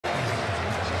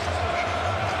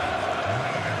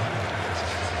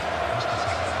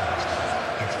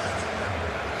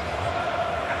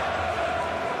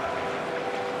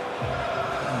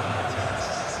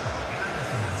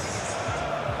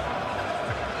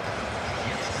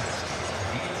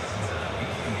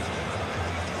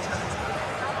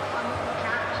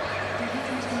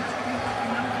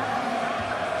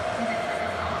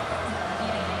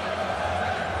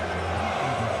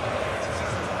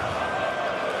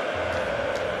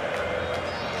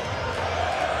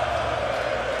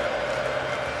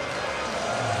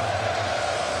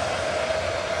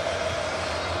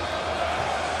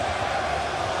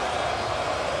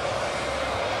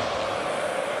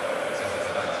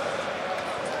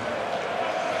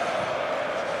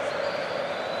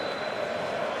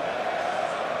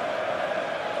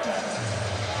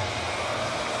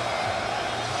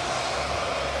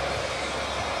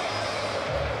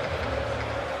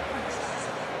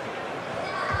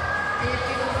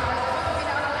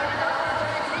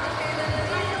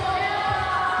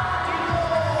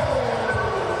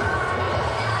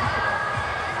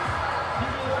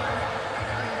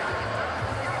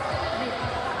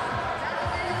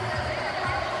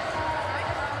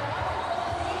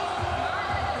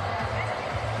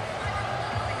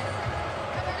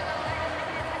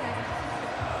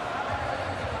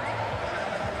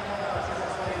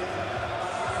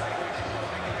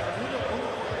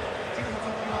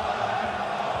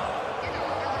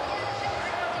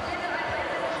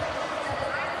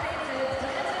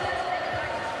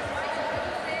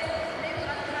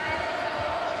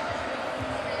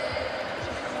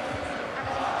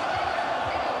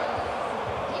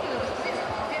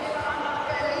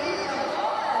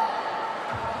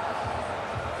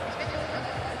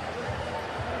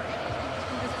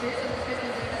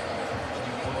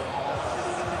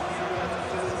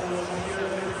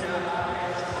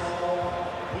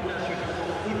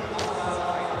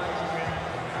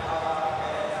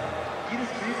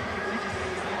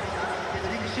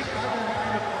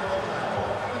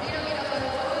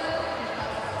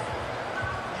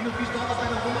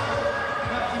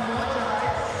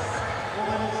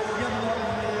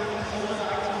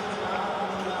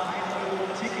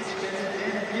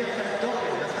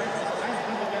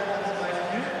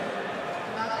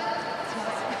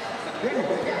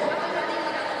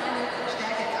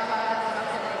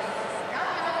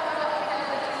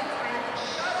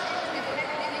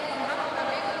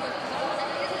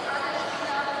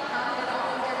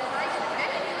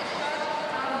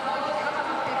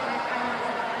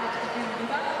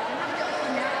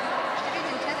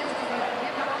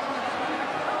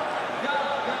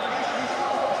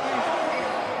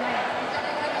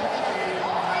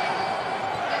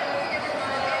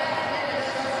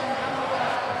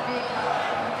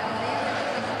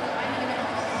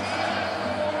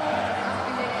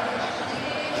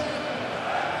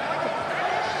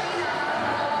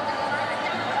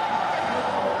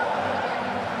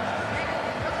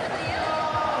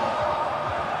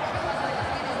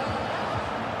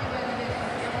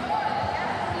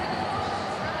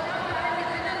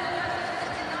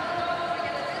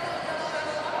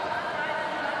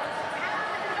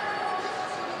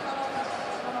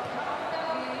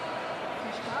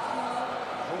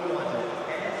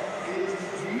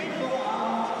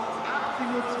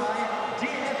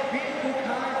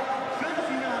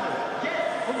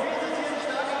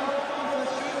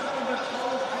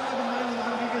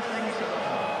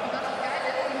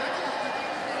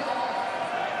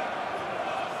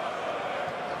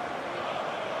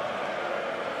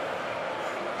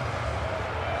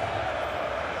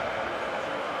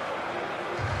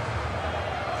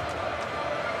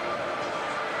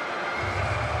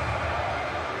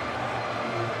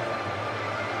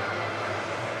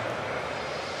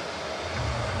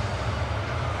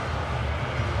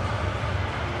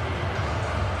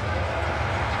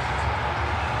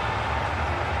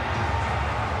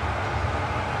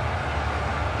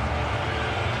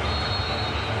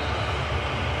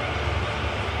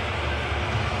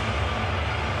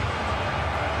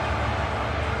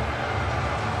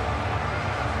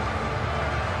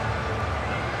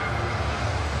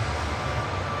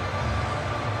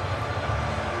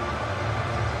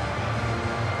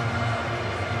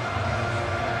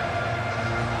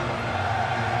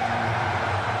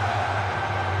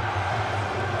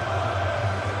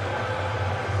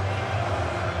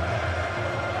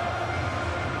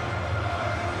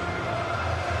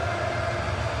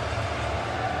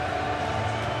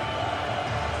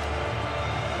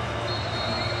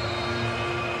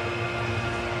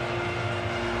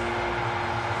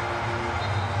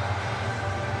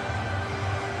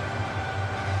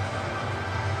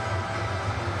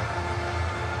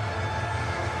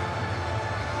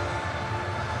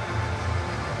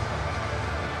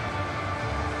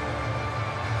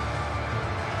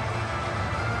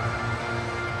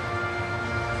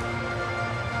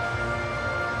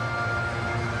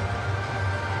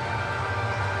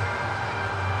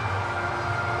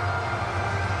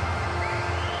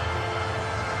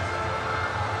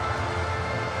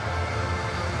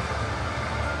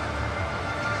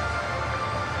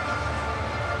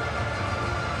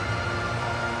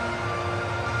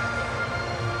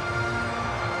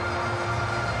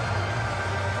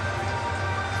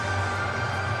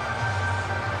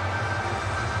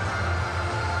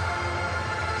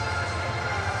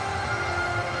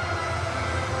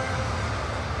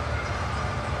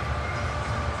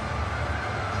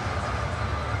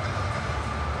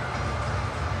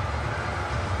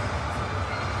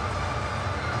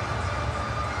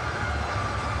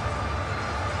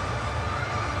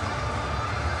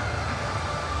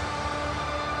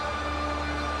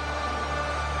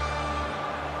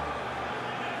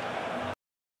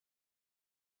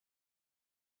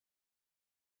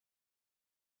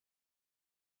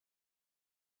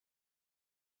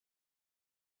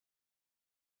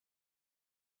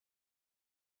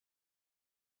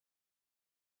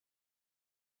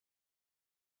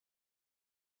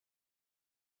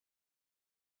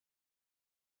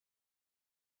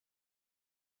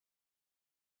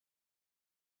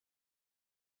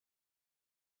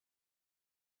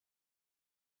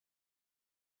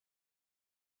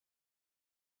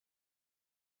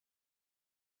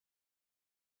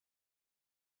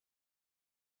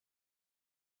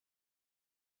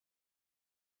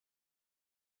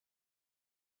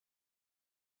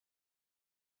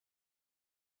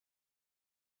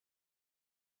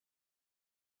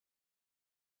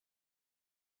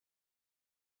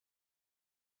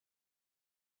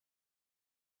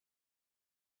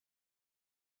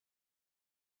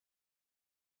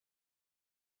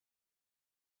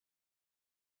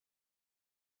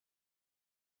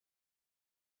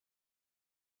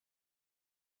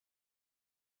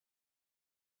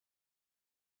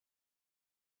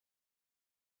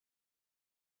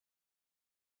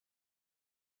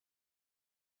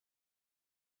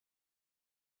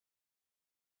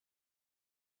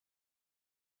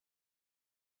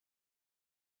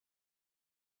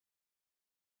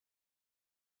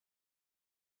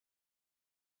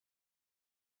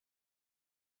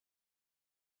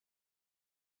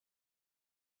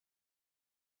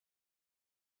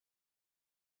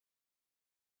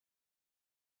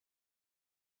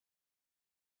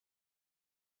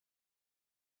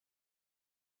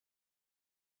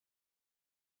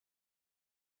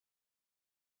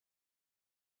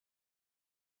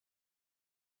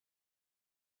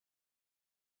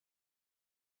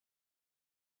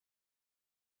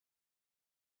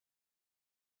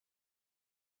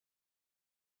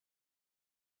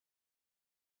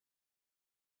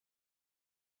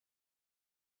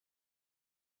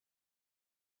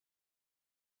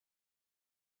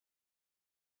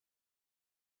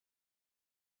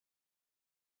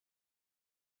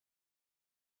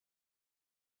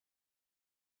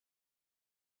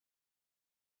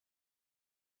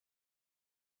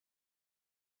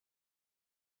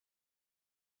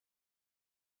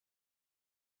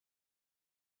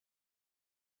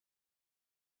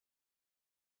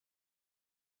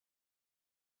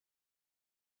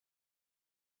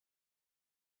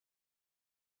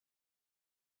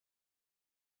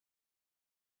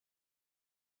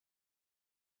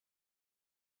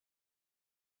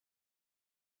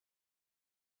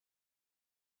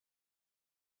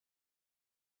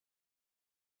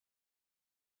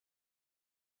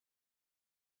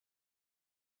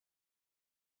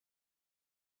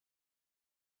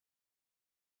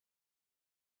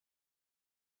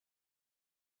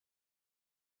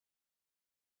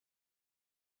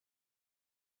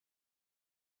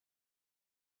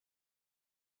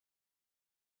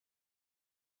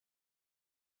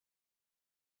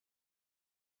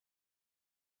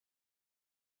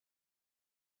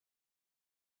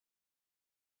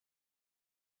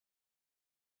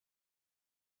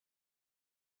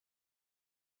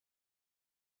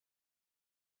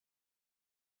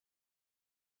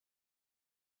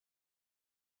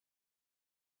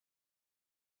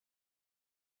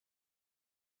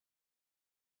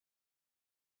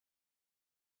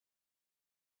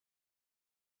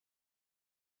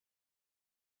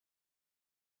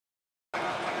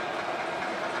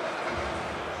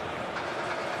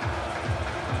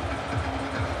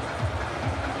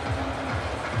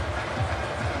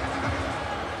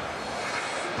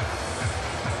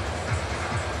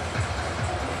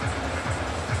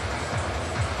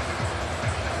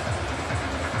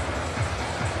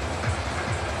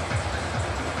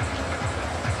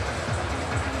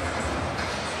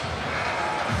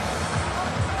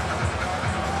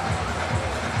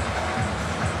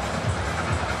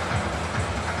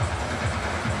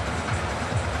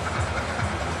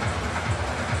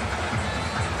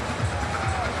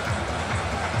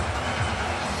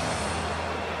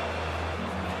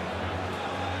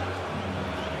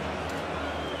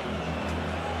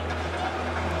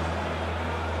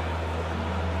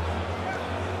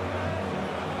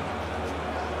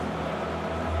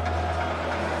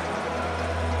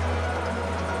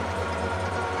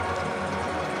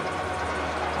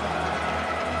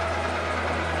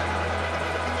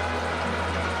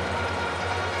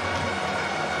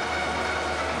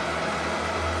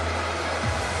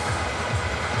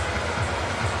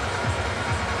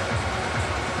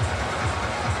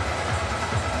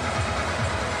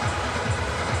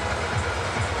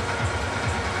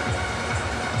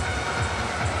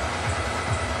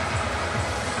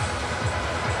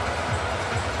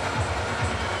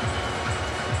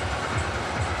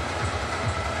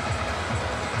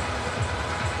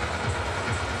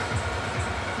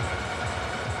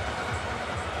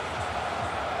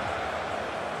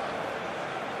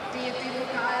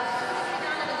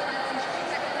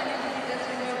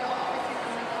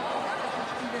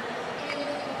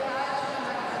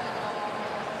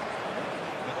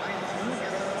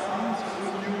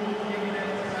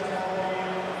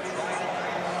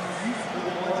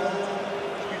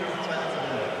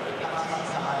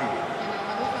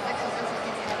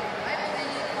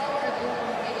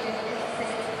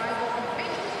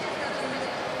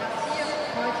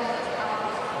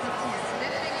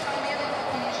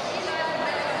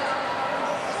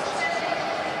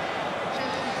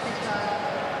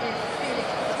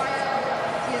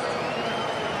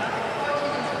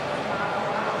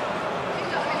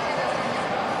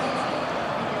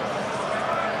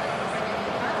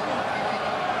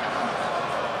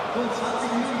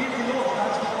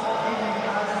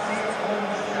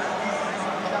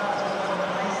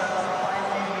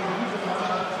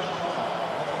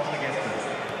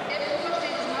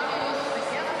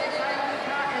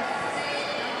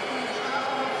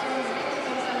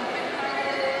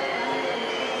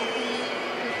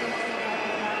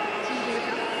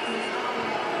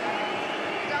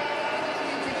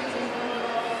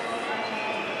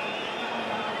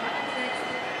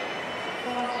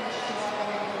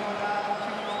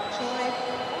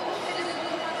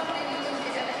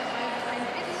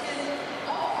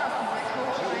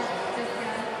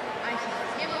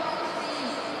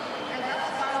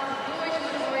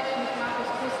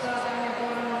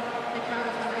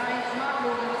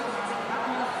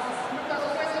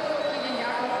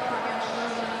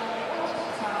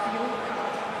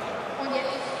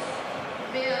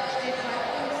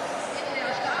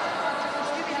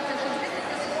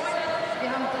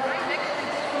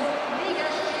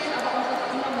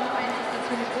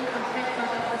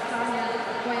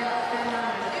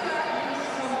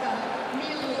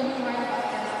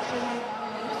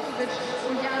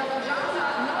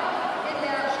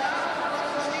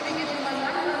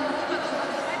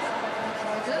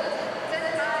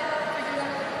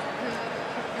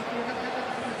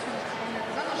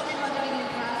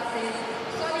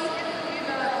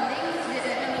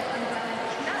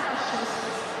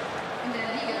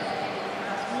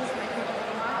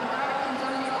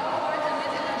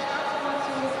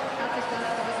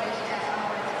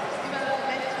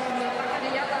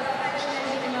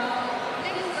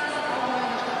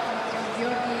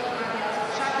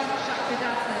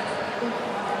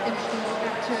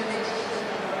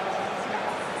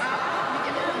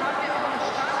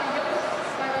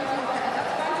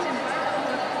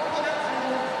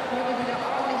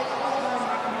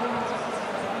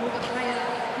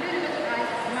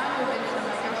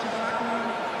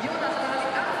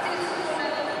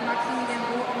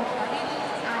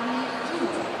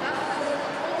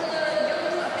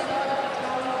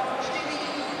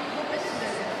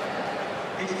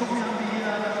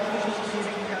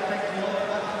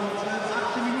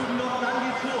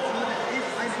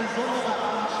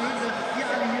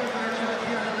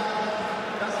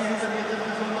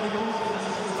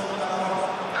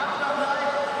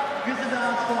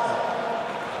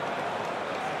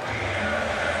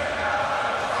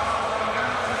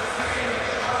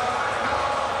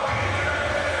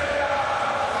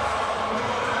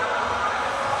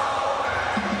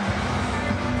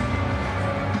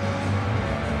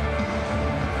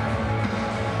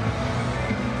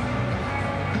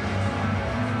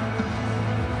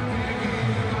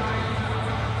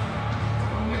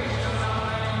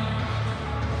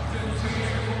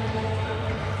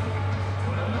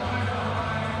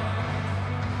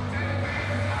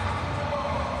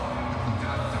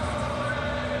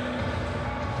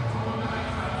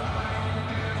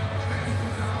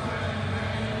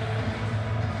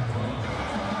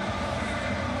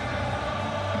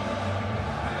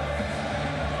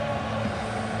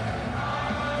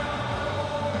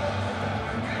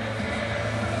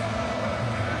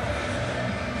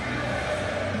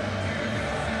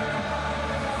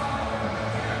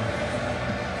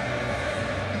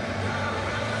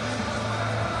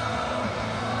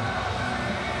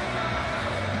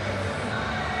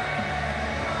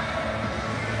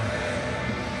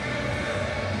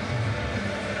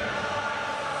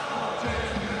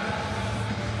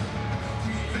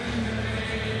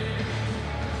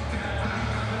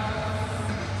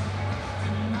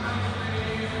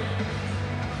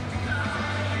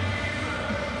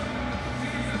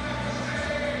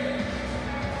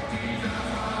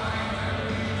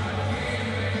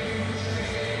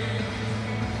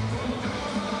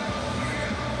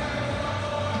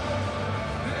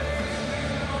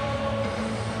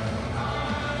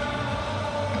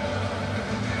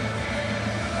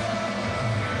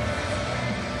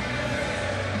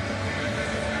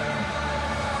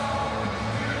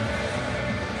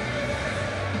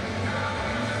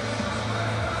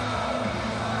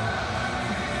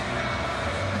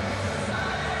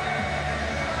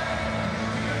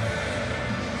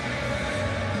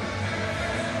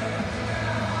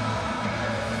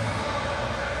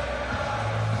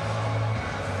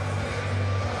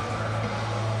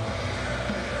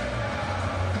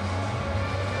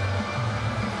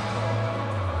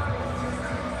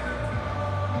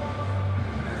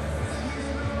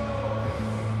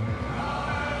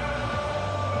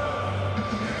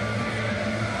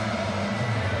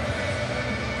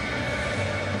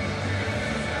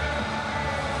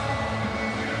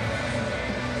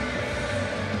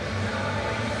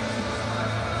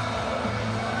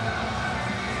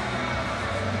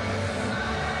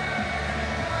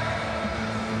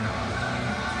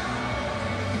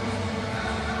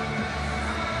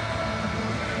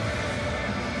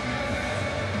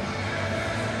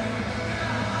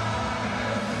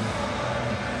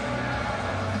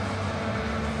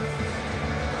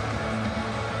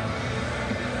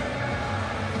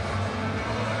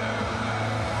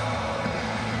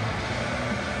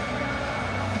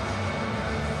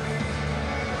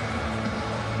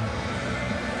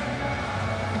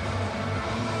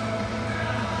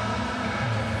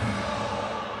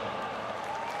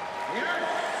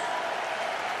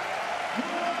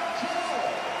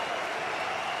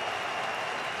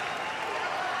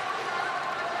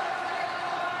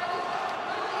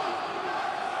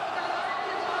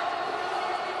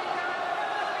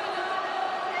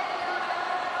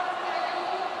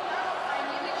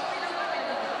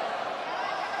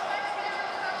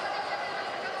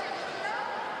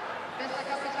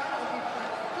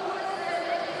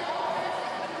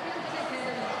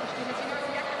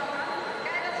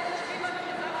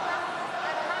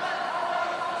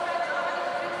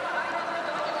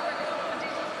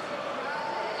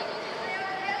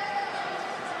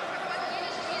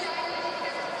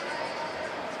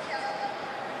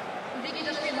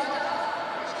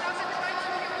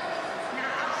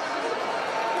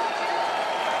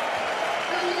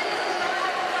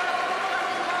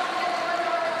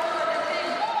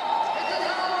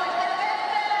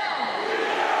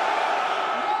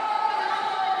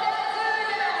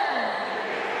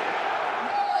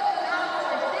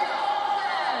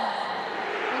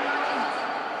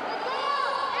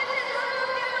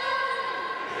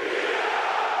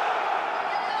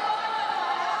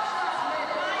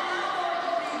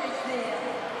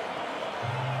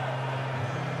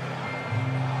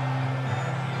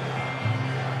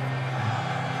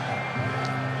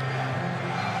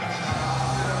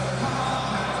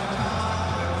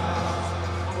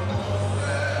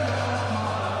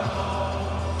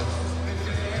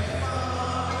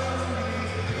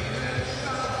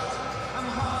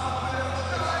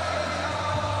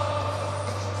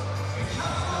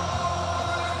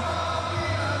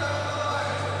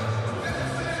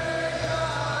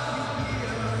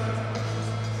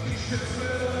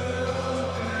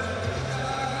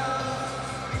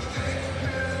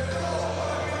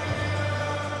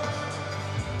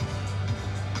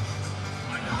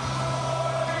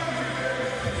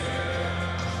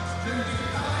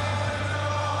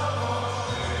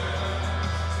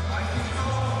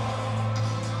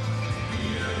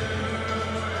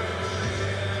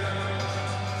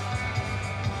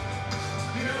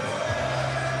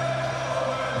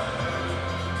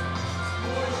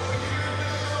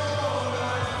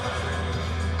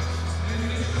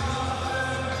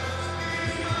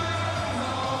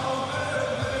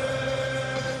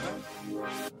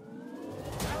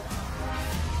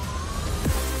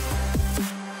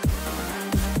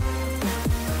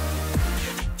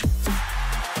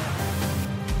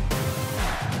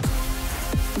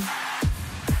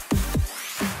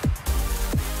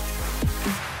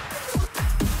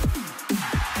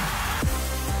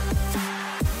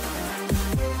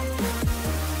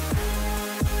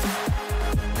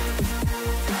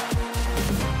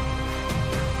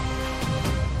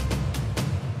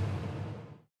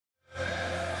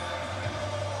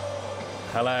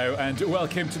Hello and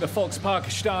welcome to the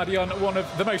Volksparkstadion, one of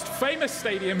the most famous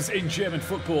stadiums in German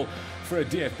football, for a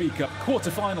DFB Cup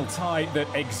quarter-final tie that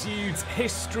exudes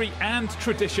history and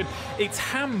tradition. It's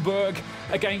Hamburg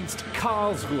against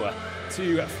Karlsruhe,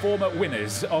 two former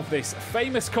winners of this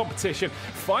famous competition,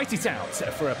 fight it out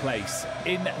for a place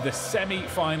in the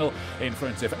semi-final in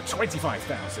front of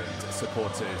 25,000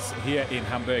 supporters here in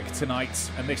Hamburg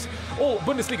tonight. And this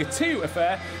all-Bundesliga 2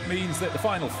 affair means that the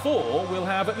Final Four will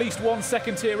have at least one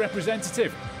second-tier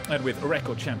representative. And with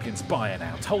record champions Bayern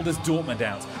out, holders Dortmund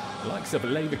out, the likes of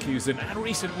Leverkusen and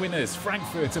recent winners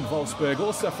Frankfurt and Wolfsburg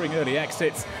all suffering early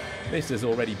exits, this has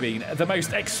already been the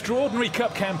most extraordinary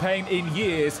cup campaign in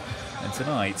years. And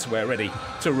tonight we're ready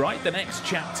to write the next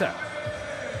chapter.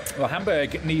 Well,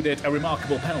 Hamburg needed a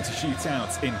remarkable penalty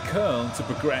shootout in Köln to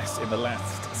progress in the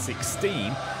last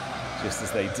 16, just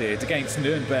as they did against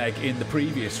Nuremberg in the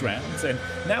previous round. And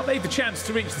now they've the chance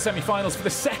to reach the semi-finals for the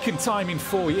second time in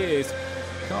 4 years.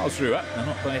 Karlsruhe are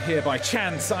not here by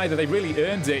chance either, they really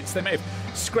earned it. They may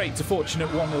have scraped a fortunate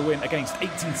 1-0 win against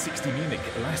 1860 Munich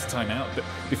last time out, but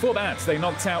before that they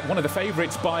knocked out one of the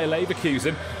favourites, Bayer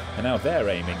Leverkusen, and now they're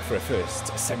aiming for a first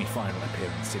semi-final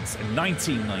appearance since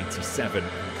 1997.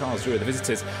 Karlsruhe, the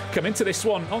visitors, come into this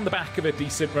one on the back of a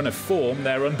decent run of form.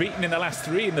 They're unbeaten in the last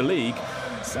 3 in the league.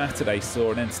 Saturday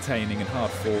saw an entertaining and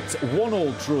hard-fought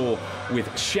 1-1 draw with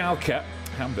Schalke.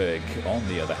 Hamburg, on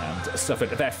the other hand, suffered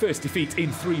their first defeat in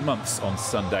 3 months on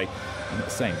Sunday, and at the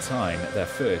same time their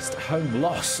first home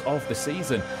loss of the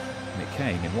season. And it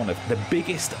came in one of the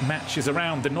biggest matches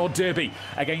around, the Nord Derby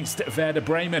against Werder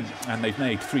Bremen. And they've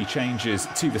made 3 changes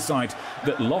to the side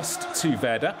that lost to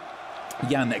Werder.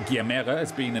 Jan Guillemera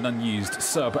has been an unused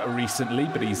sub recently,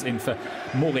 but he's in for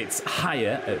Moritz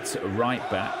Heyer at right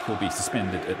back. He'll be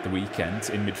suspended at the weekend.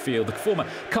 In midfield, the former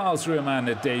Karlsruhe man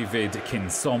David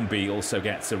Kinsombi also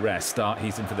gets a rare start.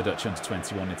 He's in for the Dutch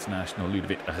under-21 international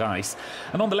Ludovic Reis.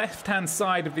 And on the left-hand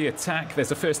side of the attack,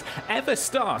 there's a first ever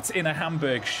start in a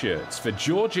Hamburg shirt for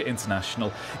Georgia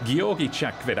international Georgi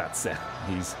Chakvedadze.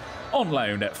 He's on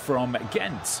loan from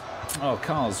Ghent. Well,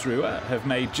 Karlsruhe have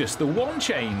made just the one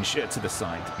change to the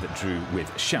side that drew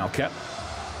with Schalke.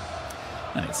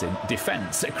 And it's in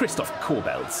defence. Christoph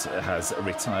Korbelt has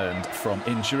returned from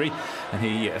injury, and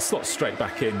he slots straight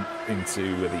back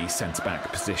into the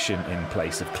centre-back position in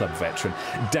place of club veteran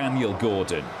Daniel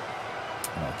Gordon.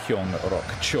 Well, Kyung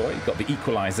Rok Choi got the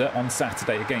equaliser on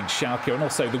Saturday against Schalke, and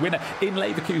also the winner in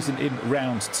Leverkusen in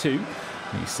round 2.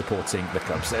 He's supporting the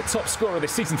club's top scorer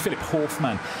this season, Philipp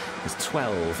Hofmann, is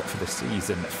 12 for the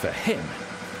season for him.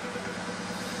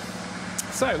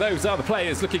 So those are the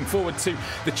players looking forward to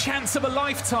the chance of a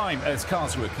lifetime, as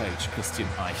Karlsruhe coach Christian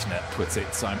Eichner put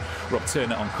it. I'm Rob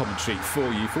Turner on commentary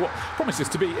for you for what promises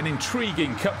to be an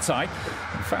intriguing cup tie.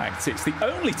 In fact, it's the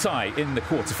only tie in the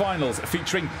quarter-finals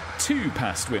featuring 2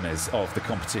 past winners of the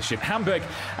competition. Hamburg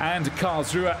and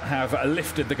Karlsruhe have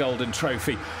lifted the golden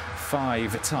trophy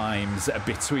 5 times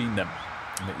between them.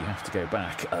 But you have to go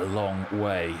back a long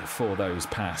way for those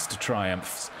past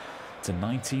triumphs, to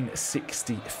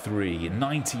 1963,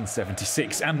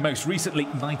 1976, and most recently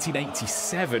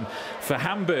 1987 for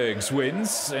Hamburg's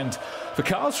wins. And for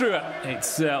Karlsruhe,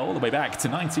 it's all the way back to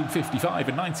 1955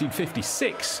 and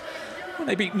 1956, when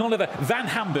they beat none other than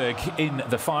Hamburg in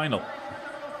the final.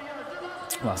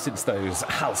 Well, since those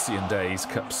halcyon days,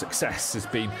 cup success has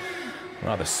been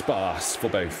rather sparse for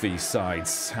both these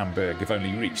sides. Hamburg have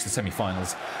only reached the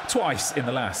semi-finals twice in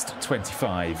the last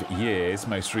 25 years,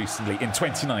 most recently in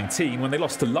 2019 when they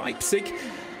lost to Leipzig,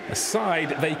 a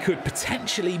side they could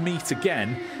potentially meet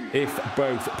again if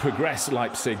both progress.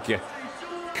 Leipzig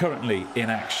currently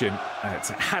in action at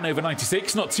Hannover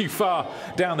 96, not too far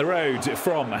down the road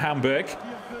from Hamburg.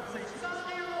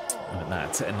 And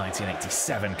that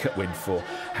 1987 cup win for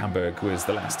Hamburg was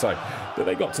the last time that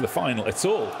they got to the final at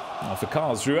all. Now for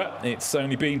Karlsruhe, it's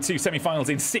only been 2 semi-finals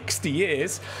in 60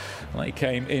 years. They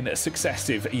came in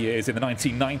successive years in the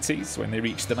 1990s when they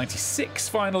reached the 96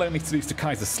 final, only to lose to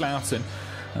Kaiserslautern,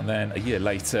 and then a year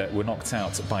later were knocked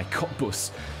out by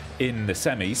Cottbus in the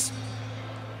semis.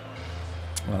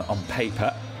 Well, on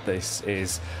paper, this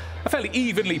is a fairly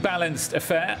evenly balanced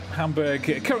affair. Hamburg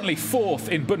currently 4th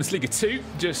in Bundesliga 2,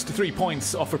 just 3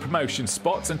 points off a promotion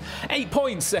spot, and 8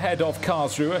 points ahead of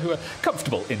Karlsruhe, who are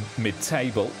comfortable in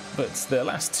mid-table. But the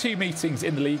last 2 meetings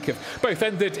in the league have both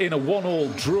ended in a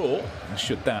 1-1 draw. And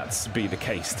should that be the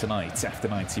case tonight, after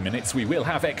 90 minutes, we will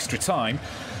have extra time,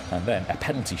 and then a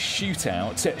penalty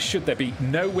shootout, should there be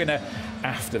no winner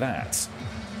after that.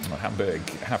 Well, Hamburg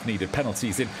have needed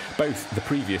penalties in both the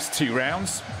previous 2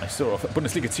 rounds. They saw off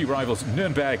Bundesliga 2 rivals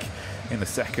Nuremberg in the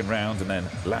second round, and then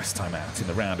last time out in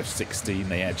the round of 16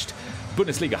 they edged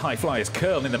Bundesliga high flyers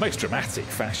Köln in the most dramatic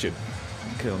fashion.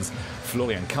 Köln's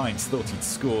Florian Kainz thought he'd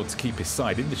scored to keep his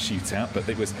side in the shootout, but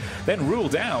it was then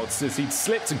ruled out as he'd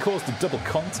slipped and caused a double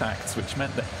contact, which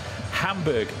meant that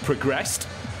Hamburg progressed.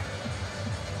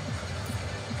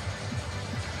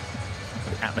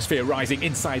 The atmosphere rising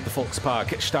inside the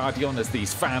Volkspark Stadion as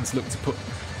these fans look to put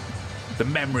the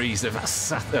memories of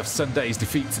Sunday's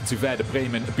defeat to Werder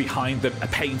Bremen behind them. A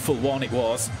painful one it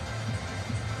was,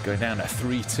 going down at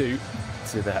 3-2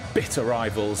 to their bitter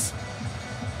rivals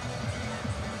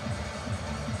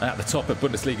at the top of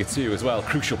Bundesliga 2 as well.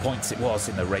 Crucial points it was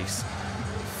in the race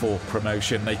for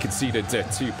promotion. They conceded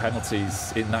 2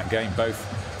 penalties in that game, both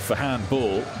for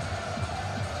handball.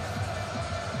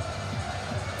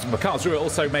 Karlsruhe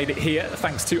also made it here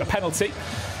thanks to a penalty,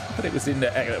 but it was in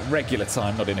regular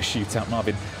time, not in a shootout.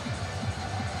 Marvin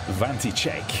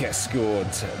Vanticek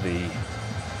scored the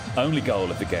only goal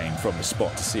of the game from the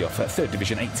spot to see off 3rd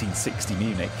Division 1860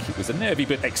 Munich. It was a nervy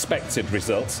but expected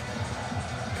result.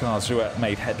 Karlsruhe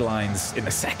made headlines in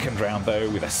the second round, though,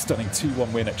 with a stunning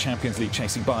 2-1 win at Champions League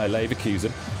chasing Bayer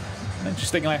Leverkusen. And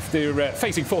interestingly, after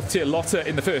facing 4th-tier Lotte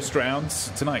in the first round,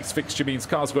 tonight's fixture means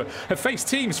Karlsruhe have faced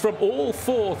teams from all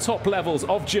 4 top levels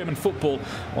of German football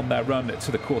on their run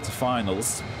to the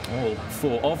quarter-finals. All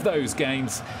 4 of those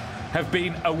games have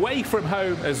been away from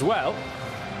home as well.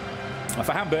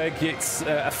 For Hamburg, it's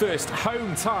a first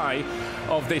home tie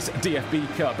of this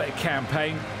DFB Cup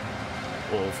campaign.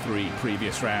 All 3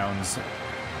 previous rounds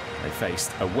they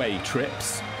faced away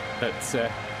trips, but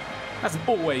hasn't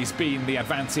always been the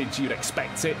advantage you'd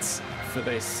expect it for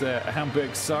this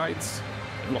Hamburg side.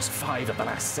 They've lost 5 of the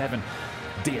last 7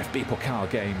 DFB-Pokal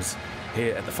games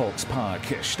here at the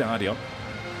Volkspark Stadion.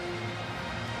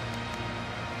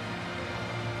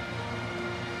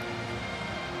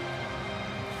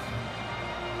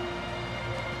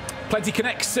 Plenty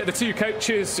connects the 2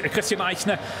 coaches, Christian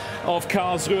Eichner of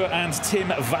Karlsruhe and Tim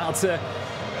Walter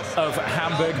of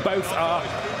Hamburg. Both are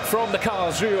from the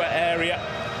Karlsruhe area.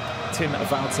 Tim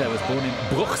Walter was born in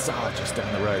Bruchsal, just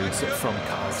down the road from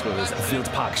Karlsruhe's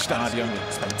Wildparkstadion.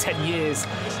 Spent 10 years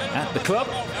at the club.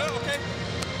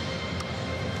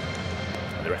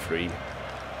 And the referee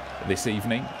this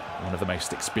evening, one of the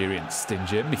most experienced in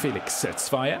Germany, Felix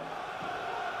Zweier.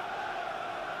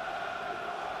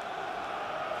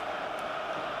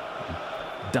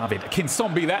 David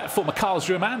Kinsombi, that former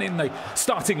Karlsruhe man, in the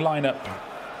starting lineup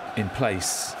in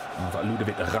place of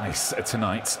Ludovic Reis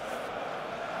tonight.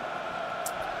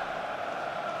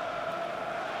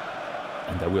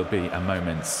 And there will be a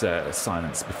moment's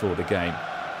silence before the game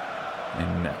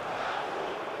in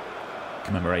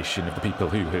commemoration of the people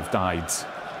who have died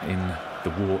in the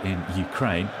war in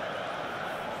Ukraine.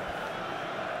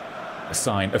 A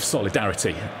sign of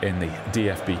solidarity in the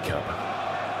DFB Cup.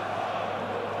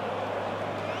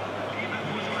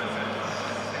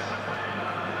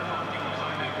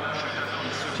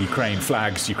 Ukraine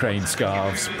flags, Ukraine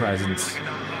scarves present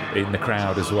in the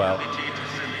crowd as well.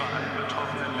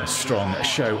 A strong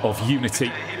show of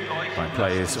unity by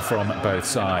players from both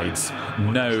sides.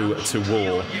 No to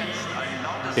war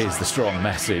is the strong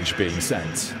message being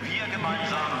sent.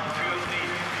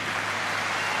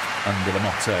 Under the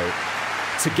motto,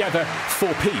 together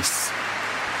for peace.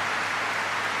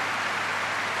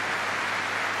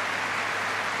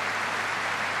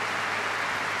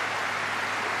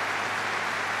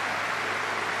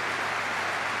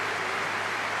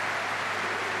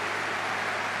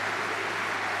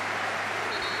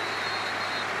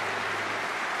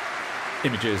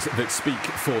 Images that speak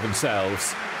for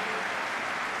themselves.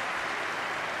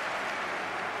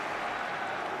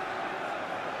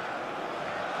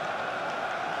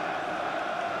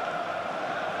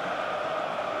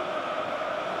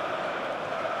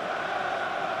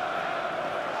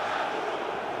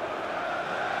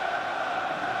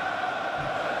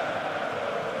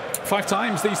 Five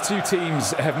times these 2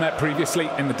 teams have met previously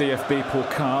in the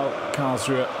DFB-Pokal.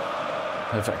 Karlsruhe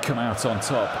have come out on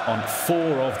top on 4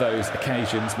 of those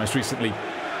occasions, most recently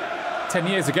 10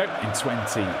 years ago in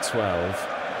 2012.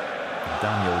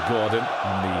 Daniel Gordon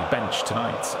on the bench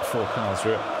tonight for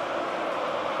Karlsruhe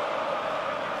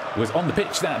was on the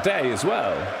pitch that day as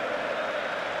well.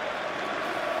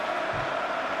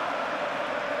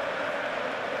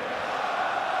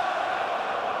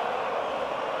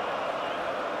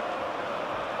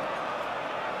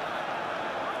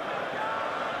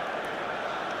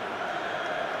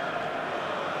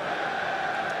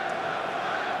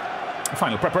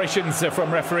 Final preparations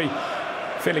from referee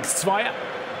Felix Zweier.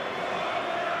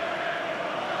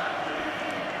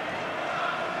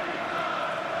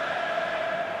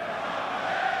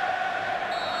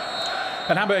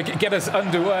 And Hamburg get us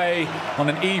underway on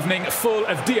an evening full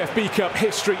of DFB Cup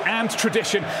history and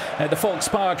tradition. The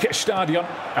Volkspark Stadion,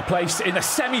 a place in the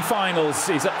semi-finals,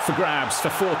 is up for grabs for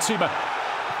Fortuna.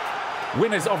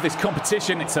 Winners of this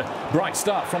competition. It's a bright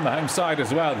start from the home side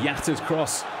as well. Yatta's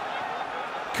cross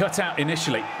cut out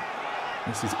initially.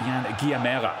 This is Jan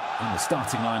Guillemera in the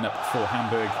starting lineup for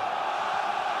Hamburg,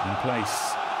 in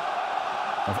place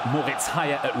of Moritz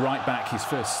Heyer at right back. His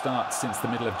first start since the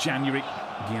middle of January.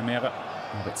 Guillemera,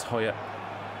 Moritz Heyer,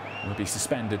 will be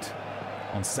suspended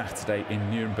on Saturday in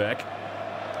Nuremberg.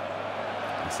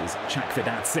 This is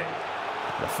Chakvedadze,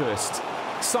 the first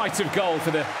sight of goal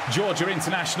for the Georgia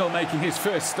international, making his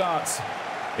first start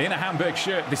in a Hamburg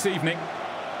shirt this evening.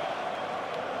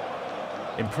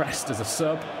 Impressed as a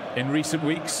sub in recent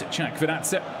weeks,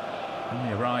 Chakvedadze.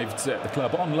 He arrived at the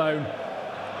club on loan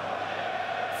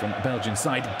from Belgian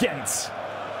side Ghent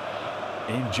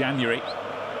in January,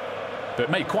 but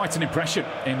made quite an impression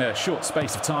in a short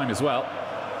space of time as well.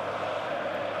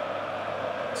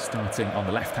 Starting on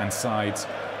the left-hand side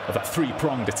of that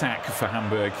three-pronged attack for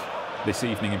Hamburg this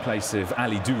evening in place of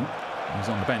Ali Dou, who's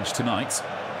on the bench tonight.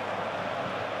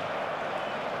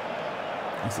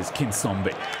 This is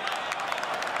Kinsombi.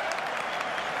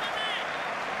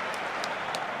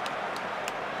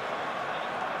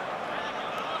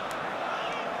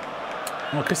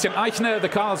 Well, Christian Eichner, the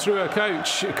Karlsruher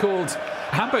coach, called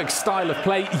Hamburg's style of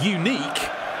play unique.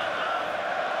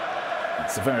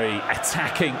 It's a very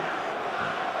attacking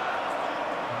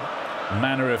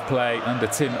manner of play under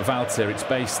Tim Walter. It's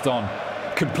based on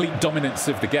complete dominance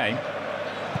of the game.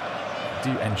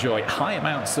 They do enjoy high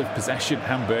amounts of possession,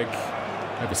 Hamburg.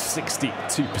 Over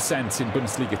 62% in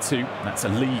Bundesliga 2. That's a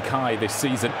league high this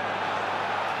season.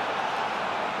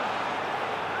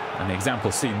 And the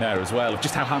example seen there as well of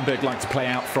just how Hamburg like to play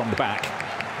out from the back.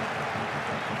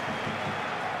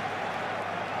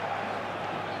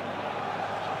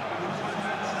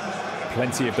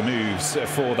 Plenty of the moves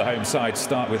for the home side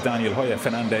start with Daniel Hoyer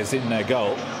Fernandez in their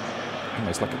goal.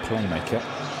 Almost like a playmaker.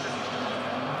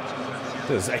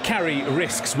 Does carry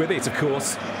risks with it, of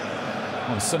course.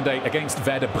 On Sunday against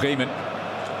Werder Bremen,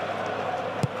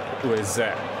 it was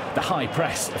the high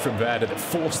press from Werder that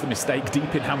forced the mistake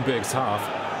deep in Hamburg's half.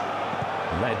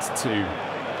 Led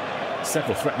to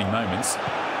several threatening moments.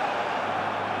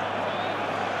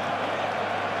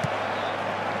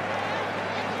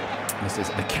 This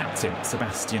is the captain,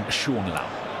 Sebastian Schornlau.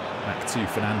 Back to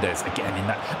Fernandez, again in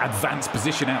that advanced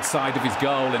position outside of his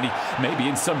goal, and he may be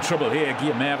in some trouble here.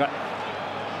 Guillemera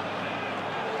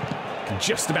can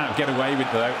just about get away with,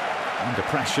 though, under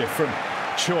pressure from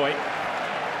Choi.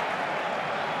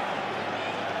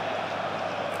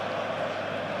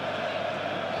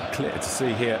 Clear to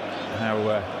see here how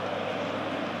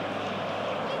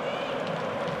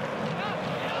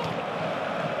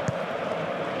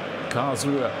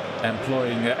Karlsruhe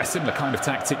employing a similar kind of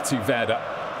tactic to Werder,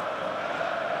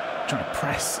 trying to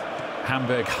press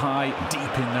Hamburg high,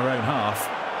 deep in their own half,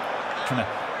 trying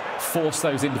to force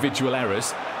those individual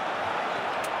errors.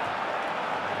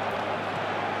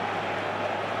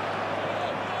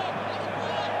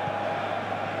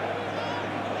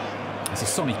 It's a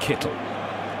Sonny Kittel,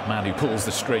 man who pulls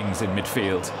the strings in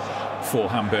midfield for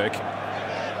Hamburg.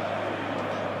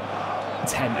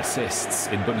 10 assists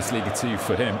in Bundesliga 2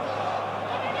 for him.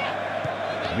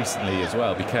 Recently as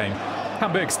well became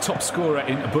Hamburg's top scorer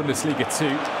in Bundesliga 2,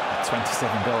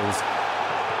 27 goals.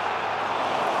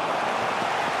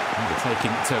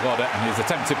 Undertaking Terodde, and his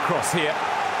attempted cross here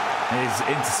is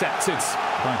intercepted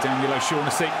by Daniel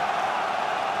O'Shaughnessy.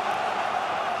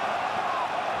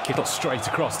 Kittel straight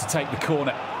across to take the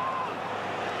corner.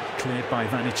 Cleared by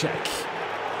Vanicek.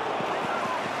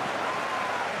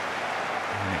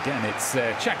 And again, it's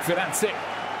Chakvedadze,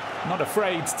 not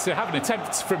afraid to have an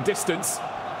attempt from distance.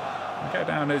 Go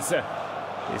down as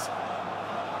his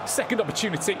second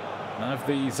opportunity of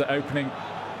these opening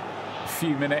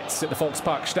few minutes at the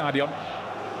Volkspark Stadion.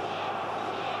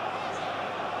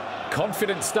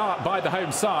 Confident start by the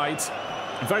home side.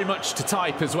 Very much to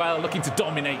type as well, looking to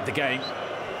dominate the game.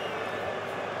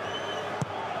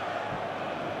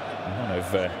 One of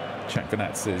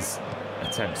Chakvedadze's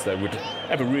attempts, though, would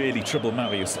ever really trouble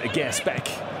Marius Gersbeck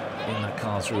in that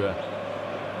Karlsruhe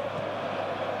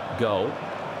goal.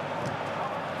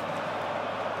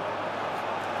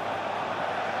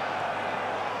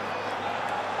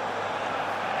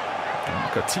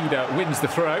 Kotida wins the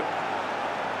throw.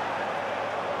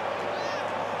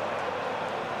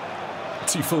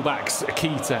 Two fullbacks are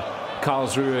key to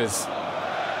Karlsruhe's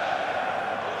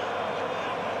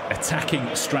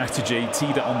attacking strategy.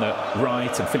 Tida on the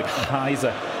right and Philipp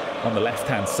Heiser on the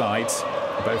left-hand side,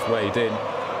 both weighed in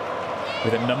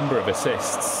with a number of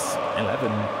assists,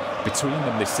 11 between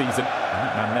them this season. And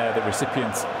that man there, the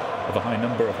recipient of a high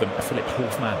number of them, Philip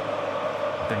Hofmann,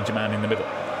 danger man in the middle.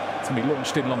 It's going to be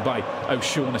launched in long by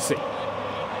O'Shaughnessy.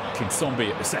 Kinsombi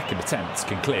at the second attempt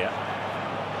can clear.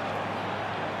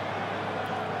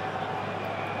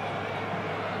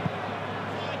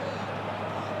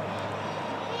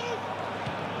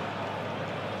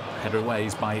 Header away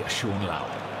is by Sean Lau.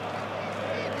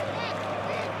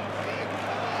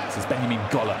 This is Benjamin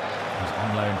Goller, who's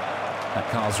on loan at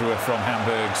Karlsruhe from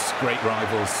Hamburg's great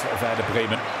rivals Werder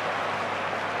Bremen.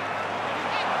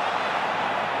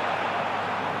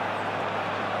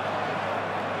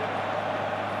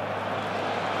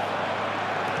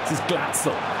 This is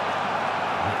Glatzel,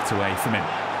 knocked away from him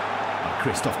by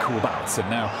Christoph Korbals, and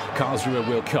now Karlsruhe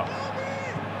will come.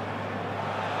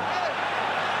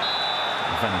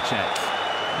 Vanicek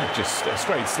just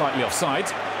strayed slightly offside.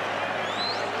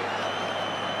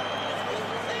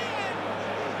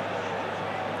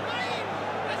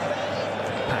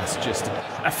 Pass just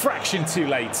a fraction too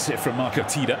late from Marco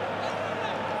Tida.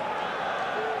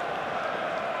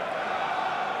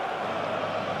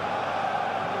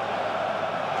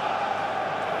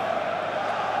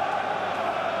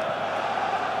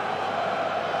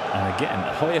 And again,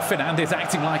 Hoyer Fernandez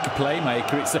acting like a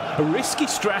playmaker. It's a risky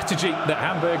strategy that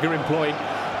Hamburg are employing,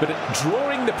 but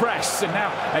drawing the press and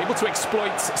now able to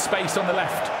exploit space on the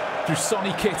left through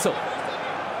Sonny Kittel.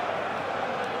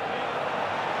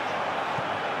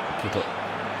 Kittel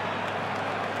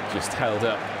just held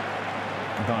up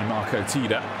by Marco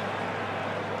Tida.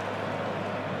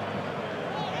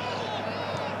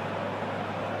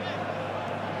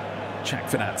 Jack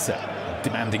Vanatza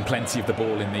demanding plenty of the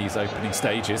ball in these opening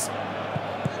stages.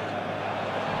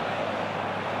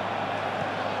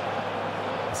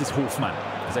 This is Hofmann,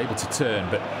 is able to turn,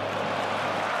 but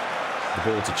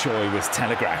the ball to Choi was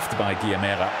telegraphed by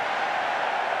Guillemera.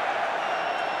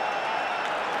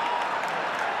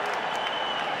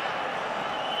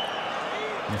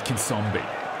 And Kinsombi.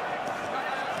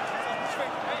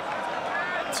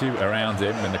 Two around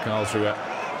him, and the Karlsruhe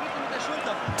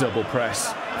double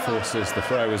press forces the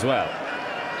throw as well.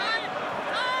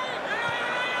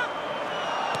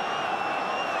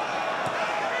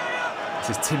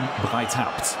 This is Tim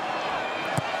Breithaupt.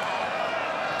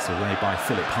 It's away by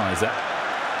Philipp Heiser.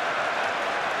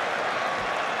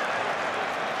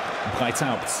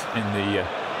 Breithaupt in the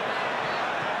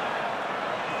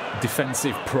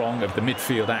defensive prong of the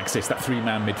midfield axis, that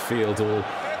three-man midfield, all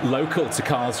local to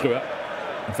Karlsruhe.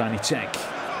 Vanicek,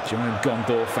 Jerome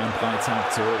Gondorf and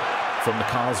Breithaupt all from the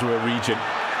Karlsruhe region.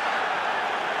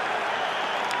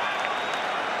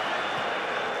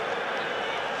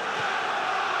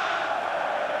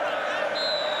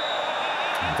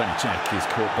 And Vanicek is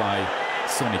caught by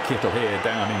Sonny Kittel here,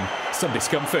 down in some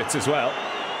discomfort as well.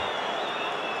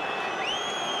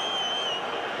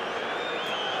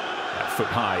 A foot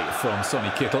high from Sonny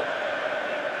Kittel.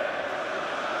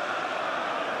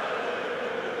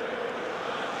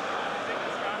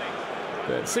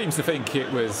 But seems to think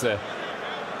it was 6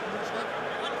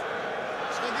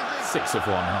 of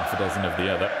one, half a dozen of the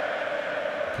other.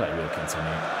 Play will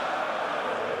continue.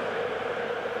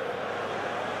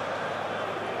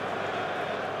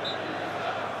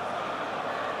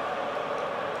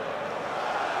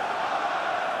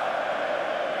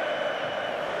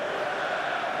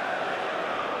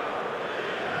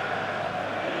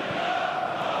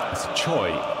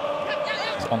 Choi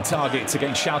is on target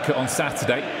against Schalke on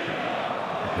Saturday.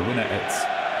 The winner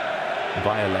at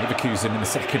Bayer Leverkusen in the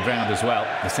second round as well,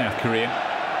 the South Korean.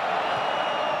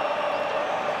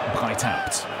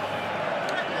 Breithaupt.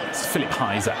 It's Philipp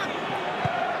Heiser.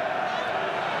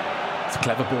 It's a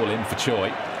clever ball in for Choi.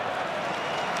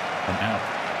 And out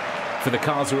for the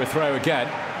Karlsruhe throw again.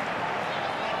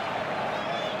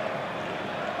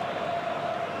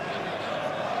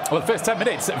 Well, the first 10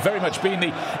 minutes have very much been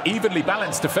the evenly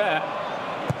balanced affair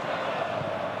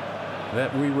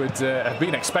that we would have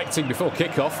been expecting before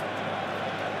kickoff.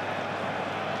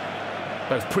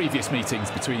 Both previous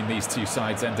meetings between these two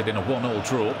sides ended in a 1-1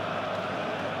 draw.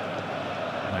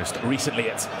 Most recently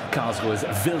at Karlsruhe's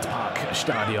Wildpark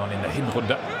Stadion in the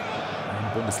Hinrunde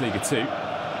in Bundesliga 2.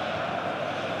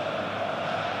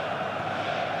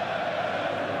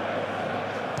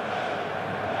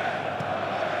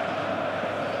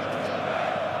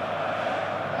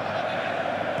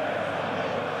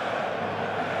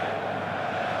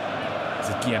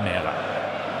 Guillemera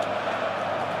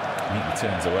neatly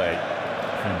turns away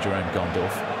from Jerome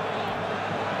Gondorf.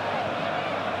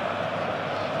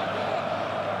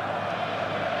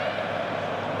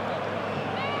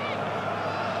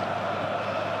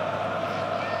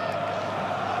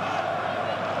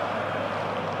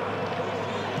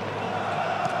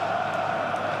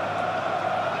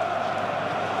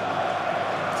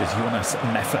 Jonas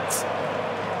Meffert.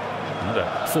 Another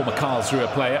former Karlsruher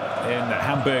player in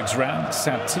Hamburg's ranks,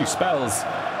 had 2 spells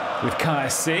with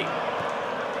KSC.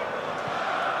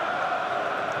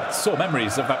 Saw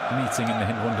memories of that meeting in the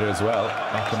Hinrunde as well,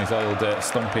 back on his old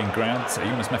stomping ground.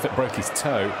 Jonas Meffert broke his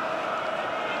toe.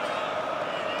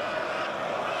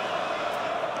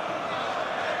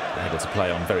 Able to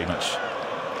play on very much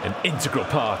an integral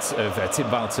part of Tim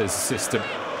Walter's system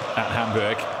at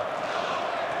Hamburg.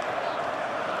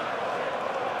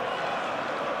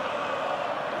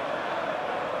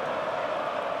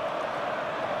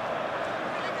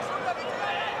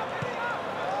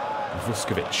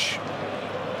 Vuskovic,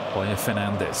 Boya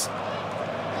Fernandez.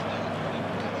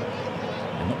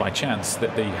 And not by chance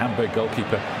that the Hamburg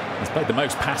goalkeeper has played the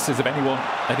most passes of anyone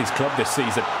at his club this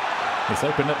season. It's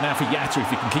opened up now for Jatta if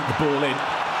he can keep the ball in.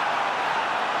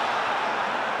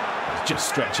 He's just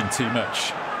stretching too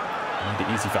much. Made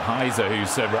it easy for Heiser,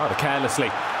 who's rather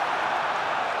carelessly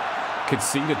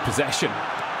conceded possession.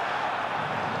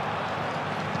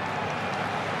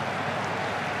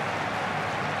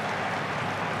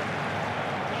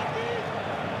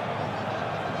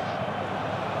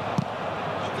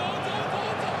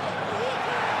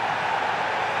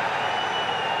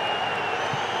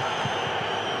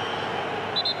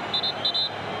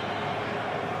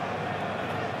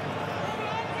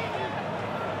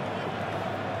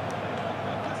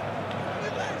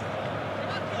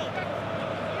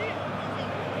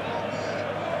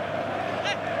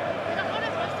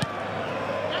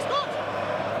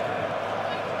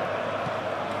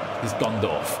 Is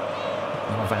Gondorf.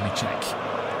 Now Vanicek.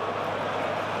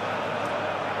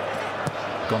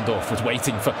 Gondorf was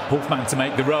waiting for Hofmann to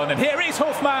make the run, and here is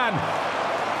Hofmann!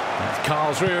 That's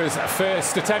Karlsruher's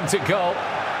first attempt at goal.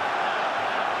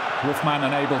 Hofmann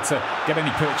unable to get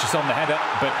any purchase on the header,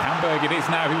 but Hamburg it is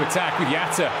now who attack with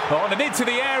Jatta. On and into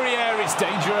the area, it's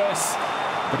dangerous,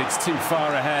 but it's too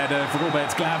far ahead of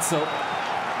Robert Glatzel.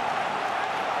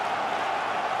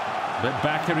 But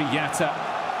Bakary Jatta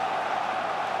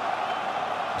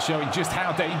showing just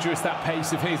how dangerous that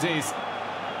pace of his is.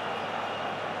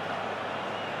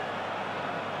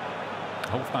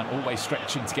 Hofmann always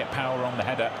stretching to get power on the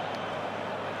header.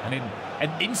 And in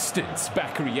an instant,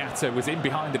 Bakary Jatta was in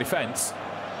behind the defence.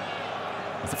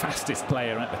 He's the fastest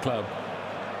player at the club.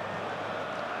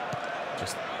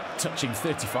 Just touching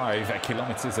 35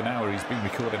 kilometres an hour he's been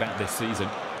recorded at this season.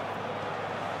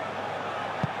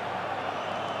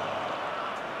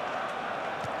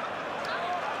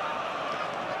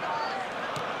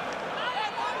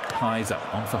 Heiser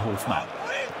on for Hofmann.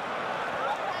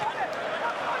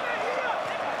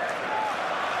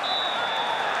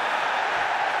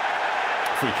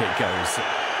 Free kick goes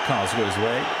Karlsruhe's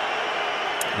way.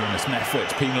 Jonas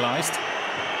Meffert penalised.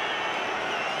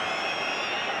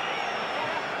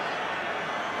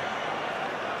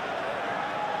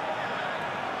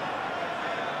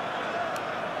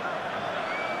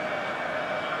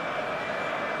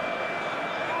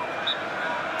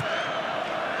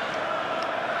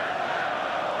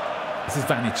 This is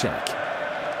Vanicek.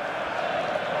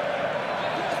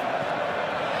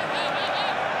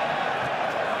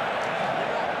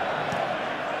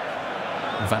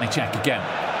 Vanicek again.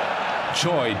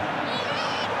 Choi.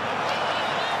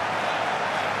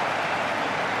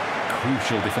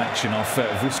 Crucial deflection off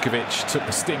Vuskovic. Took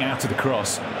the sting out of the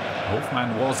cross.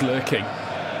 Hofmann was lurking.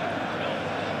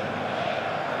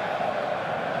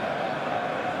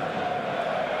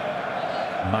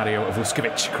 Mario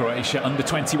Vuskovic, Croatia,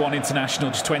 under-21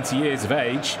 international, just 20 years of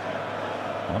age.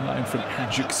 On loan from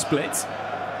Hajduk Split.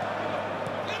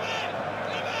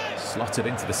 Slotted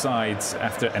into the sides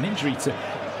after an injury to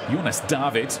Jonas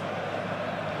David.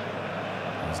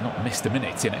 He's not missed a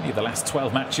minute in any of the last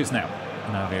 12 matches now,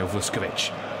 Mario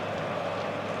Vuskovic.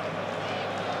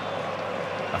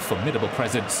 A formidable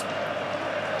presence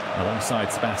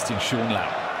alongside Sebastian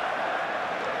Schonlau.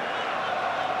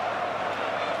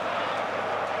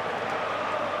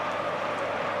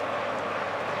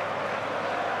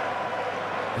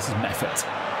 This is Meffert.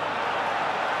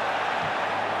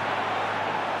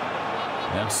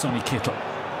 Now Sonny Kittel.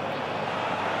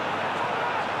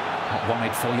 Out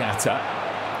wide for Jatta.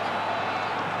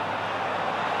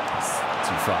 It's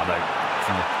too far though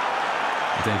for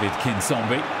David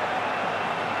Kinsombi.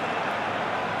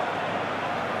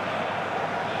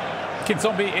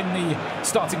 Kinsombi in the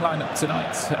starting lineup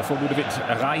tonight for Ludovic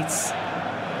Reitz.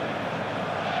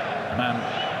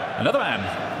 Another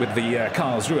man with the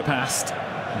Karlsruhe past.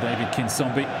 David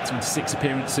Kinsombi, 26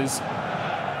 appearances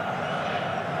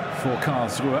for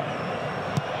Karlsruhe.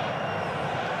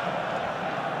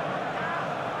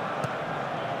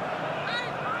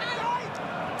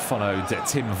 followed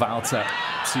Tim Walter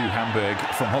to Hamburg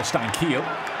from Holstein Kiel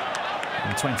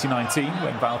in 2019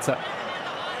 when Walter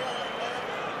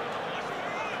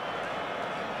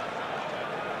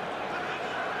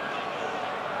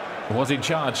was in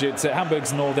charge at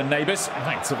Hamburg's northern neighbours. In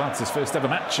fact, Walter's first ever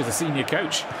match as a senior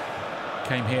coach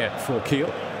came here for Kiel.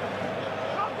 It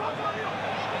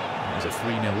was a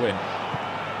 3-0 win.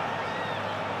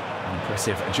 An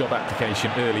impressive job application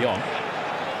early on.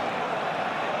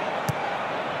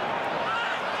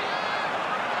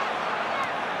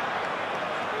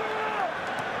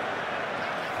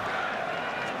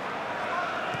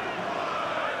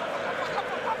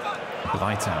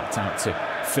 Light out to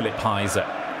Philipp Heiser.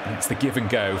 It's the give and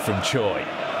go from Choi.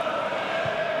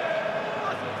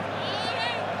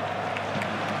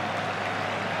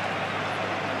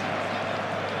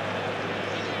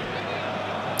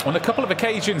 On a couple of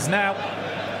occasions now,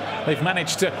 they've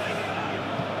managed to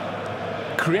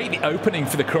create the opening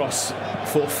for the cross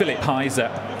for Philipp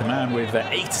Heiser, the man with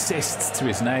 8 assists to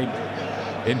his name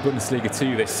in Bundesliga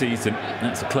 2 this season.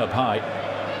 That's a club high.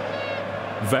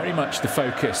 Very much the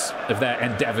focus of their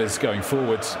endeavours going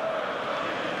forward.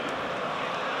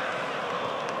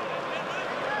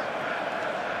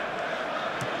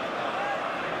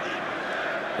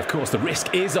 Of course, the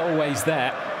risk is always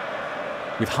there.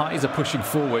 With Heiser pushing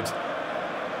forward,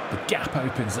 the gap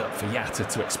opens up for Jatta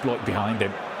to exploit behind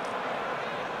him.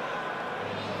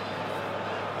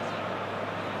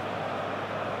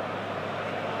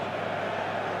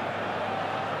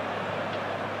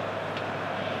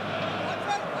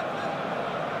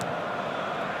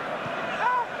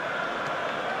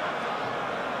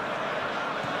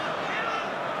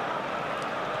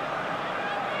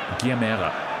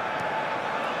 Guillemera.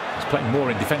 He's playing more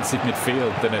in defensive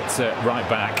midfield than at right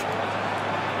back.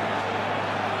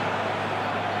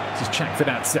 This is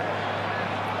Chakvedatze.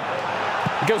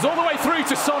 It goes all the way through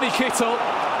to Sonny Kittel.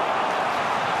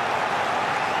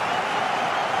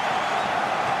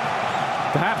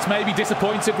 Perhaps maybe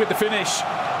disappointed with the finish.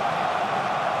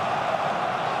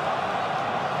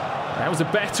 That was a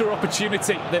better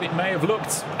opportunity than it may have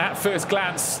looked at first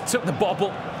glance. Took the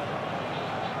bobble.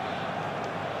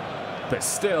 But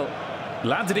still,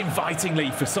 landed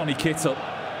invitingly for Sonny Kittel.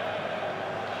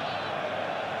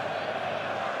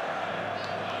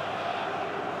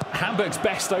 Hamburg's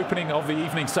best opening of the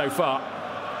evening so far.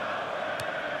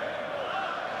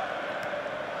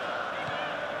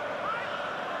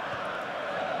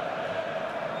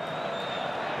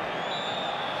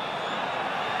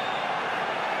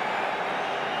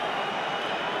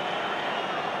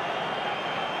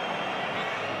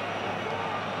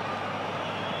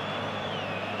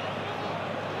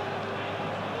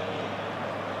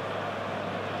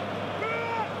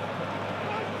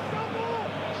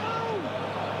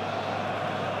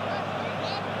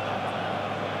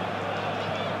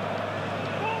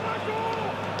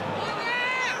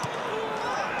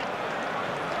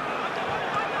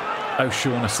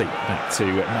 O'Shaughnessy back to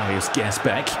Marius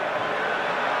Gersbeck.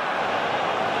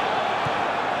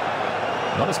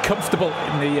 Not as comfortable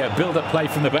in the build-up play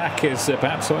from the back as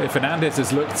perhaps Hoyer Fernandez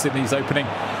has looked in these opening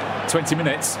 20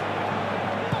 minutes.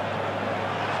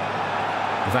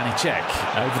 Vanicek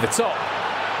over the top.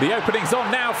 The opening's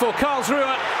on now for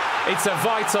Karlsruhe. It's a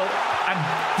vital and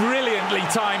brilliantly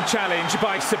timed challenge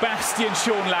by Sebastian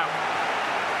Schonlau.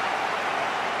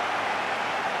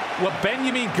 Well,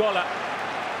 Benjamin Goller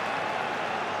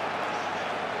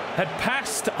had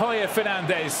passed Hoyer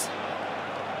Fernandez,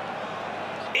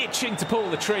 itching to pull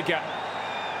the trigger,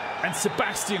 and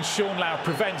Sebastian Schonlau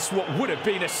prevents what would have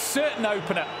been a certain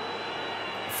opener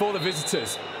for the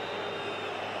visitors.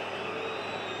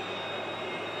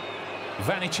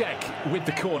 Vanicek with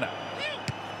the corner.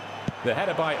 The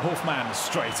header by Hofmann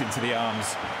straight into the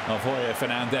arms of Hoyer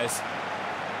Fernandez.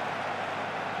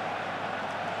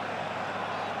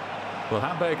 Well,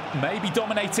 Hamburg may be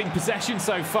dominating possession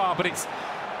so far, but it's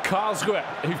Karlsruhe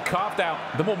who've carved out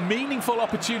the more meaningful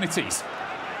opportunities.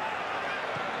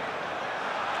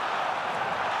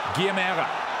 Guillemera.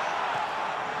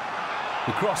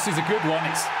 The cross is a good one.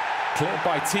 It's cleared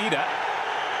by Tida.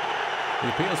 He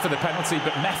appeals for the penalty,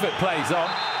 but Meffert plays on.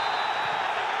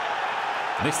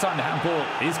 This time the handball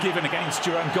is given against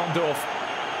Jerome Gondorf.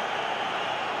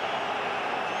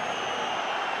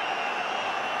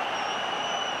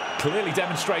 Clearly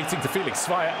demonstrating to Felix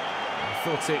Zweier. I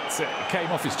thought it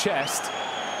came off his chest.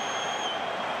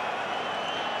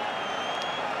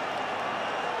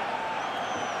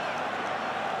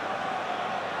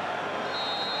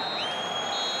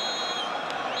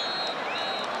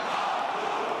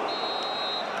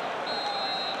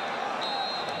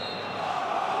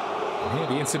 Here,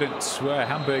 the incident where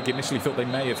Hamburg initially thought they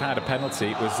may have had a penalty.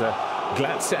 It was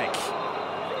Glatzek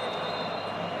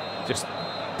just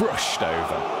brushed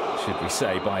over, should we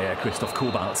say, by Christoph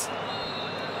Kohlbalz.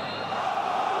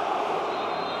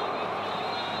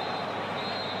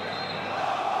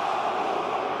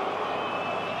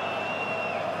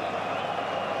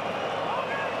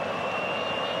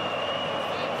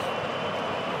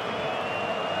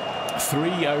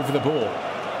 Three over the ball.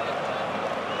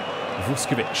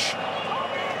 Vuskovic.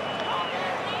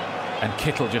 And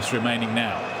Kittel just remaining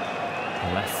now.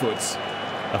 The left foot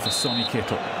of Sonny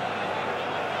Kittel.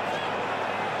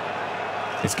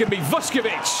 It's going to be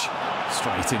Vuskovic.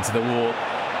 Straight into the wall.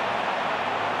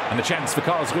 And the chance for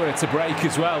Karlsruhe to break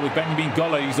as well with Benjamin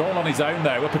Goller. He's all on his own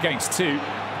though, up against two.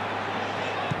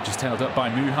 Just held up by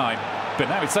Muheim. But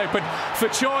now it's open for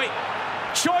Choi.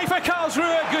 Choi for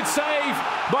Karlsruhe. Good save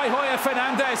by Hoyer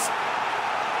Fernandez.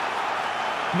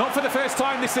 Not for the first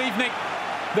time this evening.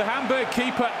 The Hamburg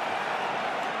keeper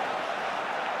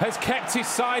has kept his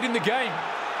side in the game.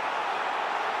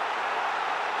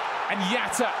 And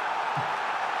Yatta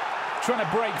trying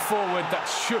to break forward. That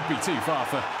should be too far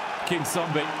for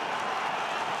Kinsombi.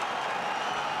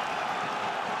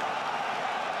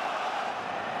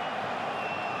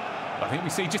 I think we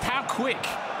see just how quick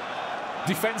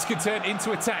defence can turn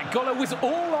into attack. Goller was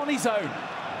all on his own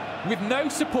with no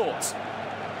support.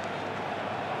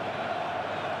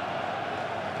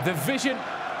 The vision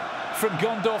from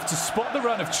Gondorf to spot the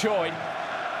run of Choi,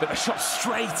 but a shot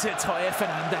straight at Hoyer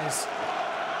Fernandez.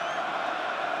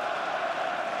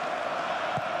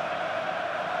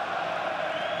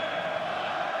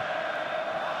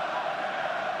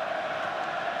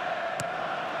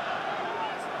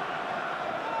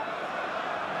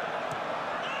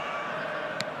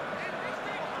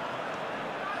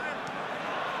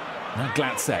 Now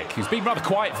Glatzek, who's been rather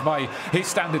quiet by his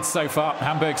standards so far.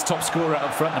 Hamburg's top scorer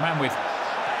up front, the man with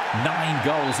 9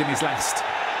 goals in his last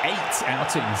 8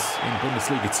 outings in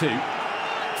Bundesliga 2.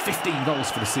 15 goals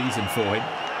for the season for him.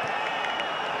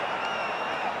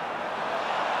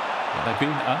 But they've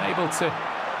been unable to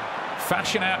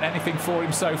fashion out anything for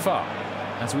him so far.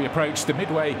 As we approach the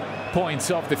midway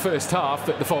point of the first half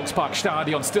at the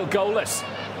Volksparkstadion, still goalless,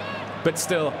 but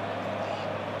still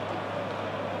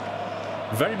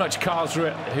very much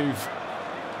Karlsruhe who've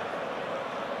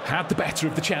had the better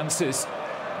of the chances.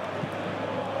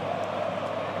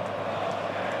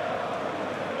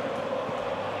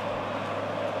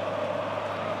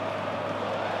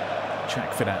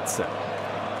 Jack Finazza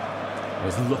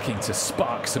was looking to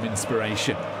spark some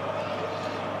inspiration.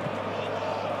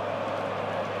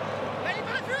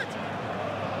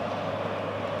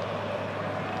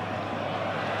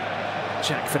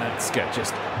 Jack Finazza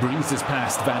just breezes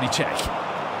past Vanicek.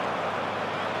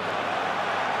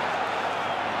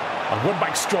 And run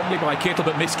back strongly by Kittel,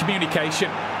 but miscommunication.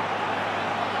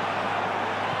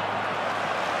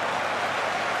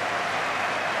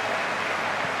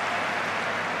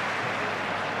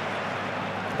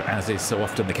 But as is so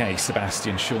often the case,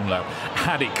 Sebastian Schonlau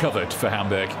had it covered for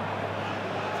Hamburg.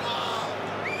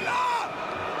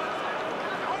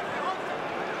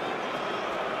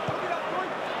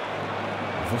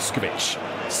 Vuskovic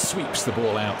sweeps the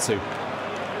ball out to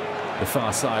the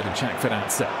far side of Jack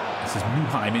Finazza. This is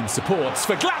Muheim in supports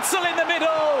for Glatzel in the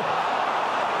middle.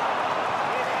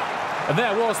 And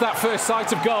there was that first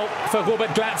sight of goal for Robert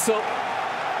Glatzel.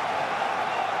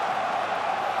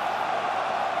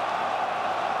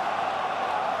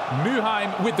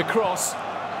 Muheim with the cross.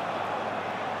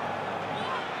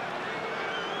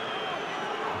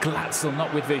 Glatzel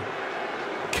not with the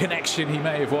connection he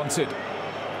may have wanted.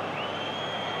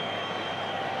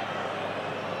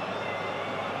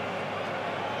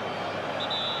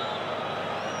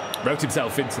 Wrote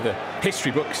himself into the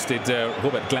history books, did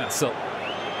Robert Glatzel,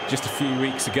 just a few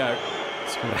weeks ago.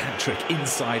 Scored a hat-trick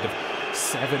inside of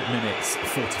 7 minutes,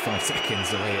 45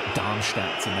 seconds away at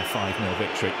Darmstadt in their 5-0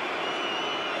 victory.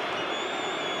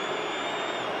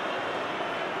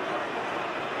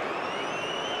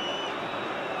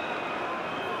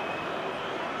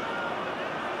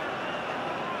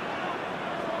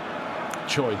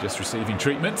 Choi just receiving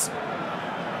treatment.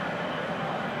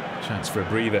 Chance for a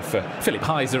breather for Philipp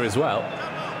Heiser as well.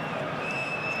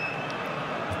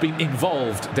 Been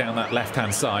involved down that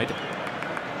left-hand side.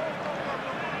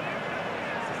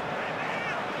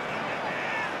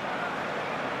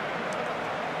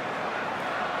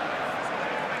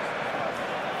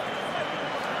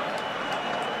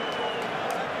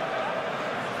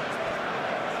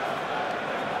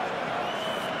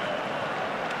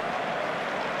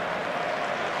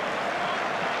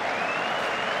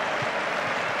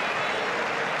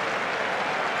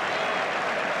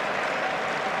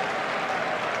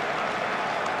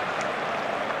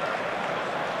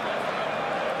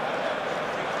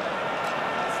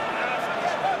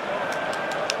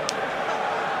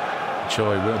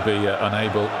 Choi will be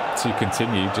unable to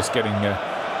continue, just getting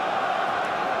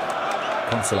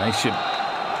consolation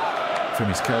from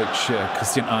his coach,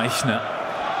 Christian Eichner.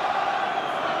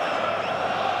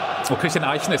 Well, Christian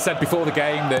Eichner said before the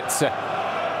game that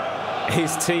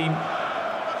his team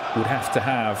would have to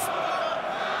have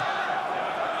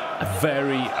a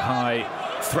very high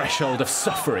threshold of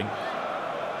suffering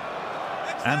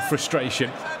and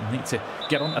frustration. You need to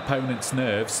get on opponents'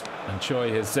 nerves, and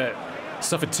Choi has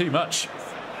suffered too much,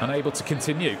 unable to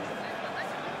continue.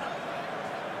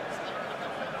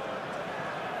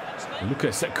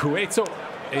 Lucas Cueto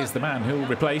is the man who will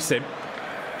replace him.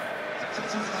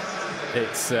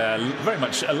 It's very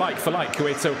much a like-for-like.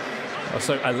 Cueto,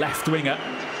 also a left winger.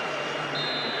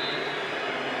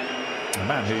 A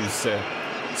man who's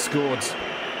scored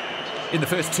in the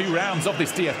first 2 rounds of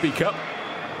this DFB Cup.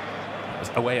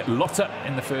 Was away at Lotte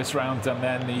in the first round, and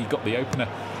then he got the opener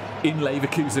in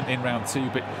Leverkusen in round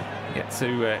 2, but yet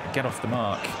to get off the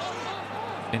mark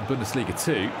in Bundesliga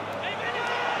 2.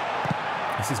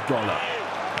 This is Goller,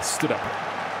 stood up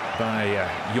by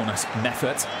Jonas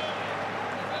Neffert.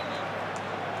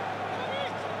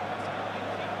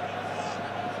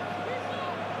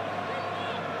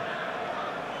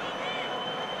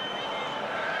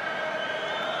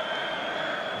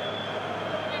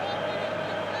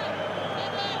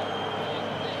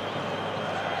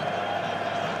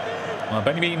 Well,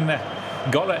 Benjamin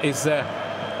Goller is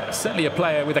certainly a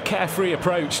player with a carefree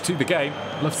approach to the game.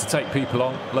 Loves to take people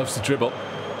on, loves to dribble.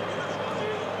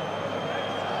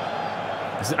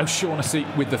 This is O'Shaughnessy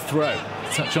with the throw.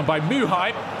 Touch on by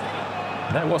Muheim.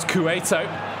 There was Cueto.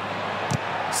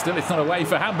 Still, it's not away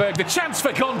for Hamburg. The chance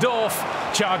for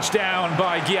Gondorf. Charged down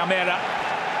by Guillamera.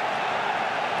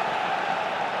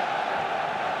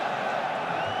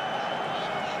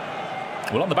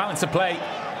 Well, on the balance of play,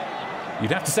 you'd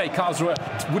have to say Karlsruhe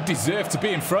would deserve to be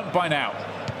in front by now.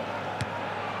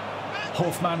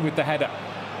 Hoffmann with the header.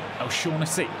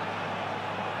 O'Shaughnessy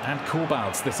and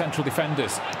Korbalt, the central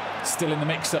defenders, still in the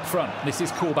mix up front. This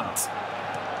is Korbalt.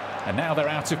 And now they're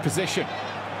out of position.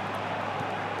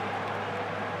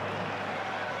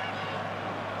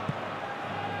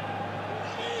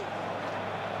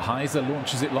 Heiser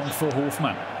launches it long for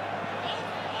Hoffmann.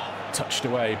 Touched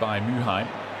away by Muheim.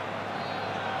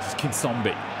 This is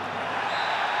Kinsombi.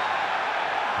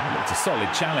 It's a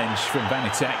solid challenge from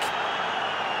Vanitek.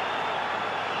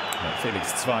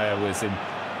 Felix Zweier was in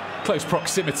close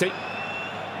proximity.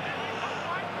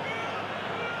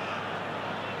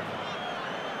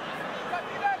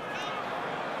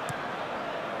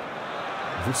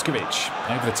 Vuskovic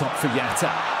over the top for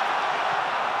Jatta.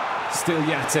 Still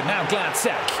Jatta, now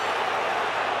Gladsack.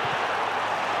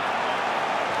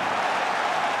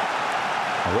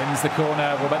 Wins the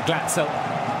corner, Robert Glatzel.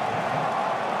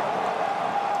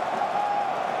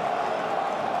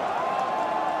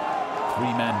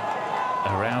 Three men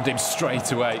around him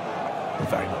straight away.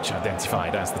 Very much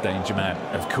identified as the danger man,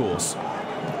 of course.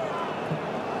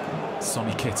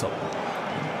 Sonny Kittel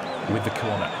with the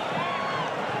corner.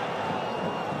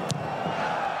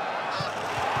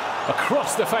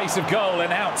 Across the face of goal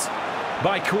and out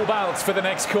by Korbalt for the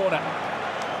next corner.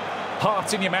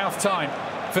 Heart in your mouth time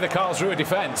for the Karlsruhe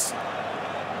defence.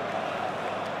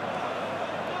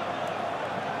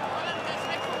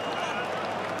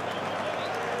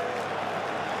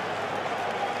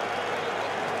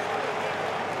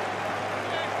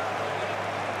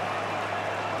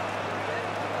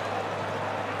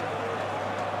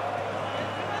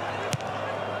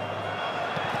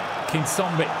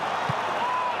 Kinsombi.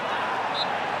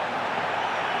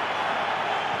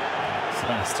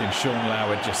 Sebastian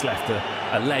Schornlauer just left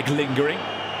a leg lingering.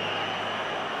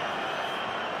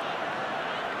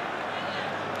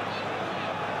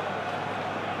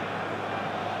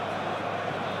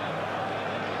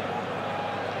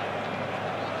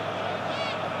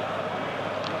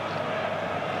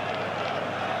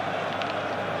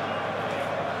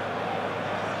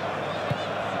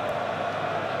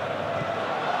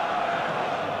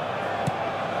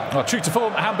 Well, true to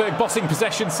form, Hamburg bossing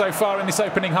possession so far in this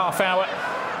opening half hour.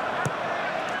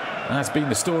 That's been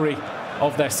the story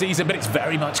of their season, but it's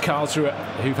very much Karlsruhe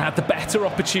who've had the better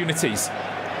opportunities.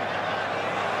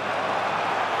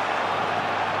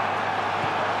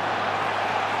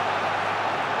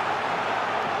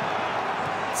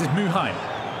 This is Muheim.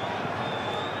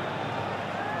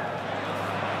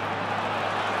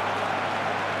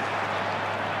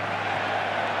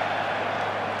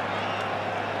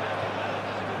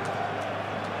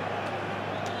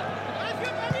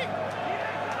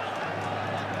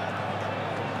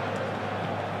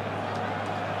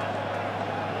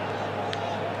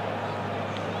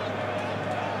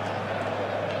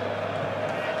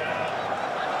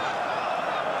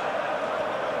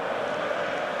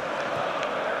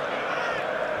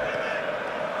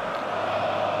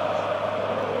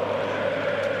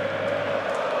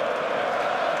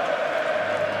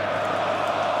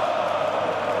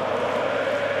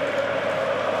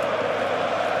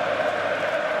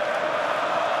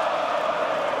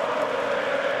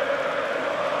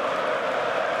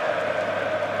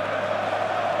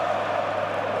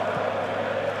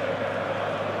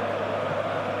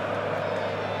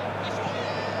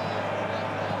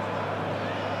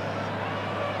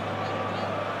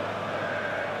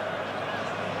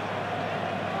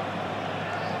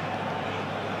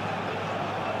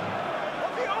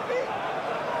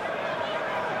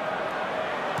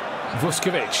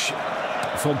 Vuskovic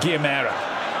for Guillemera.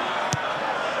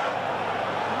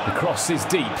 The cross is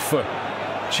deep for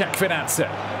Chakvinatsa.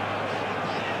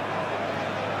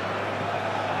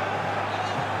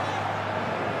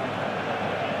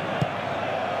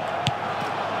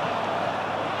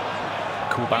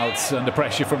 Kubalts under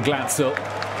pressure from Glatzel.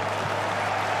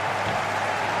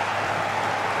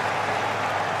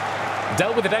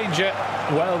 Dealt with the danger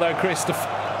well though, Christoph.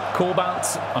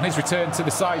 Kubalts on his return to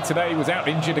the side today was out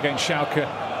injured against Schalke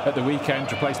at the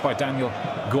weekend, replaced by Daniel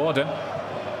Gordon.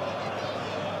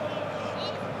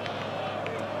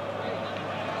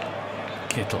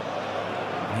 Kittel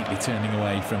neatly turning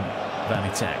away from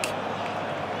Vanitek.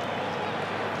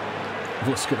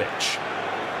 Vuskovic.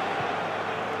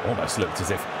 Almost looked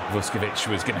as if Vuskovic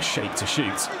was going to shape to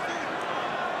shoot.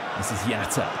 This is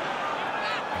Yatta.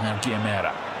 Now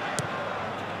Guillemera.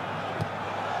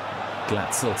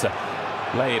 Glatzel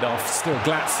to lay it off. Still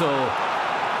Glatzel.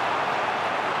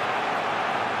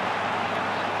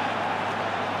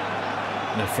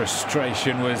 The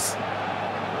frustration was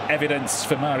evidence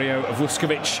for Mario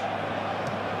Vuskovic.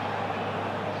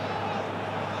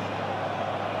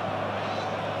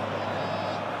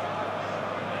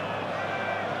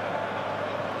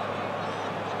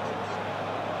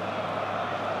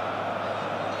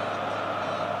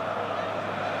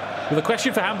 Well, the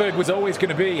question for Hamburg was always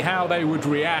going to be how they would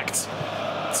react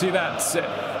to that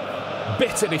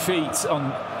bitter defeat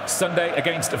on Sunday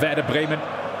against Werder Bremen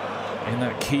in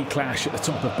that key clash at the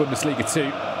top of Bundesliga 2,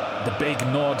 the big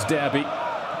Nord derby.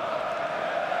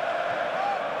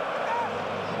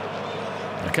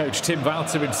 The coach Tim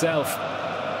Walter himself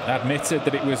admitted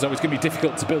that it was always going to be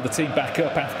difficult to build the team back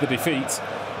up after the defeat.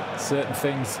 Certain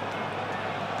things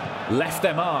left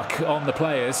their mark on the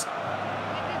players,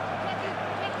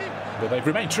 but they've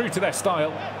remained true to their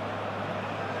style.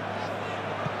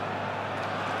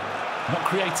 Not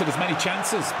created as many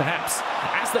chances, perhaps,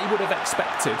 as they would have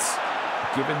expected,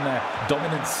 given their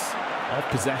dominance of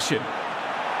possession.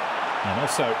 And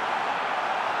also,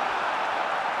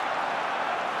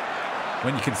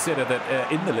 when you consider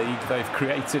that in the league they've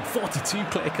created 42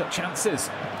 clear-cut chances,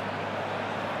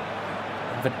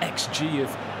 with an XG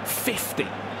of 50.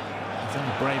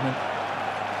 Werder Bremen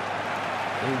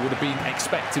would have been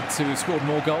expected to have scored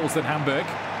more goals than Hamburg.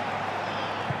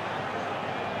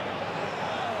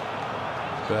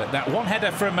 But that one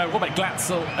header from Robert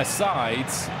Glatzel aside,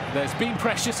 there's been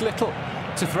precious little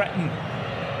to threaten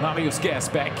Marius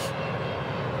Gersbeck.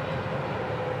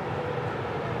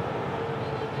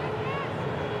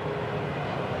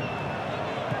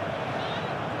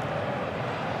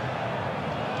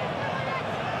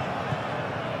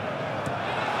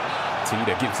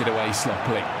 Tida gives it away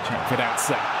sloppily.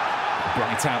 Chakvidatsa.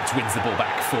 Bright out wins the ball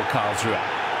back for Karlsruhe.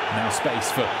 Now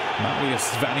space for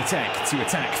Marius Vanitek to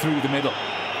attack through the middle.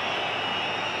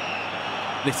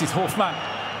 This is Hoffmann.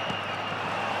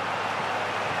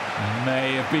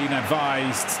 May have been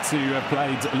advised to have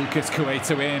played Lucas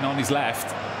Cueto in on his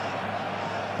left.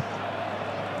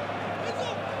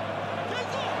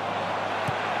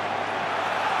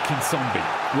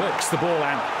 Kinsombi works the ball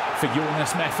out for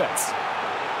Jonas Mefferts.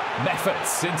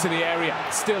 Mefferts into the area.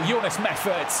 Still Jonas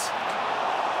Mefferts.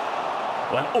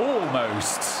 Well,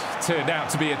 almost turned out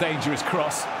to be a dangerous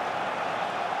cross.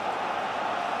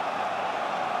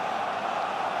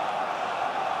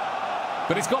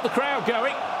 But it's got the crowd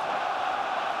going.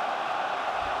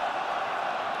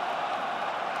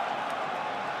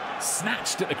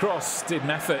 Snatched at the cross, did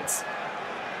Mefferts.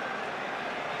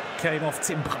 Came off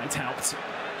Tim Breithaupt.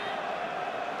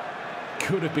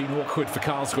 Could have been awkward for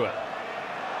Karlsruhe.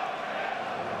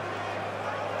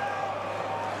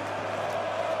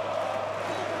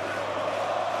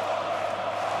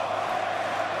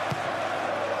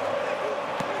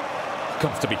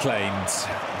 Comfortably claimed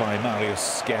by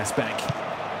Marius Gersbeck.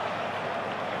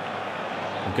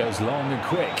 It goes long and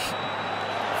quick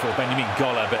for Benjamin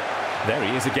Goller, but there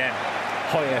he is again,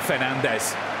 Hoyer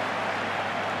Fernandez.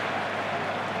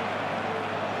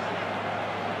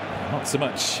 Not so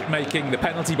much making the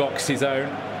penalty box his own,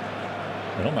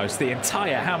 and almost the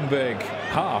entire Hamburg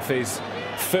half is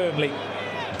firmly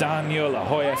Daniel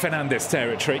Hoyer Fernandez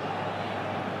territory.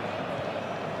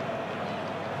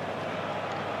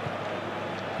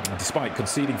 Despite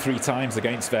conceding 3 times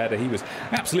against Werder, he was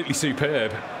absolutely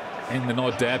superb in the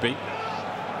Nord derby.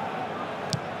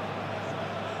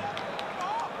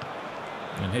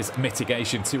 And his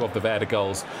mitigation, 2 of the Werder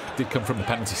goals did come from the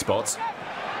penalty spots.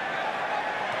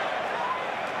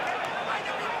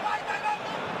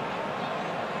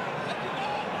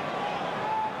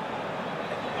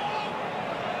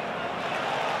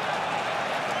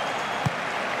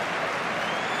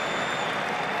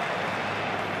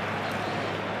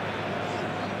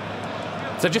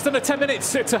 So just under 10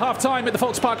 minutes to half-time at the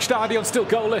Volkspark Stadion, still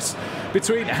goalless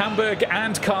between Hamburg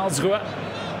and Karlsruhe.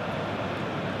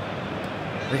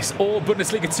 This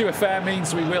all-Bundesliga 2 affair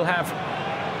means we will have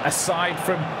a side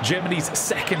from Germany's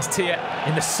second tier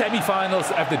in the semi-finals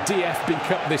of the DFB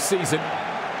Cup this season.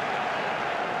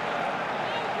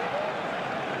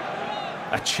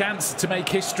 A chance to make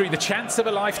history, the chance of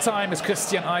a lifetime, as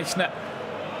Christian Eichner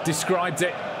described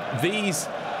it. These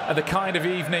are the kind of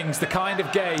evenings, the kind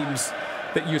of games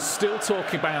that you're still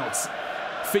talking about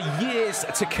for years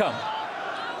to come,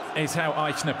 is how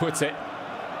Eichner put it.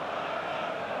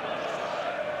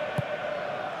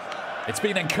 It's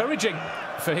been encouraging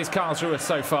for his Karlsruhe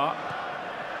so far,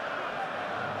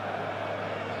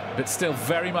 but still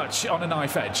very much on a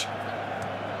knife edge.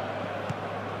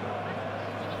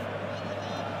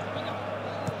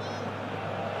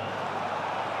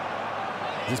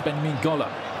 This is Benjamin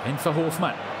Goller in for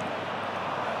Hofmann.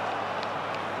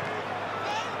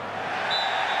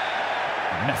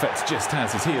 Meffert just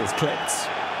has his heels clipped.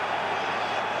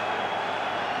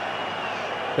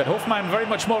 But Hofmann very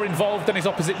much more involved than his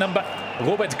opposite number,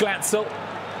 Robert Glatzel.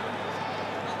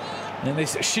 In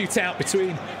this shootout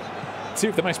between two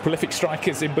of the most prolific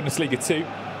strikers in Bundesliga 2.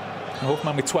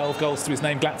 Hofmann with 12 goals to his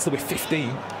name, Glatzel with 15.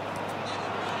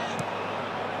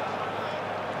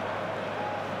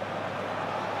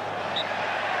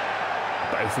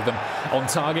 Both of them on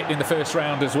target in the first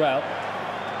round as well.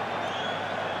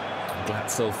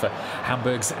 Glatzel for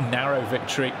Hamburg's narrow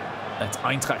victory at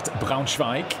Eintracht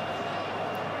Braunschweig.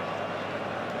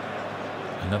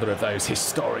 Another of those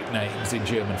historic names in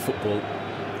German football.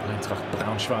 Eintracht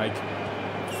Braunschweig,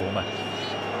 former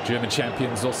German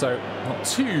champions, also not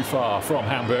too far from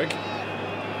Hamburg.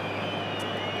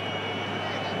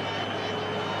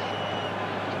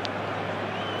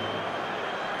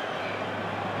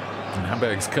 And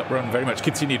Hamburg's cup run very much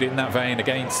continued in that vein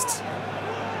against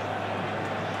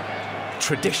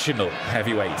traditional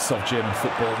heavyweights of German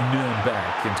football,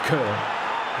 Nuremberg and Köln.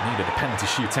 Needed a penalty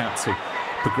shootout to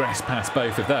progress past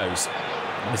both of those.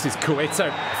 And this is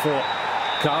Cueto for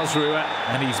Karlsruhe,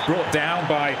 and he's brought down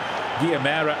by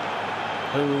Guillemera,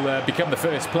 who will become the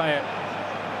first player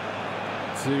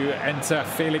to enter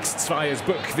Felix Zweier's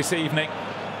book this evening.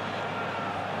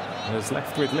 He was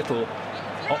left with little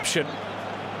option.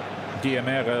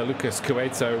 Guillemera, Lucas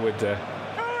Cueto would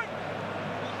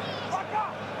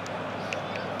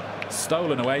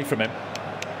stolen away from him,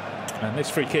 and this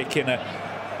free kick in a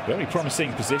very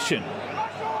promising position.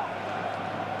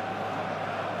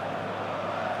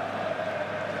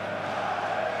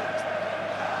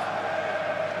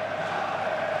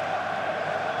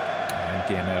 And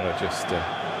Guillemera just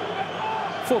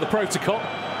for the protocol,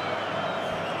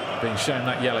 being shown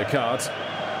that yellow card,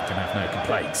 can have no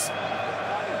complaints.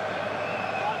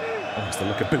 Almost a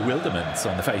look of bewilderment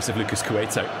on the face of Lucas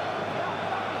Cueto.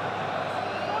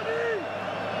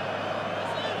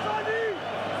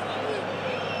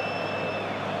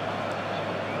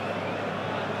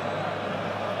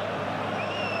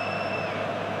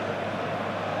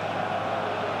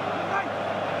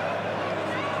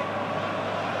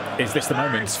 Is this the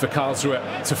moment for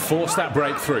Karlsruhe to force that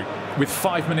breakthrough with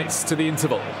 5 minutes to the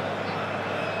interval?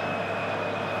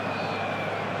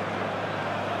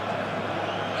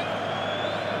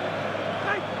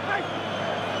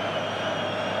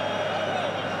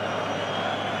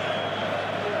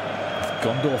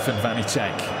 Gondorf and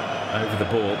Vanicek over the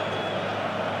ball.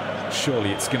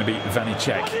 Surely it's going to be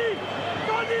Vanicek.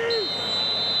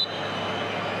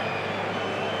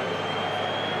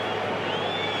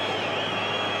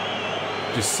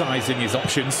 Just sizing his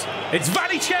options. It's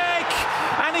Vanicek!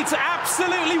 And it's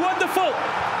absolutely wonderful!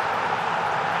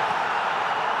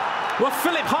 Well,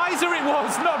 Philipp Heiser it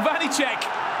was, not Vanicek.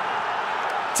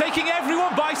 Taking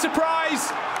everyone by surprise.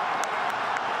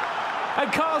 And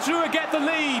Karlsruhe get the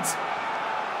lead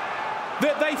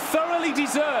that they thoroughly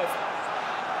deserve.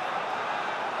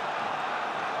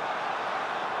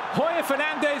 Hoyer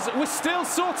Fernandez was still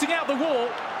sorting out the wall,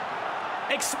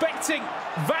 expecting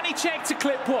Vanicek to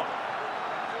clip one.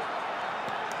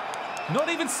 Not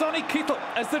even Sonny Kittel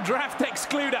as the draft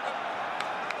excluder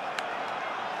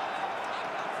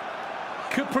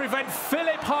could prevent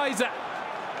Philipp Heiser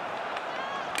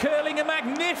curling a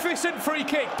magnificent free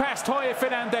kick past Hoyer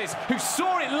Fernandez, who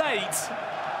saw it late,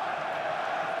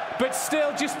 but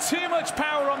still just too much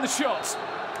power on the shot.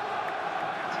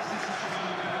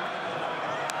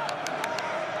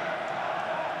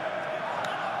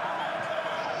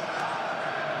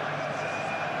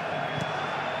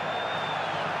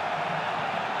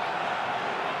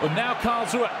 Well, now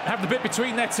Karlsruhe have the bit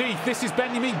between their teeth. This is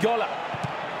Benjamin Goller.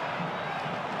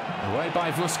 Away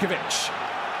by Vuskovic.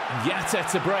 Yatta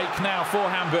to break now for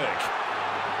Hamburg.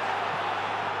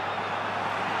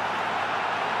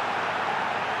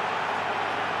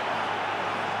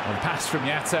 One pass from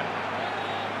Yatta.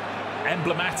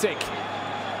 Emblematic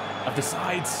of the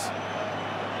sides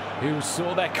who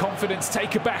saw their confidence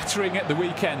take a battering at the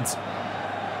weekend.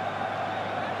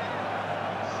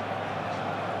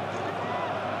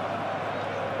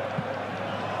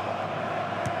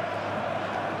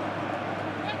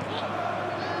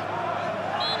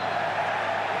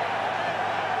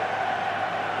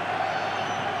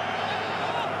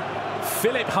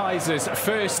 Philipp Heiser's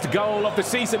first goal of the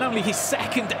season, only his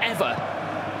second ever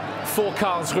for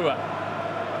Karlsruhe.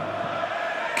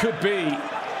 Could be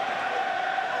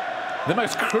the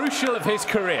most crucial of his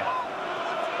career.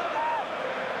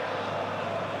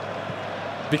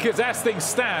 Because as things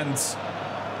stand,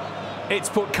 it's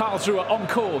put Karlsruhe on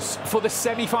course for the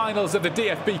semi-finals of the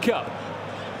DFB Cup.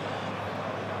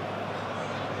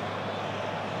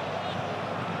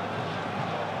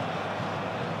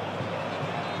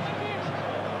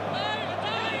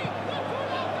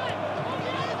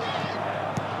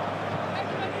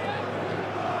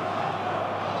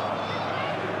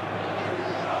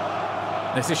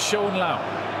 This is Sean Lau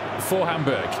for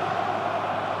Hamburg.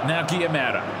 Now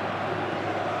Guillemera.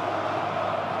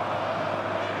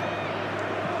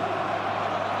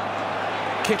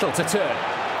 Kittel to turn.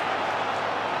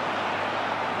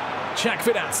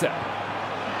 Chakvidatsa.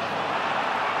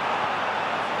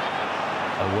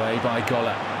 Away by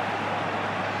Gola.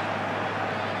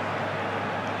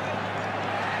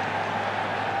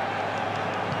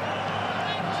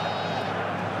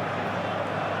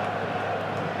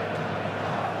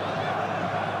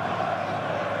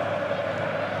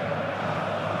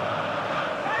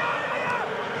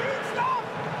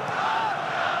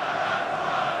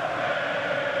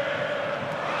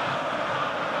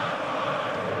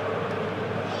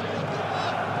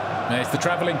 There's the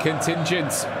travelling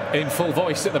contingent in full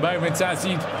voice at the moment, as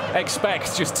you'd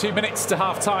expect. Just 2 minutes to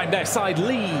half-time. Their side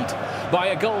lead by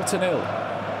a goal to nil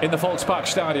in the Volkspark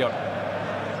Stadion.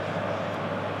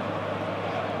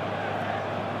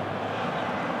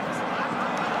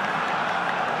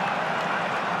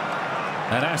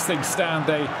 And as things stand,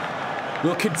 they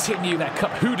will continue their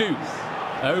cup hoodoo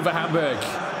over Hamburg.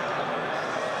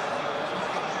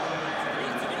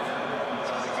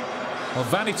 Well,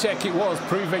 Vanicek it was,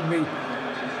 proving the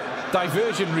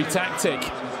diversionary tactic.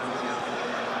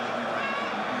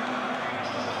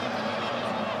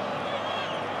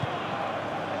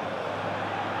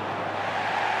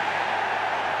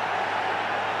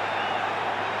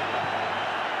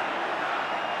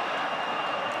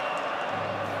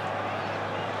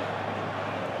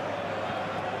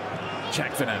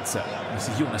 Chakvidatsa. This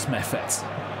is Jonas Meffet.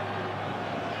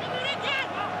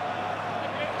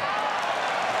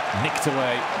 Nicked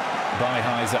away by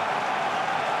Heiser.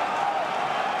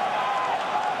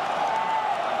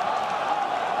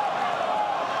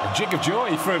 A jig of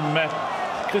joy from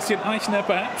Christian Eichner,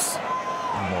 perhaps.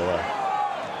 More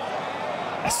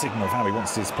a signal of how he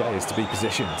wants his players to be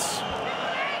positioned.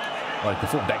 Well, he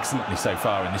performed excellently so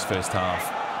far in this first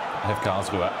half of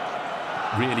Karlsruhe.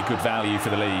 Really good value for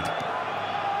the lead.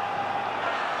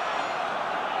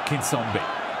 Kinsombi.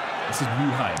 This is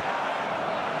Muheim.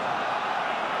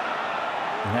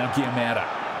 Now Guillemera.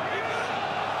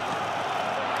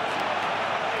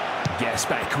 Gets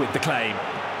back with the claim.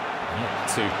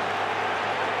 To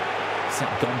set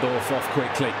Gondorf off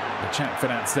quickly. The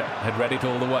Chakvidatsa had read it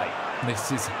all the way.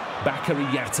 This is Bakary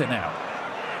Yatta now.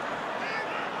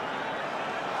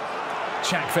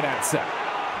 Chakvidatsa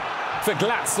for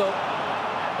Glatzel.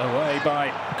 Away by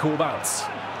Korbals.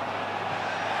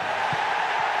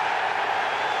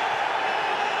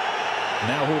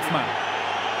 Now Hofmann.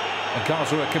 And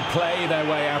Karlsruhe can play their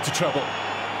way out of trouble.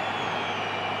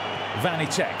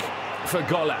 Vanicek for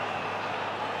Gola.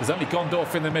 There's only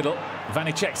Gondorf in the middle.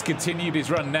 Vanicek's continued his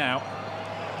run now.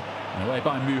 And away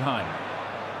by Muheim.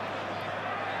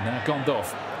 Now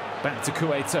Gondorf. Back to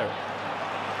Cueto.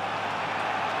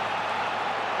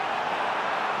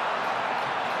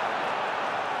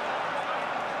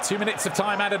 Two minutes of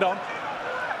time added on.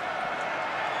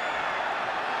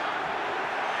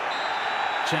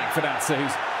 Chakvidatsa,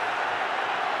 who's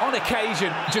on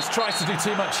occasion just tries to do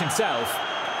too much himself.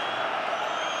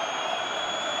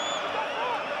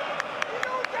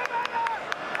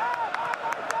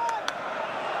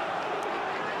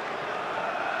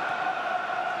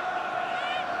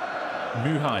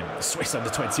 Muheim, the Swiss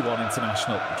under-21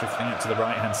 international, drifting out to the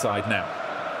right-hand side now.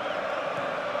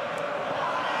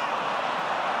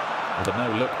 Well, the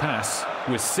no-look pass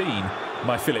was seen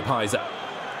by Philipp Heiser.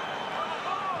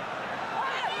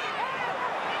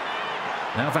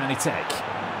 Now Vanitek.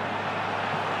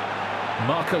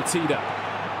 Marco Tida.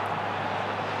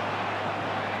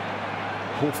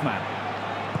 Hofmann.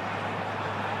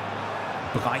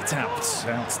 Bright out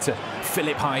to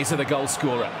Philipp Heiser, the goal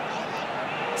scorer.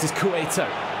 This is Cueto.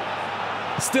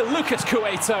 Still Lucas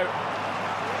Cueto.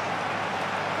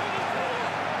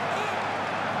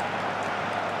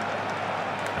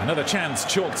 Another chance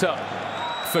chalked up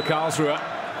for Karlsruhe.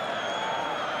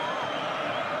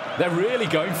 They're really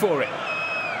going for it.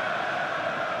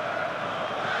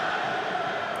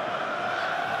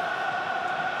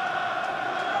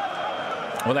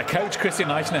 Well, their coach, Christian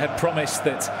Eichner, had promised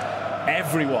that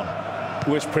everyone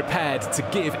was prepared to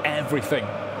give everything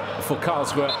for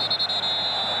Karlsruhe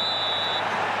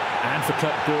and for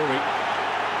Club Glory.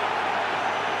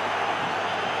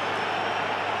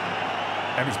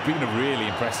 And it's been a really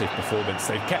impressive performance.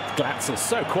 They've kept Glatzel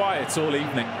so quiet all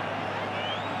evening.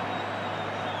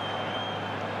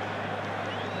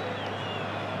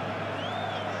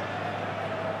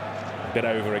 A bit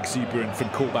over exuberant from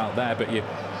Kohlbaut there, but you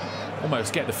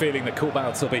almost get the feeling that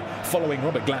Kohlbaut will be following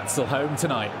Robert Glatzel home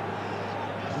tonight.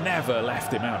 Never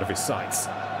left him out of his sights.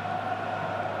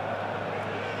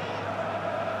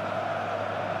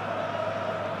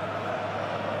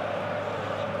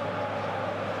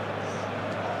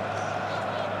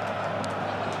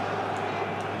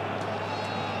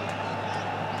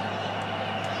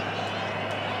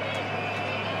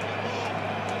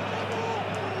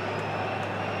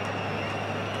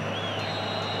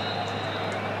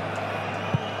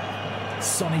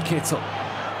 Sonny Kittel.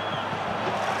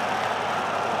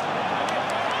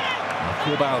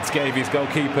 Kohlbaut gave his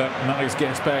goalkeeper, Marius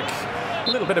Gersberg,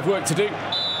 a little bit of work to do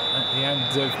at the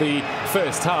end of the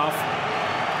first half.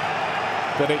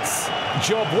 But it's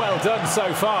job well done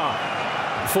so far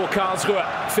for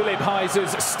Karlsruhe. Philipp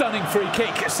Heiser's stunning free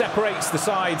kick separates the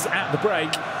sides at the break.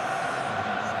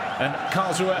 And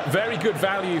Karlsruhe, very good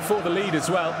value for the lead as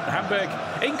well. Hamburg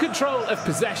in control of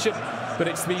possession, but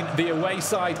it's been the away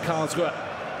side, Karlsruhe,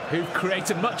 who've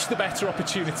created much the better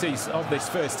opportunities of this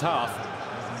first half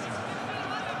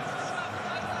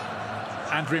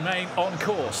and remain on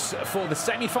course for the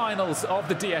semi-finals of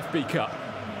the DFB Cup.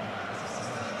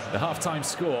 The half-time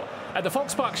score at the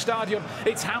Volksparkstadion,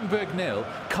 it's Hamburg 0,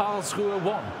 Karlsruhe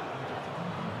 1.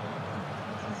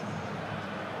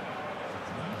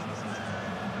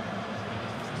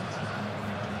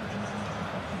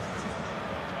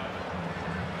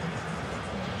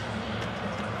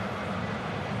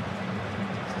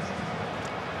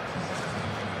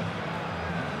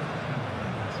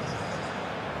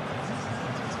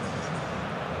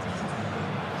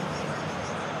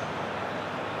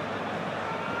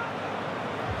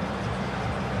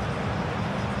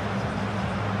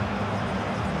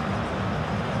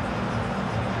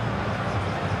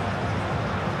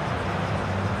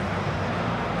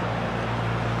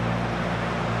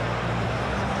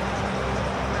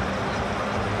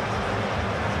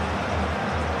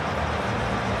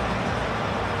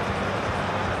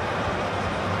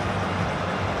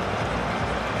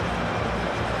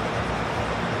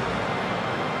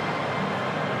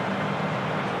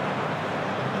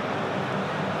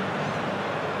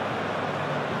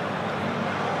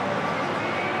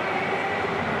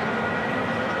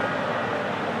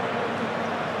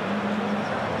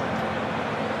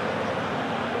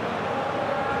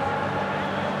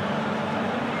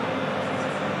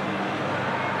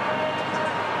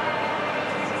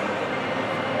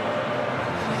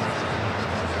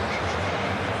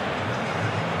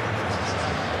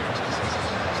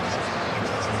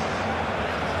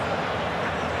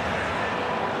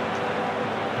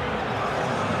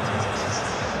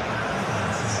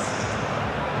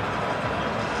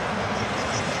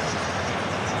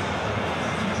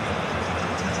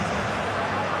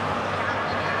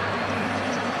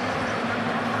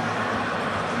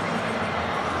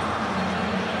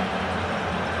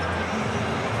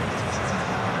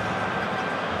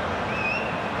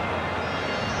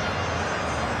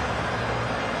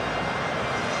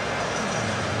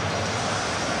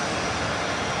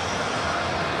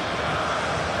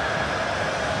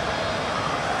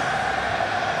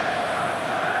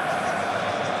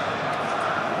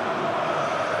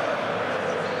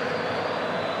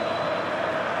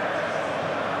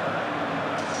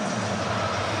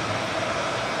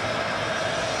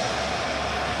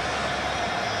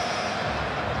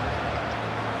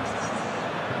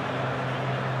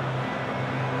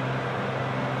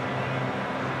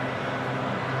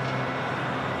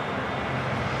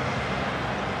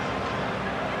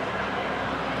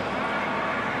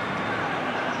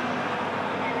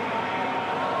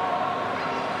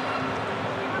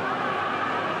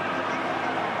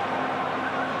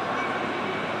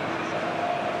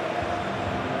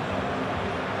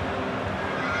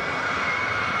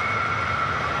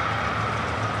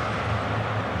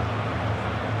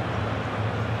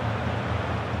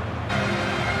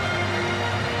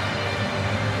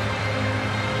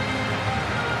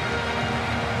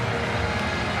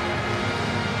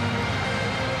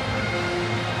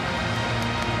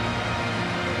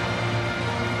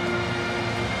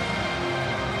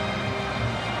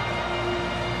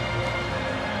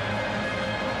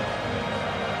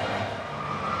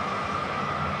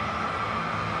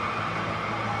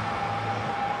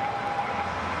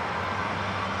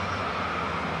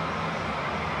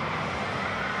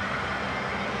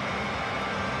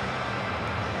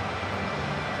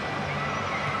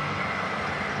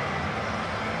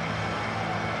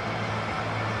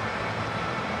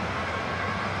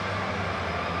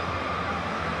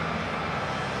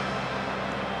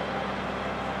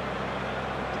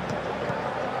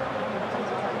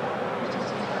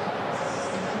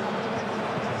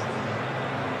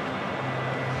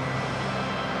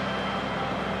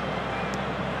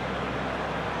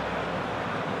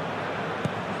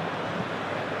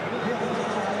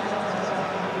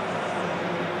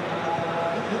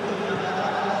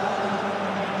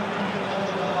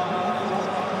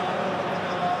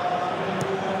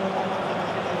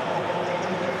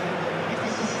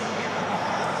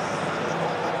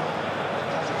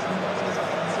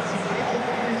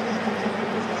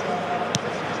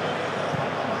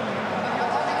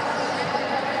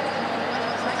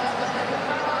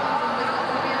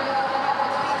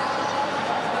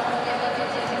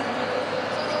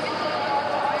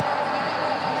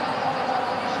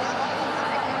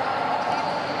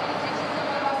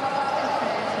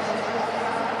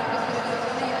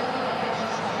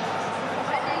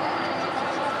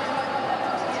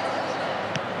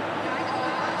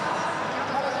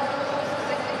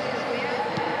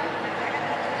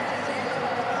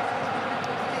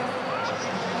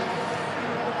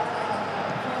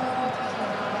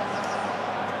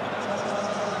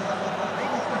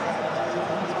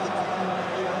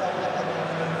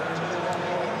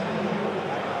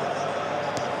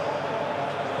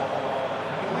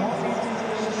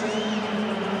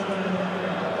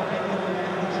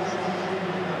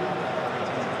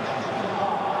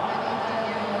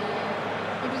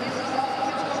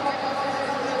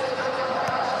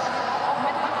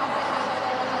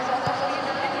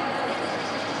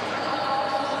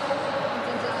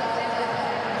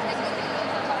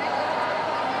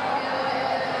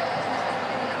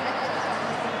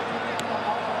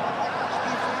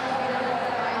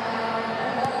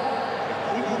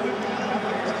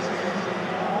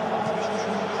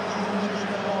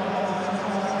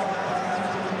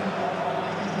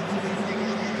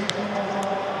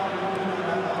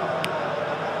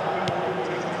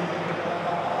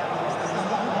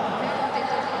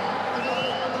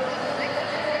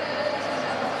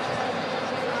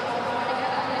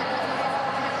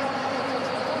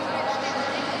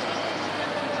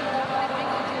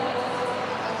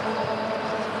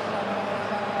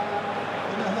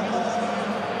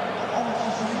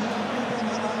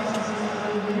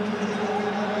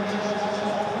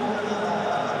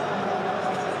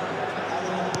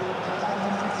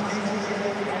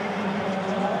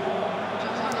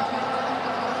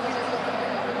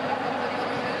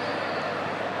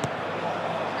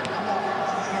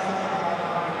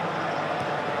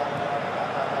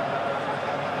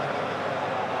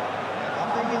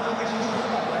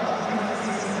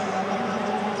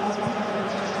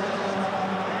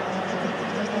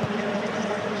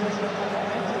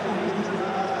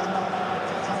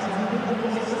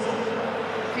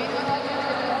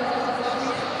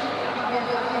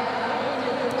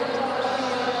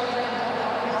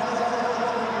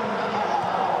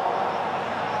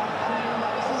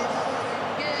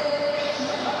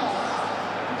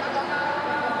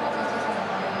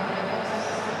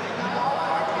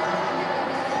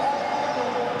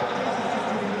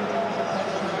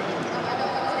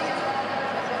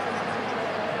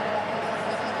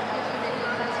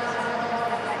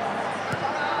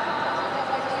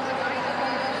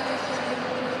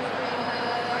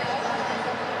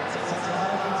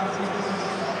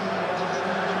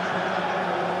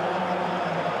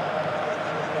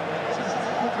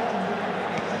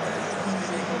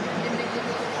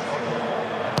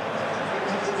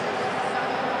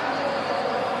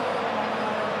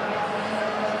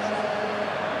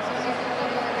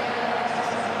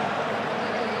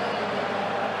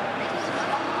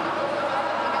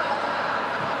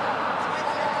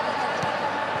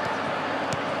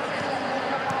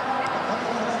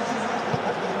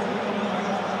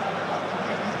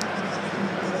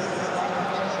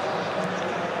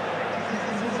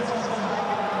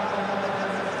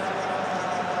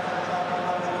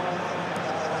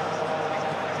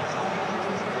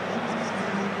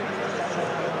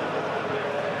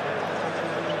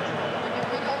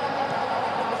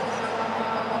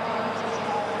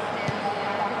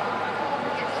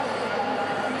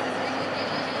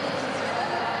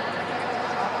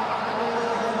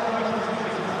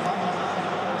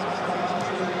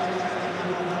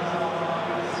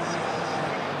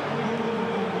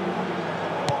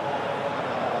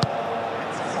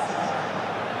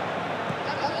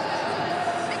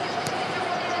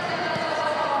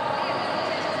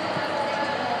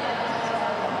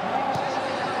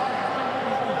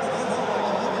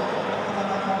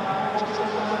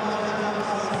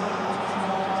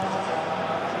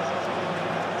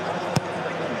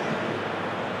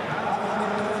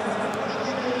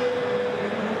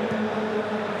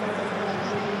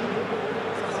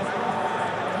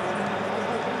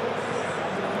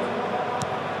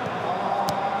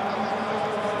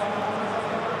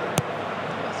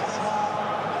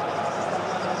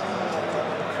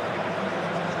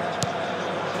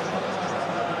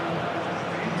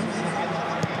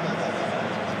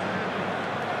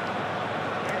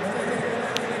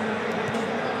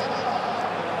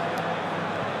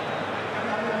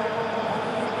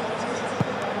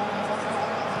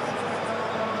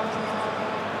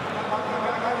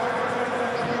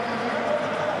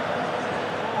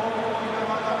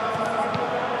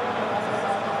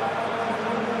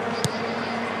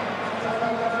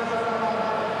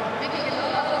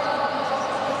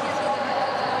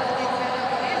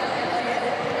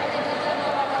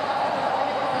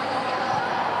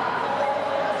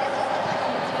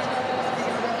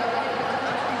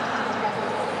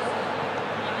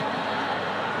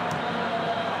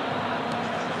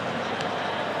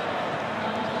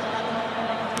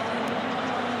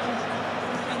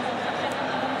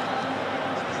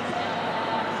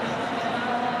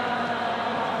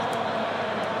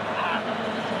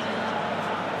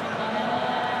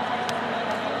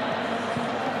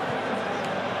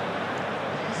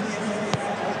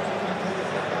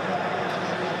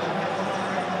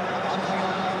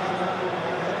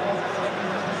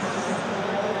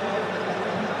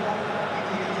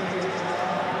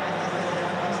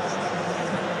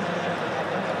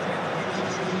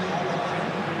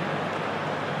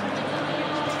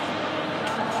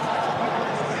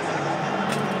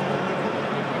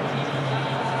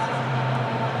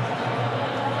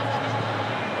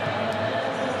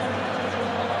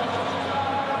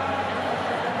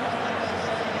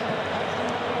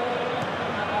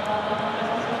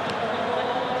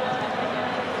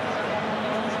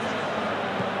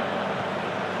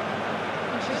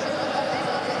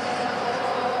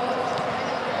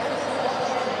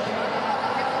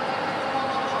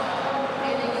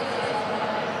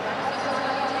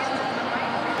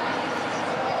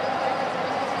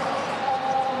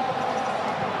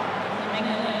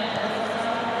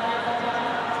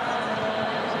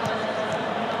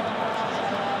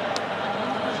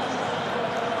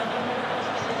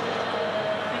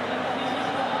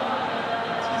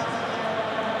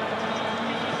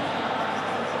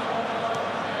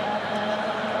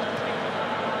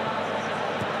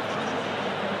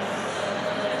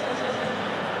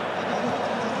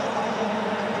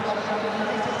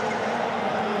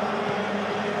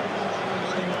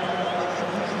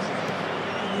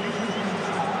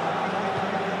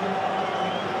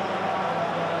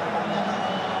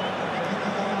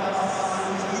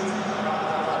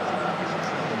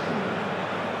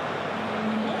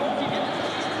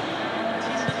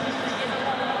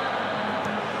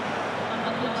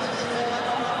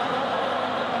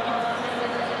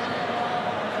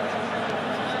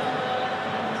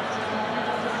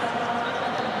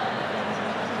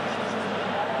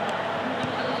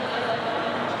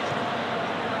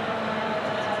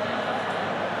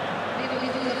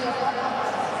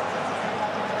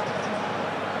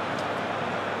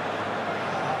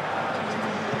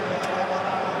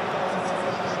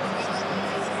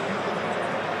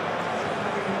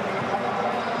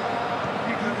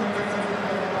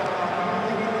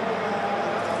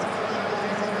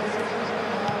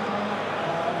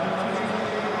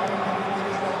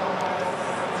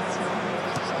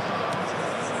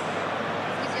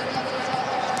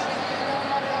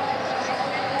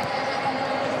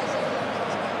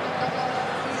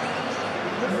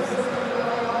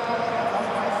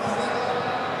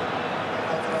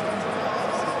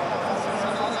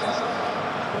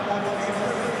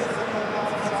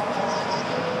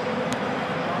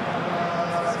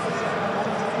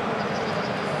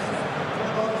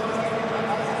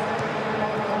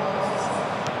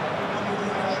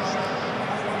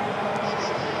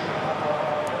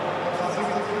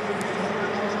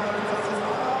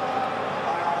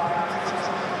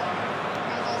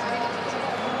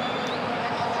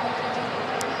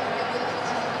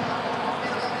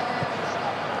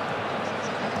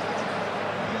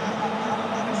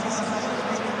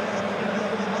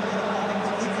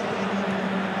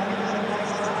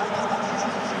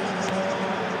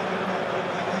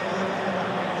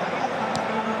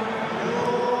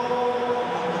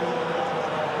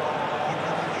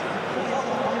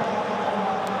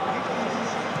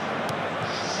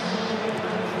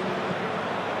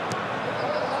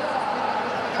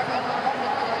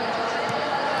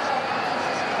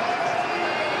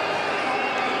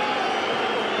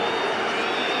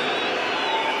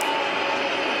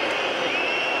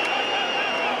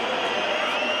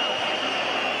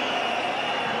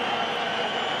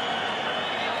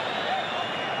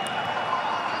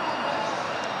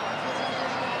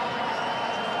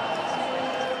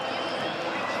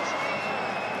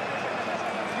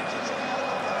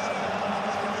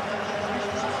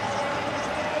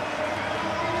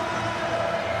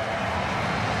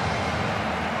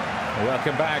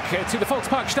 Welcome back to the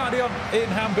Volksparkstadion in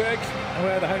Hamburg,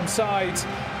 where the home side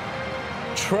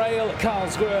trail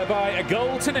Karlsruhe by a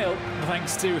goal to nil,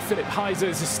 thanks to Philipp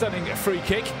Heiser's stunning free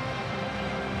kick.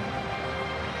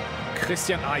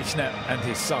 Christian Eichner and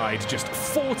his side just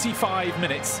 45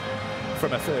 minutes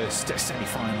from a first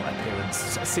semi-final appearance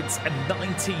since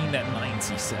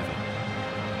 1997.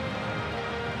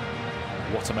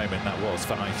 What a moment that was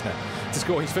for Eichner to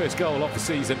score his first goal of the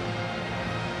season.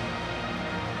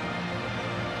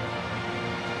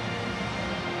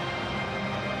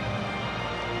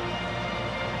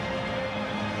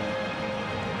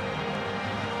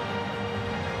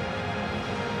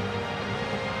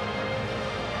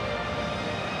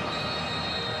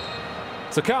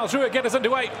 So Karlsruhe get us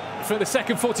underway for the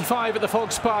second 45 at the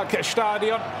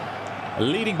Volksparkstadion,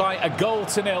 leading by a goal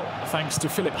to nil thanks to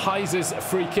Philipp Heiser's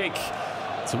free kick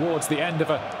towards the end of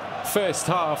a first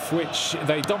half which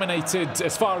they dominated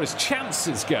as far as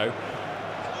chances go.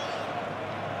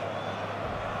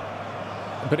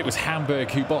 But it was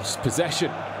Hamburg who bossed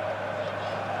possession.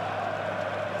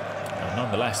 And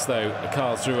nonetheless, though,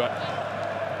 Karlsruhe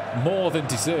more than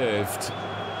deserved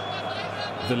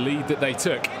the lead that they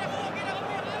took.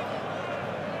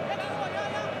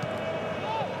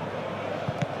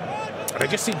 They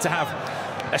just seem to have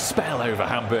a spell over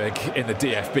Hamburg in the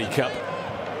DFB Cup.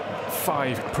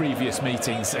 5 previous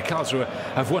meetings, Karlsruhe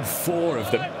have won 4 of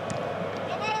them.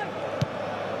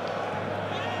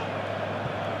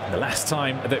 The last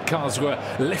time that Karlsruhe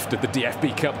lifted the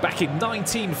DFB Cup back in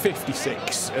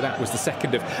 1956, that was the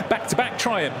second of back-to-back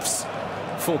triumphs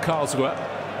for Karlsruhe.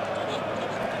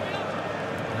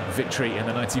 Victory in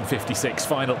the 1956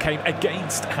 final came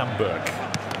against Hamburg.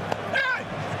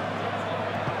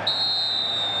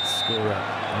 Scorer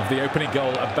of the opening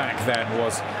goal back then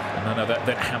was none other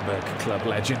than Hamburg club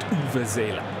legend Uwe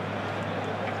Seeler.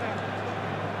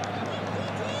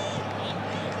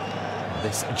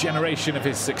 This generation of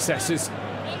his successors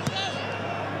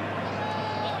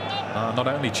are not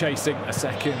only chasing a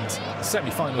second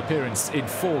semi-final appearance in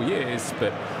 4 years,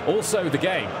 but also the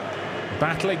game,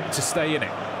 battling to stay in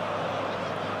it.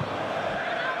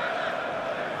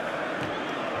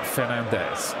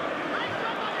 Fernandez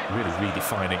really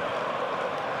redefining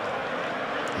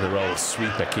the role of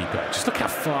sweeper keeper. Just look how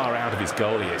far out of his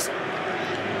goal he is.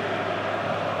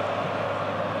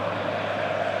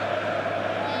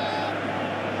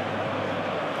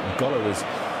 Golo was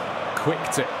quick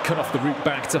to cut off the route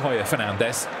back to Hoyer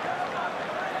Fernandez.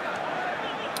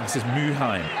 This is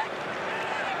Muheim,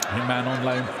 new man on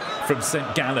loan from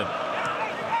St. Gallen.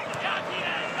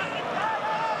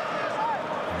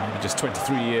 Only just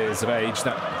 23 years of age,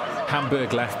 that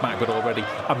Hamburg left-back, but already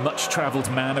a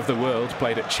much-travelled man of the world.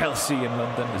 Played at Chelsea in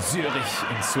London, Zurich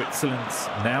in Switzerland,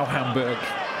 now Hamburg.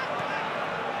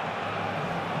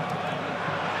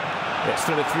 It's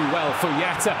threaded through well for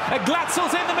Jatta. And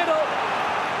Glatzel's in the middle.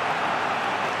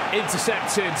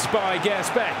 Intercepted by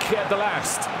Gersbeck at the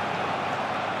last.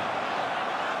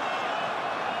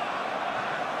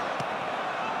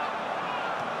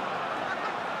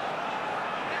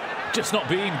 Just not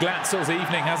been Glatzel's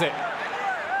evening, has it?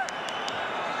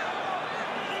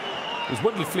 It was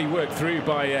wonderfully worked through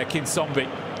by Kinsombi.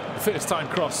 First time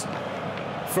cross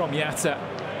from Jatta.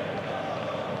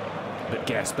 But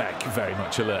Gersbeck very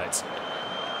much alert.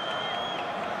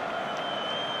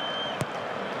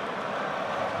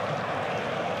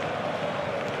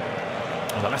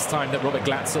 Well, the last time that Robert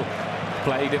Glatzel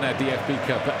played in a DFB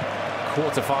Cup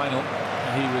quarter-final,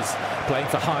 he was playing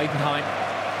for Heidenheim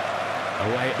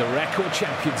away at the record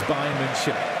champions Bayern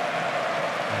München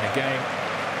in a game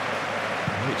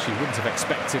which you wouldn't have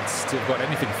expected to have got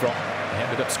anything from. He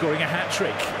ended up scoring a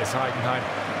hat-trick as Heidenheim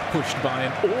pushed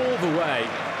Bayern all the way,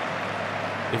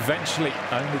 eventually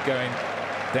only going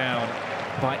down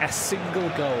by a single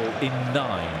goal in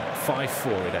 9.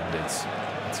 5-4 it ended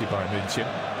to Bayern München.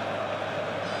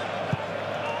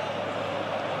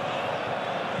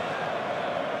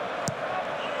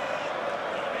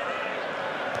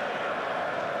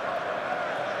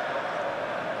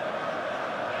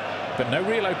 But no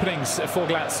real openings for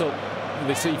Glatzel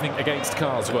this evening against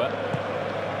Karlsruhe.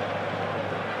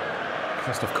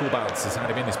 Christoph Kubalz has had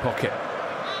him in his pocket.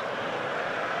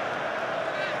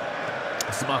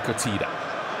 This is Marco Tida.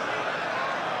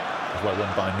 Well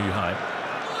won by Muheim.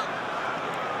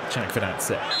 Check for that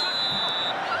set.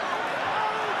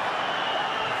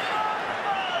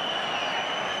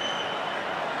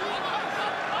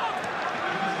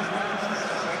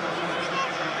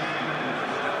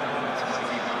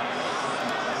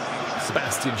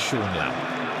 Sebastian Schonlau.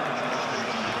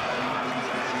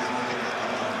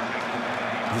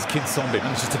 This Kinsombi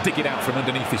manages to dig it out from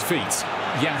underneath his feet.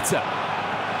 Jatta.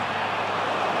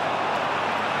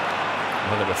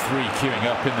 Well, there were three queuing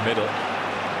up in the middle.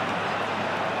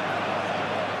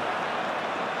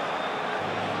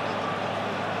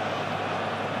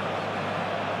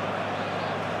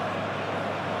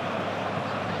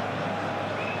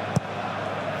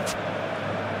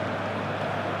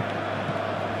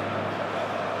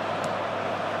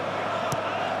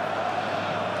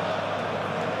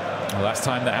 The last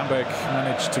time that Hamburg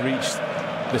managed to reach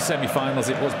the semi-finals,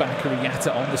 it was Bakary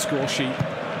Yatta on the score sheet,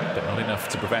 but not enough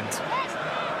to prevent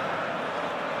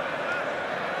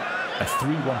a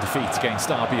 3-1 defeat against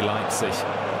RB Leipzig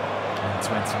in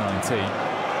 2019.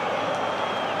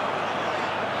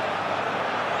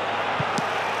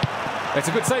 It's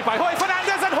a good save by Roy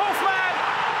Fernandes and Hofmann!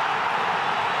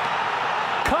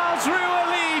 Karlsruhe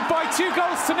lead by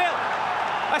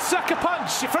 2-0. A sucker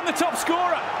punch from the top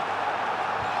scorer.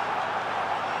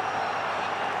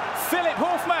 Philipp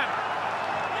Hofmann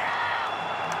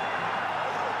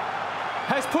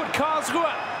has put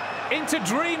Karlsruhe into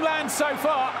dreamland so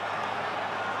far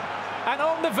and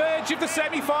on the verge of the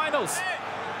semi-finals.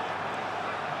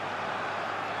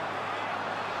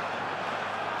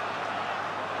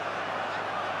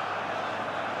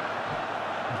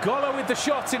 Golo with the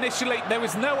shot initially, there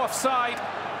was no offside.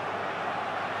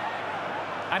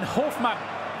 And Hofmann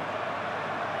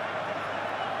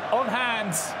on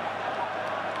hands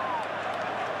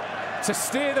to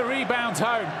steer the rebound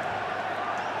home.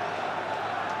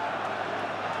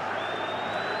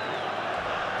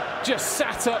 Just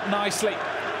sat up nicely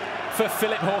for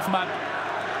Philipp Hofmann.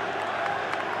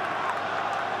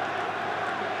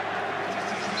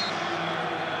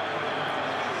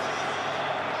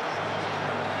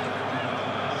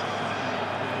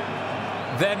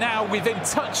 They're now within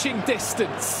touching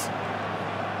distance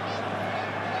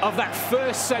of that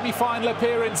first semi-final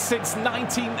appearance since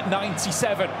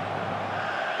 1997.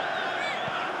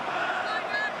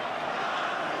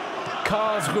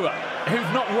 Karlsruhe,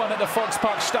 who've not won at the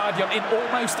Volksparkstadion in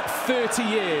almost 30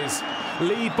 years,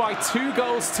 lead by 2-0.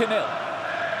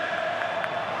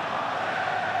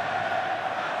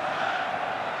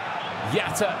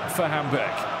 Yatta for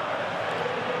Hamburg.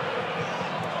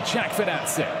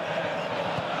 Chakvedatze.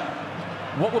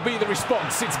 What will be the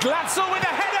response? It's Glatzel with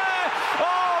a header!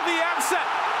 Oh, the answer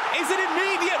is an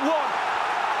immediate one.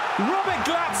 Robert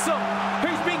Glatzel,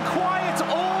 who's been quiet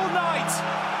all night,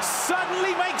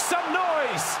 suddenly makes some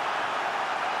noise.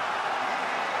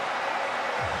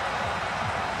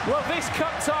 Well, this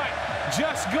cup tie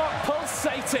just got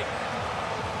pulsating.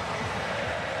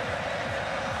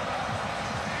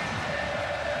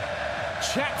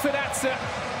 Chakvedatze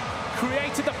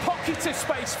created the pocket of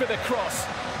space for the cross.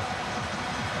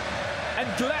 And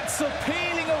Glatzel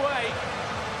peeling away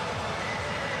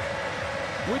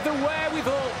with the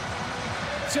wherewithal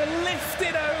to lift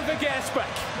it over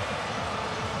Gersbeck.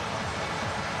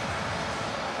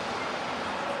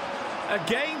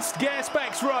 Against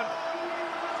Gersbeck's run.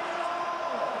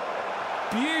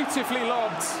 Beautifully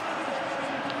lobbed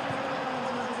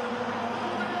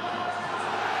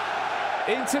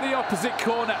into the opposite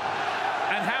corner.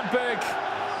 And Hamburg,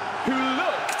 who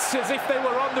looked as if they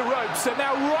were on the ropes, are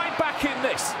now right back in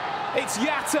this. It's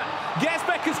Yatta.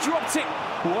 Gersbeck has dropped it.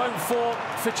 Won't fall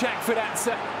for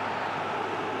Chakvedatze.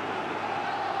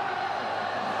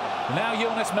 Now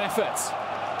Jonas Meffert.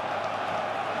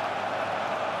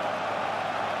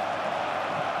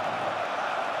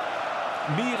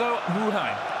 Miro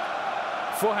Muheim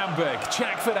for Hamburg.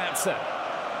 Chakvedatze.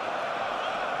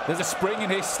 There's a spring in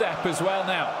his step as well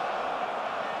now.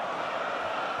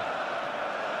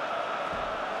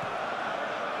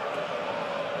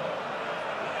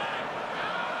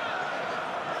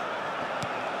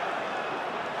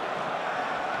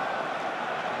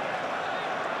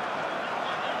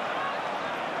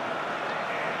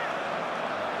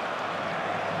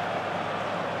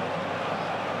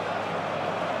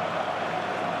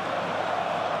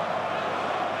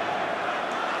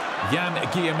 Jan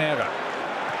Guillemera.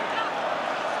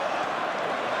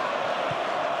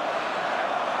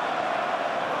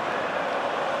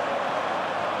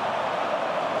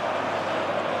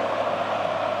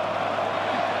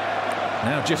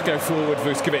 Now just go forward,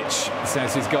 Vuskovic,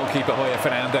 says his goalkeeper, Roy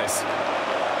Fernandes.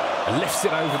 Lifts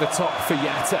it over the top for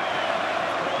Yatta.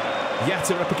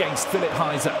 Yatta up against Philipp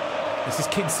Heiser. This is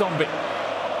Kinsombi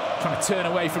trying to turn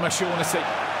away from O'Shaughnessy.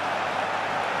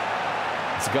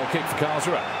 It's a goal kick for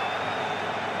Karlsruhe.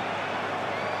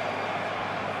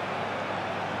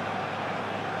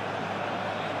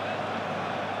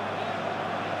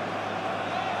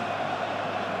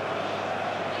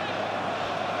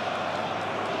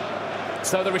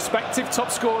 So the respective top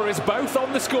scorers both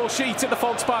on the score sheet at the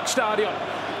Volksparkstadion.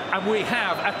 And we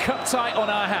have a cup tie on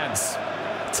our hands.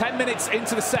 10 minutes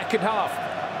into the second half.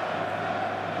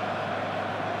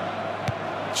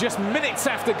 Just minutes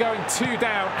after going 2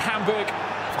 down, Hamburg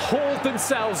hauled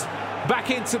themselves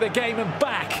back into the game and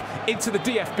back into the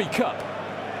DFB Cup.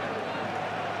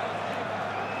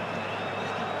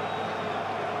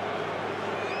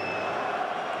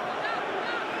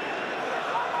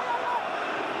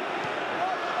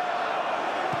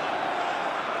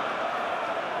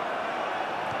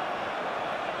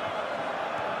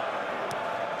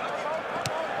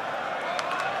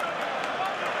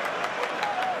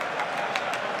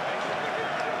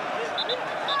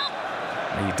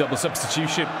 A double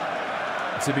substitution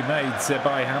to be made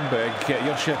by Hamburg.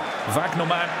 Joscha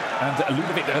Wagnermann and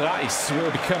Ludovic Reis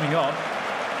will be coming on.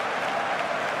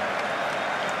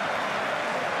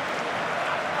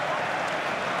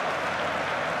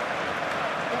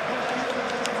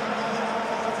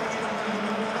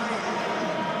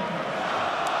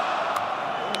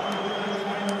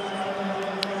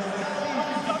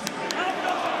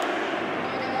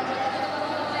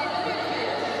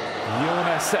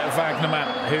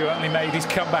 Wagnermann, who only made his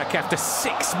comeback after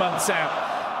 6 months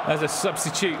out as a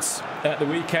substitute at the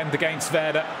weekend against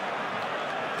Werder,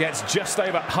 gets just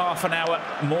over half an hour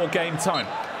more game time.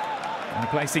 And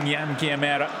replacing Jan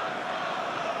Guillemera,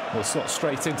 will slot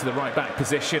straight into the right-back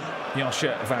position,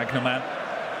 Joscha Wagnermann.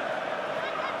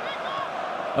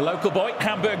 A local boy,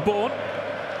 Hamburg-born.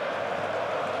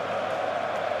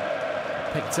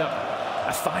 Picked up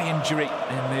a thigh injury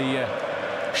in the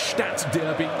Stadt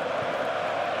Derby.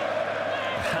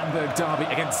 Hamburg derby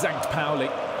against St. Pauli,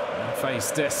 and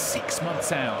faced 6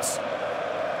 months out.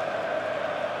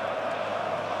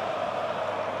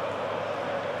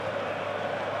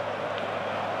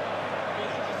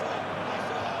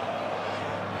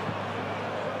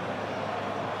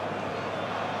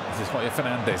 This is Hoyer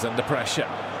Fernandez under pressure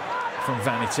from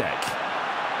Vanecek.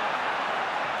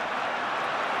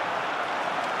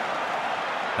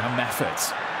 And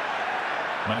Meffert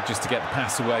manages to get the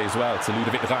pass away as well to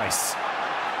Ludovic Reis.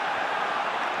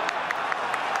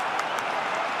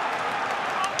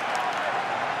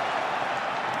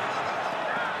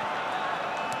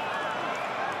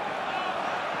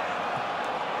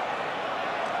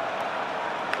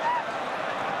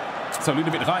 So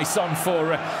Ludovic Reis on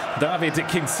for David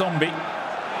Kinsombi.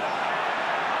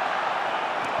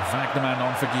 Wagnermann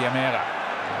on for Guillemera.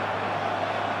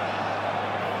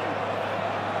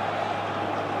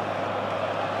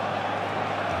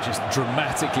 Just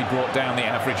dramatically brought down the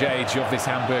average age of this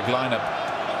Hamburg lineup.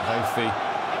 Both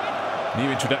the new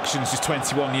introductions just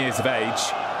 21 years of age.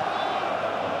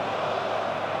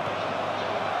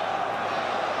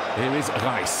 Here is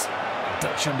Reis,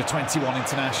 Dutch under-21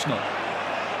 international.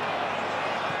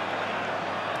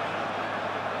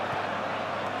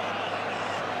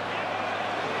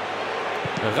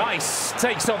 Reis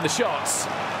takes on the shots.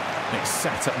 It's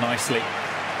set up nicely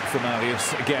for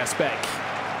Marius Gersbeck.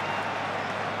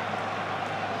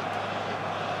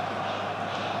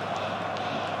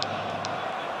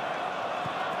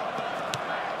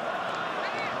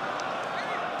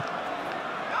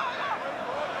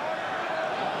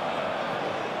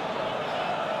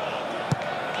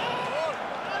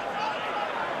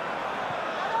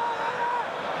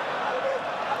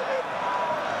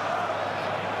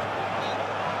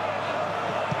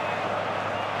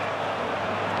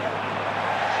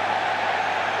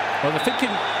 Well, the thinking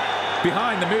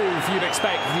behind the move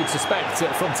you'd suspect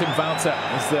from Tim Walter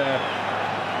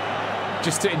is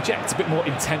just to inject a bit more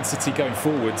intensity going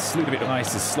forwards. Ludovic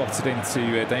Reis is slotted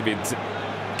into David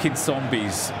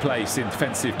Kinsombi's place in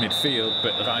defensive midfield,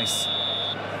 but Reis,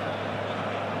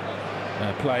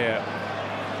 a player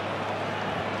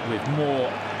with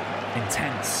more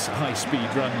intense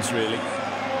high-speed runs, really,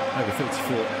 over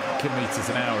 34 kilometres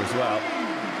an hour as well.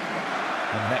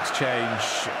 And the next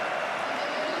change,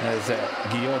 as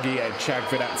Georgi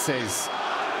Chagvedatse's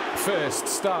first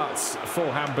start for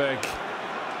Hamburg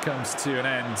comes to an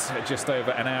end just over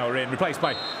an hour in, replaced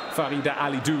by Farida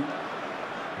Alidou.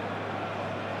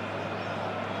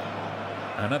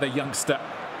 Another youngster,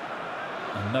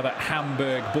 another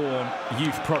Hamburg-born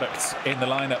youth product in the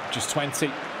lineup, just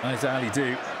 20, as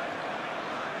Alidou.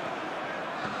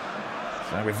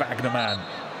 So with Wagnermann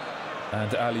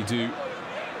and Alidou,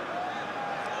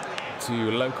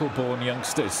 two local-born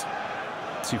youngsters,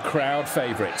 two crowd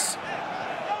favourites.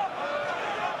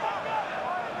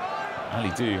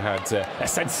 Alidou had a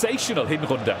sensational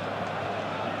Hinrunde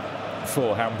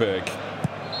for Hamburg.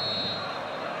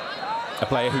 A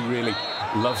player who really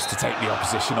loves to take the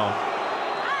opposition on.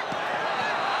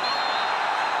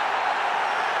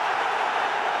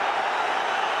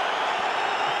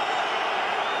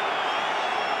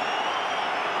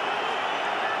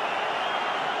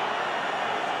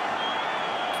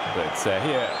 But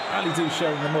here, Ali Do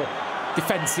showing the more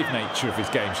defensive nature of his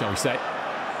game, shall we say.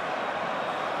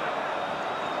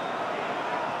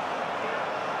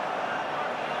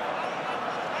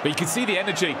 But you can see the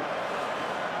energy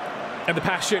and the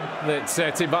passion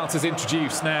that Tim Walter's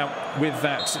introduced now with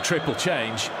that triple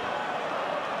change.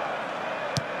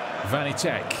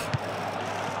 Vanicek.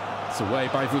 It's away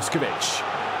by Vuskovic.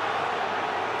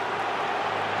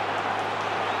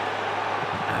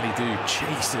 Ali Do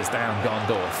chases down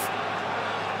Gondorf.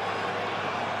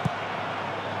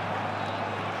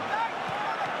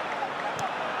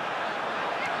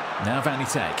 Now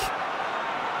Vanicek.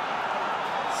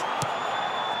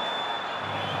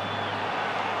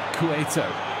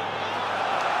 Cueto.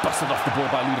 Bustled off the ball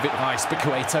by Ludovic Weiss, but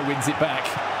Cueto wins it back.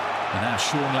 And now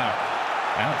Schonlau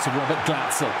out to Robert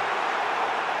Glatzel.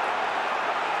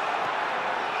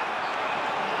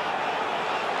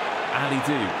 Ali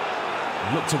Do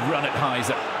look to run at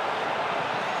Heiser.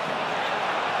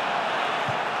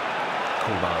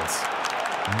 Korbals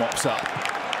mops up.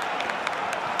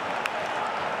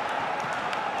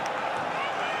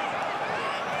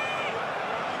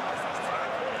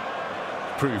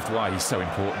 Proved why he's so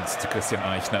important to Christian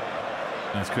Eichner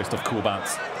as Christoph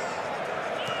Korbals.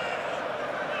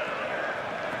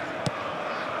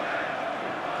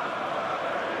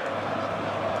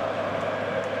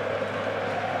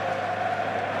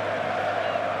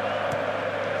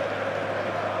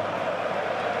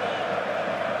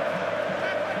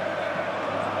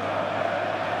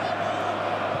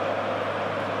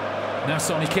 Now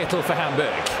Sonny Kittel for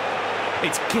Hamburg.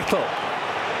 It's Kittel.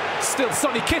 Still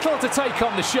Sonny Kittel to take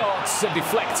on the shots and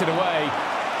deflect it away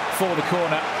for the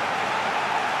corner.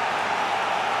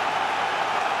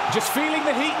 Just feeling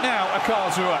the heat now at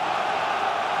Karlsruhe.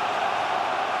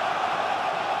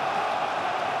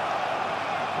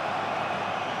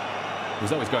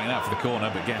 Was always going out for the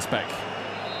corner, but gets back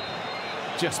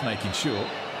just making sure.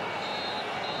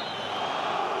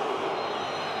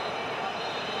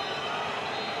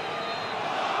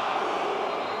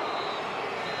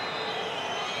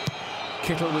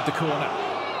 Kittel with the corner.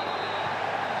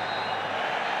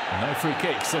 No free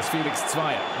kick, says Felix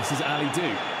Zweier. This is Ali Do.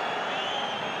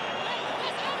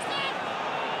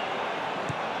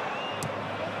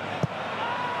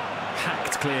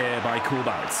 Hacked clear by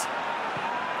Korbals.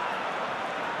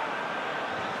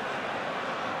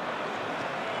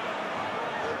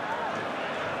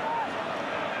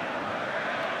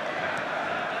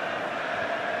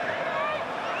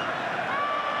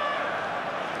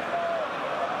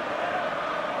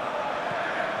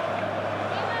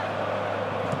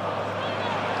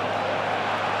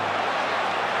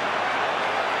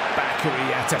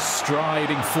 Yatta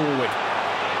striding forward.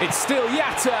 It's still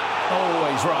Yatta,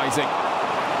 always rising.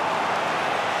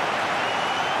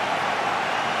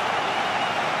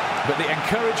 But the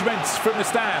encouragement from the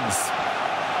stands.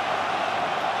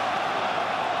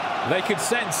 They can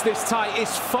sense this tie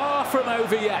is far from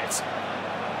over yet.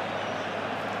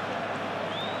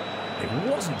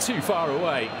 It wasn't too far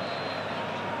away.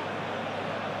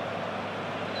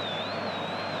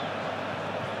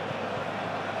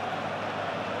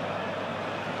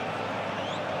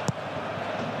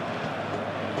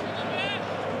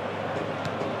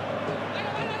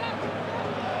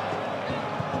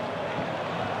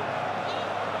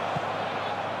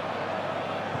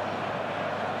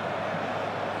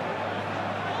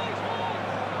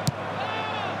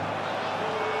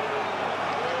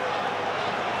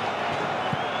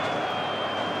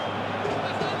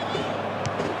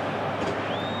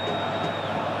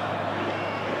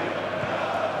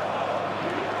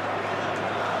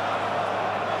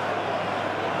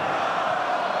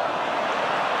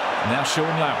 Now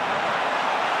Schonlau.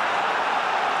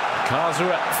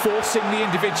 Karlsruhe forcing the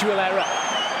individual error.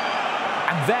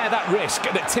 And there that risk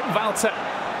that Tim Walter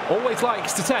always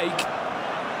likes to take.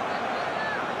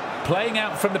 Playing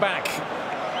out from the back.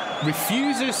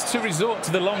 Refuses to resort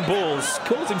to the long balls.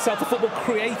 Calls himself a football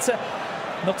creator,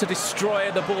 not a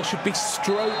destroyer. The ball should be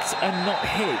stroked and not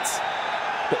hit.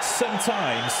 But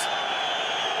sometimes,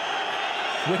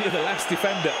 when you're the last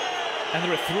defender and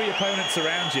there are 3 opponents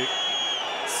around you,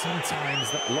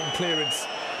 sometimes that long clearance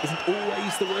isn't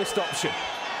always the worst option.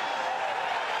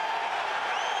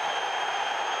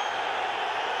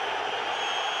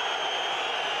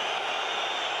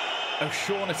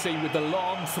 O'Shaughnessy with the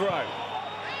long throw.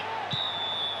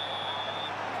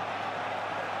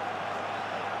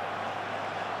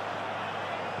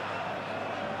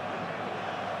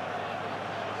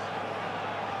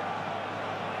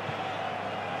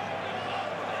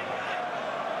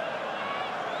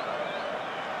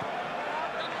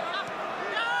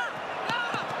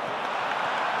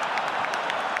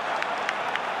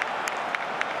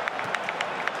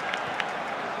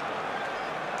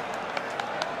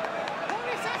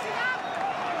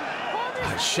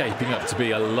 It's shaping up to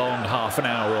be a long half an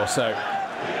hour or so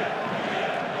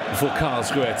for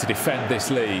Karlsruhe to defend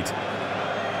this lead.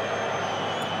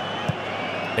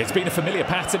 It's been a familiar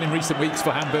pattern in recent weeks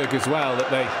for Hamburg as well,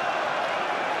 that they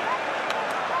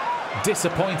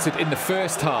disappointed in the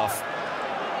first half.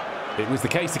 It was the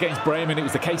case against Bremen, it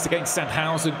was the case against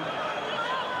Sandhausen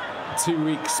 2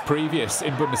 weeks previous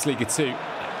in Bundesliga 2.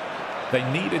 They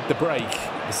needed the break,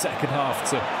 the second half,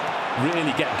 to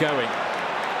really get going.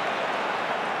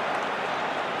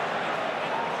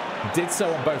 Did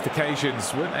so on both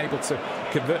occasions, weren't able to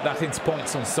convert that into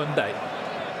points on Sunday.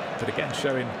 But again,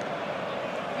 showing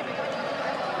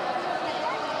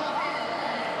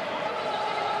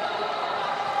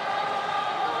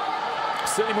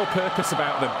certainly more purpose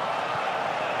about them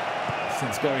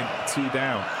since going 2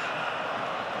 down.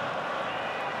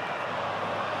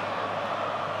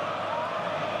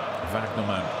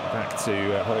 Wagnerman back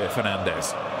to Jorge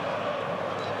Fernandez.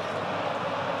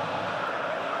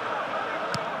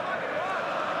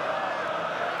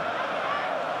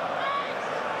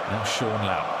 Now Sean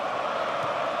Lau.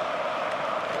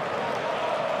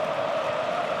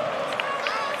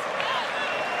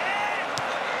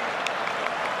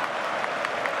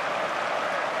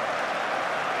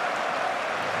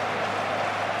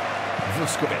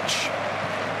 Vuskovic.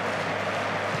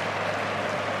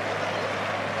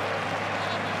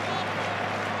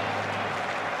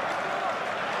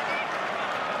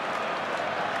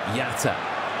 Yatta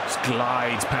just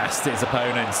glides past his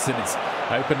opponents, and it's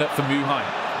opened up for Muheim.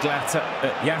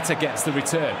 Yatta gets the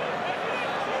return.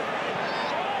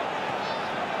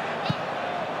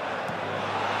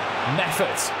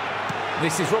 Meffert.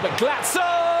 This is Robert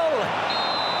Glatzel!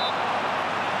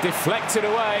 Deflected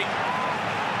away.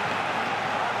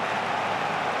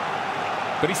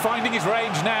 But he's finding his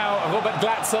range now, Robert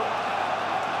Glatzel.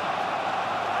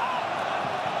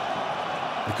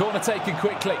 The corner taken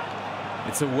quickly.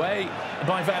 It's away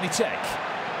by Vanicek.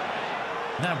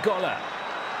 Now Goller.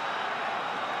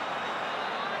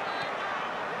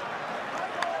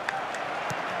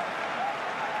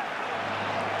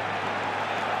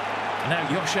 Now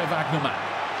Joscha Wagnerman.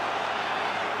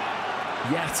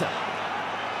 Yatta.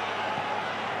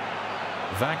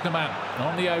 Wagnerman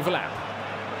on the overlap.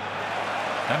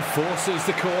 And forces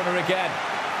the corner again.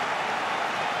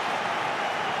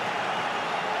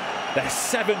 Their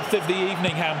 7th of the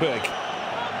evening, Hamburg.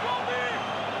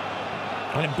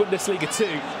 And in Bundesliga 2,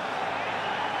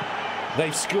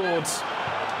 they've scored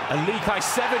a league-high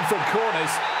 7 from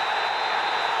corners.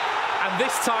 And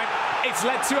this time, it's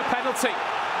led to a penalty.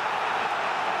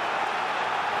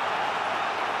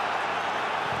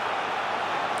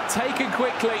 Taken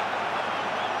quickly.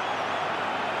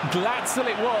 Glatzel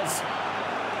it was,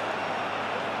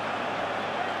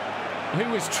 who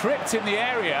was tripped in the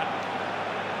area,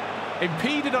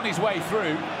 impeded on his way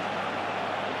through.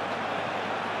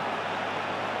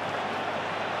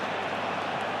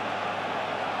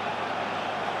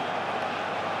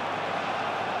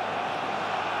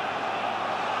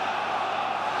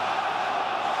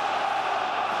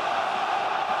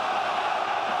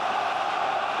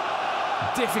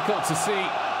 Difficult to see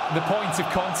the point of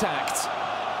contact.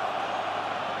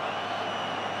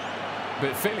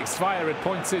 But Felix Zweier had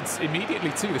pointed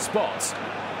immediately to the spot.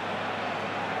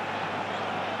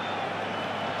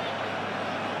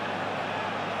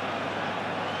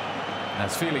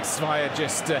 As Felix Zweier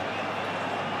just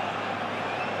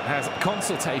has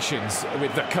consultations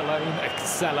with the Cologne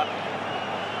Keller,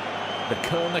 the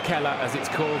Kölner Keller as it's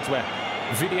called, where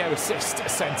Video Assist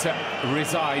Centre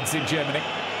resides in Germany.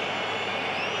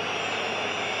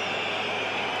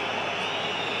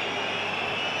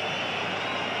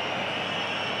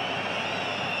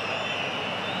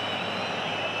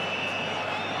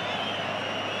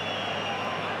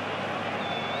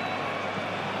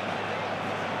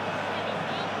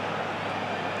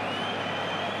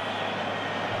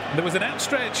 There was an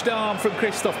outstretched arm from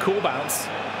Christoph Kohlbautz.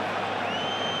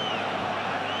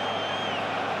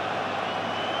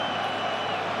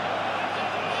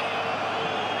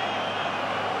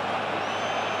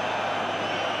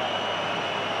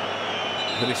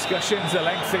 The discussions are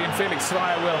lengthy, and Felix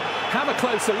Zweier will have a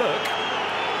closer look.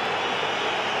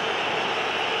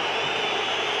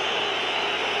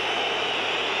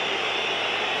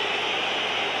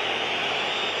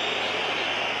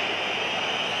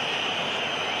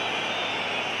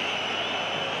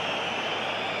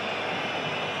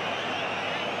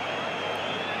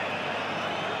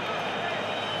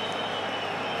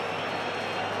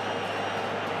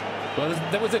 Well,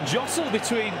 there was a jostle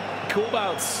between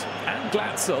Kohlbautz and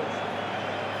Glatzel.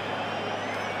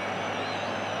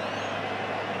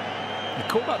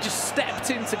 Korbach just stepped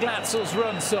into Glatzel's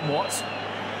run somewhat.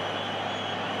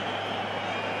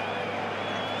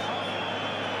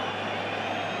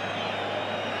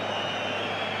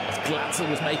 As Glatzel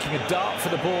was making a dart for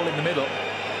the ball in the middle.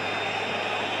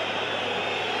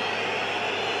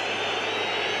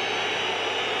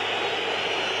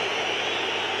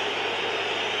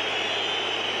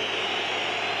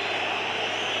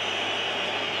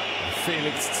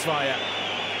 Felix Zweier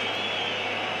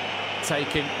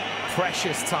taking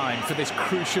precious time for this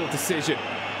crucial decision.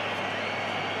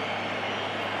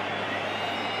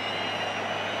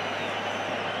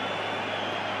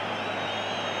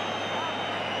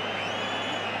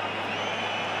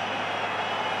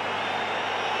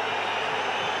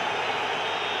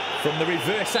 From the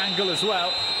reverse angle as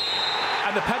well,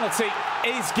 and the penalty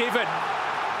is given.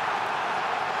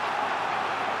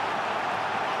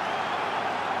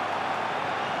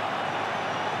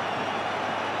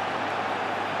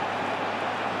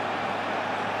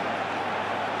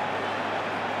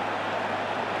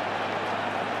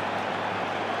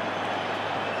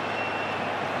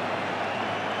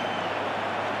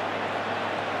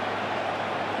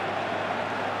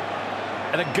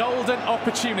 And a golden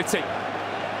opportunity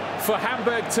for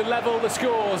Hamburg to level the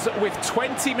scores with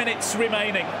 20 minutes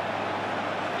remaining.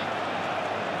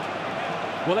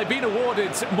 Well, they've been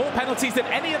awarded more penalties than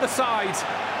any other side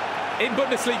in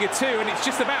Bundesliga 2, and it's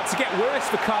just about to get worse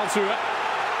for Karlsruhe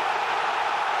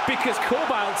because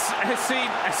Korbach has seen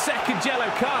a second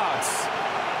yellow card.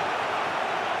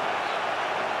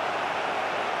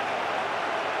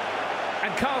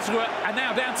 And Karlsruhe are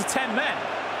now down to 10 men.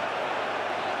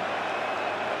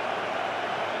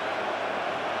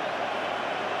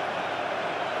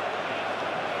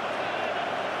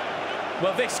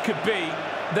 Well, this could be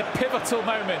the pivotal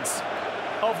moment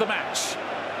of the match.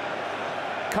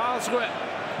 Karlsruhe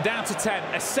down to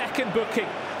 10, a second booking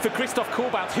for Christoph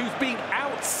Korbach, who's been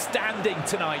outstanding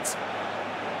tonight.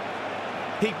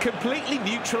 He completely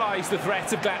neutralised the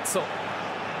threat of Glatzel.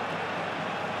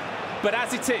 But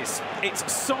as it is,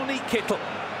 it's Sonny Kittel,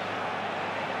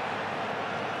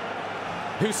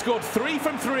 who scored 3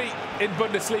 from 3 in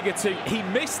Bundesliga 2. He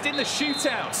missed in the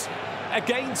shootout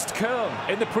against Köln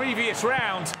in the previous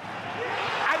round,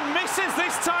 and misses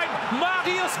this time.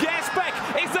 Marius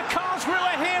Gersbeck is the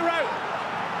Karlsruher hero.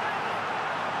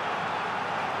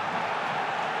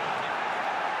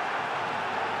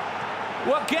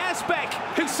 Well, Gersbeck,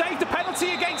 who saved a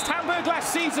penalty against Hamburg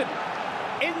last season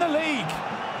in the league,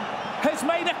 has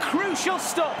made a crucial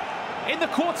stop in the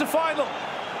quarter-final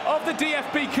of the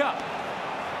DFB Cup.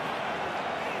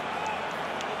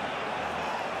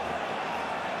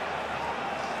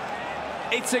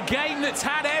 It's a game that's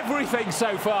had everything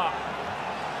so far,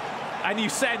 and you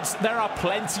sense there are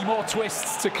plenty more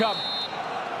twists to come.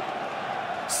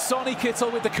 Sonny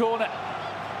Kittel with the corner.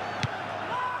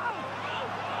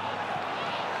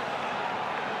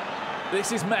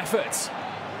 This is Meffert,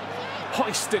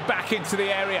 hoisted back into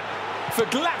the area for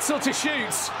Glatzel to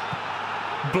shoot.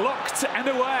 Blocked and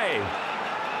away.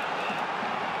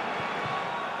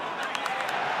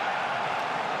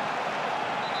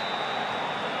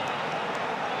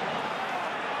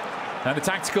 And the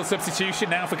tactical substitution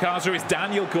now for Karlsruhe is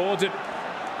Daniel Gordon,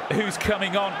 who's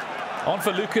coming on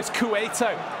for Lucas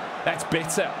Cueto. That's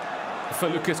bitter for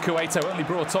Lucas Cueto, only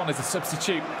brought on as a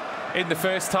substitute in the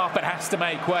first half, but has to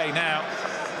make way now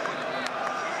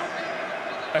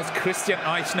as Christian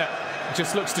Eichner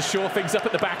just looks to shore things up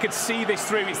at the back and see this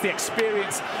through. It's the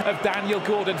experience of Daniel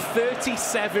Gordon,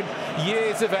 37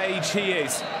 years of age he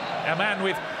is, a man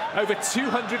with over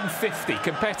 250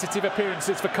 competitive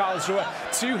appearances for Karlsruhe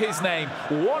to his name.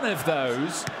 One of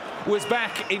those was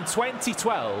back in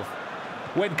 2012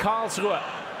 when Karlsruhe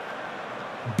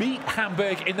beat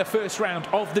Hamburg in the first round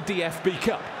of the DFB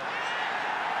Cup.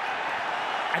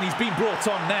 And he's been brought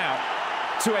on now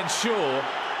to ensure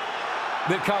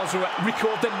that Karlsruhe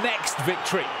record the next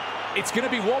victory. It's going to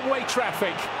be one-way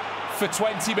traffic for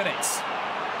 20 minutes.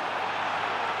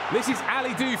 This is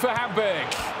Ali Du for Hamburg.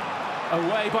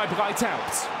 Away by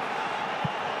Breithaupt.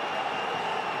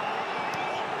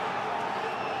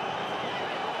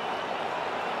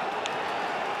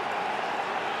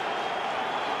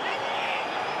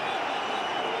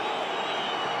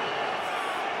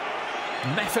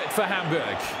 Meffert for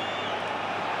Hamburg.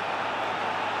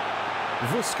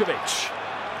 Vuskovic.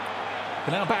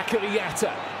 Now back at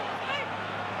Yatta.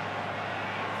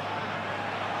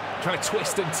 Trying to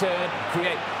twist and turn,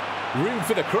 create room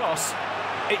for the cross.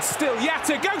 It's still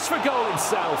Yatta, goes for goal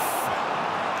himself.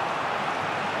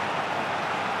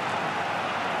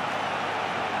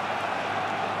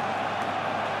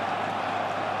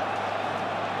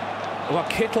 Well,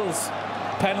 Kittel's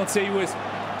penalty was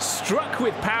struck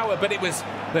with power, but it was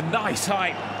the nice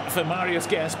height for Marius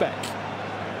Gersbeck.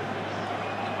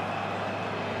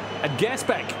 And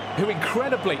Gersbeck, who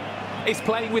incredibly is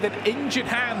playing with an injured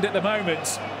hand at the moment,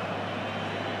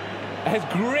 has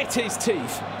grit his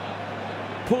teeth,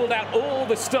 pulled out all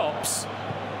the stops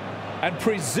and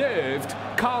preserved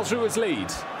Karlsruher's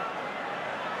lead.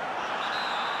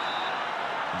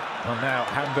 Well, now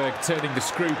Hamburg turning the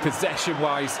screw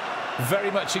possession-wise,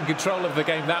 very much in control of the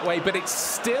game that way, but it's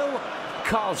still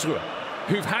Karlsruhe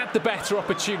who've had the better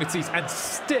opportunities and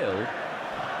still,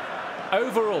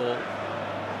 overall,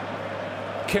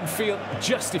 can feel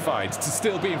justified to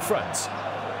still be in front.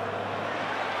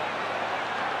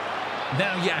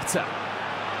 Now Jatta.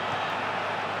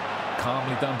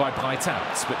 Calmly done by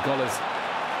Breithout, but Goller's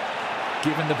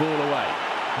given the ball away.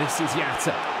 This is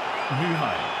Jatta.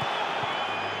 Muheim.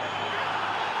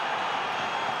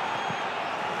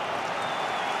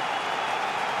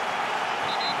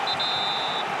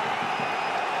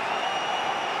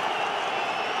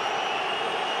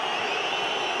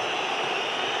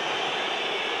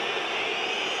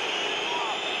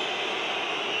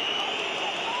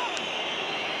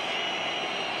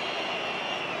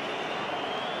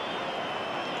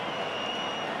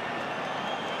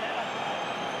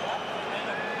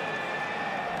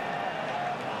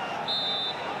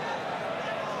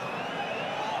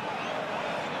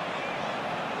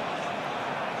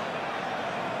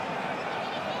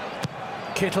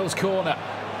 Kittle's corner,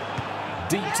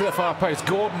 deep to the far post.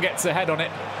 Gordon gets ahead on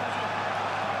it,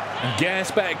 and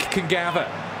Gersbeck can gather.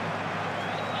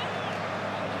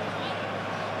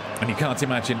 And you can't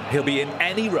imagine he'll be in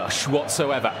any rush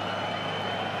whatsoever.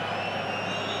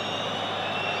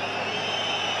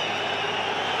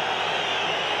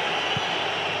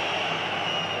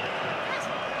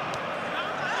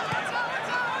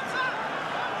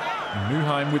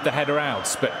 Muheim with the header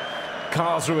out, but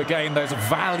Karlsruhe again, those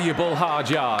valuable hard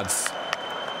yards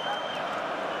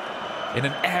in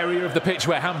an area of the pitch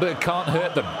where Hamburg can't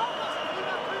hurt them.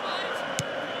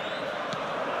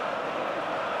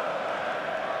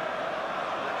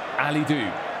 Alidou.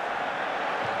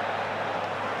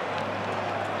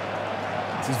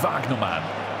 This is Wagnermann.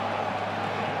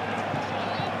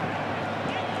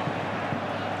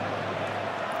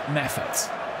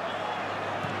 Neffert.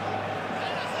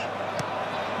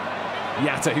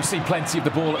 Jatta, who's seen plenty of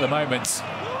the ball at the moment.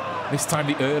 This time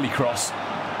the early cross.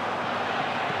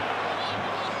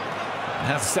 And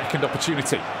has a second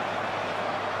opportunity.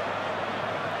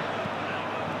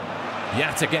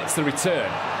 Jatta gets the return.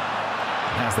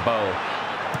 Has the ball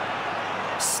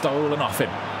stolen off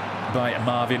him by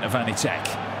Marvin Vanicek.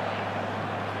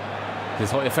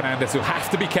 There's Hoyer Fernandez, who'll have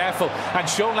to be careful, and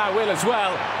Schonlau will as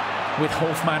well, with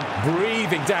Hofmann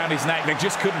breathing down his neck. They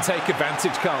just couldn't take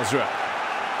advantage, Karlsruhe.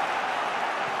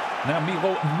 Now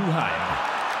Miro Muheim.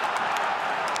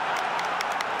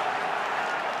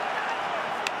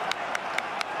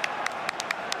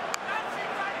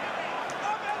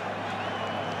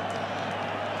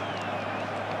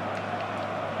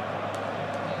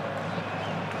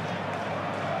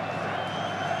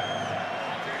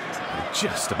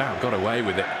 Just about got away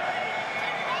with it.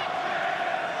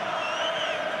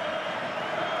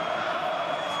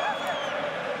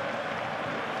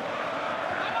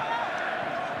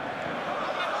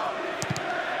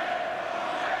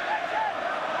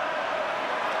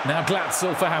 Now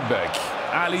Glatzel for Hamburg.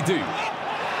 Alidou.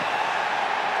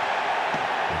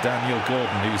 Daniel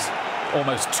Gordon, who's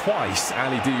almost twice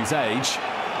Alidou's age.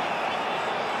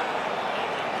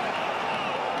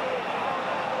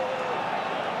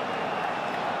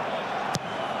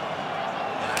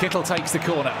 Kittel takes the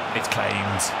corner. It's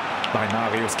claimed by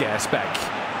Marius Gersbeck.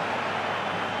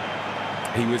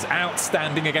 He was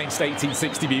outstanding against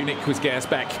 1860 Munich, was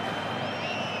Gersbeck.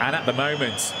 And at the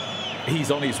moment,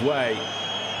 he's on his way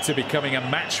to becoming a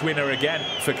match winner again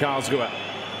for Karlsruhe.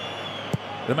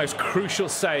 The most crucial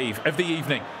save of the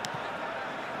evening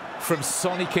from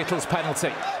Sonny Kittel's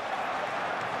penalty.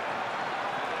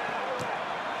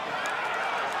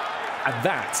 And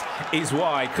that is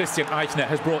why Christian Eichner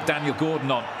has brought Daniel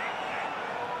Gordon on.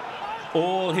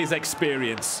 All his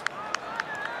experience.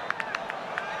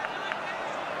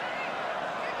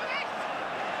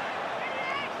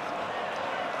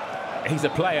 He's a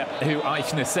player who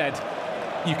Eichner said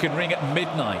you can ring at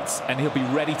midnight and he'll be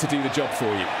ready to do the job for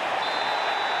you.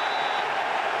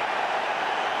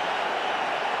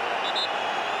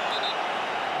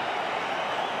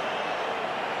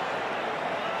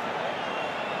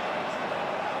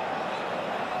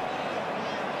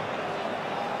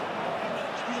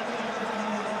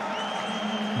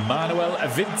 Manuel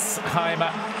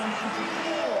Wintzheimer.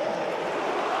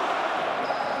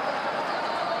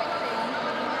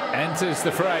 enters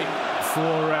the fray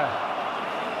for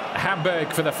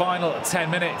Hamburg for the final 10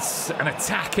 minutes. An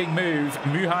attacking move.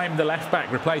 Muheim, the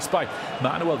left-back, replaced by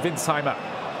Manuel Winsheimer.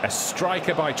 A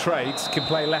striker by trade, can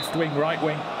play left wing, right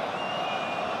wing.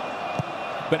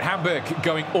 But Hamburg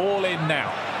going all in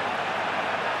now.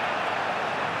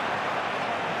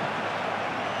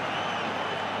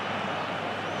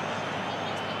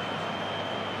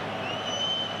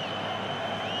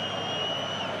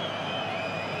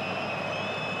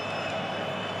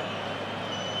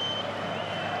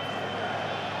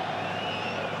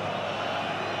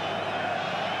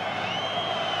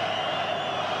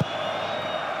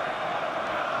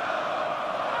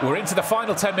 We're into the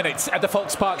final 10 minutes at the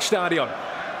Volksparkstadion.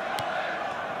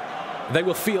 They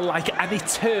will feel like an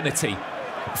eternity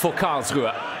for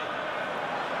Karlsruhe.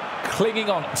 Clinging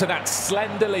on to that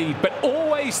slender lead, but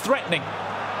always threatening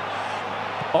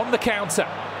on the counter.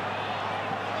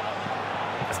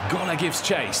 As Gola gives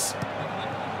chase.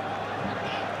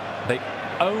 They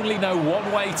only know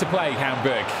one way to play,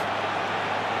 Hamburg.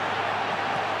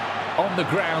 On the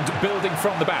ground, building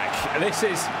from the back. This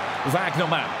is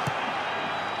Wagnermann.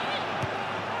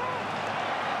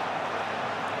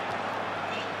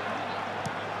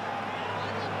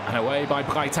 And away by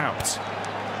Breithaupt.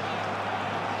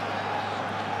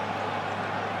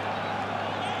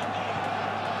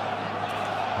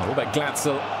 Robert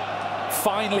Glatzel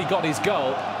finally got his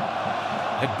goal.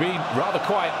 Had been rather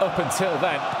quiet up until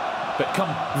then, but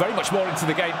come very much more into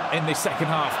the game in this second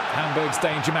half. Hamburg's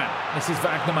danger man. This is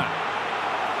Wagnermann.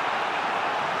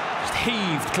 Just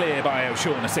heaved clear by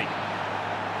O'Shaughnessy.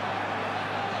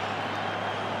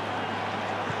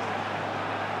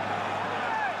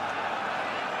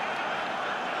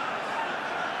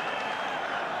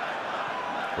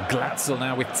 Glatzel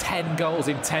now with 10 goals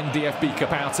in 10 DFB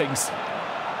Cup outings.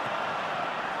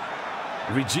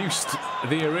 Reduced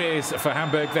the arrears for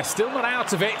Hamburg. They're still not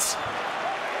out of it,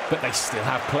 but they still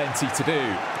have plenty to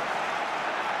do.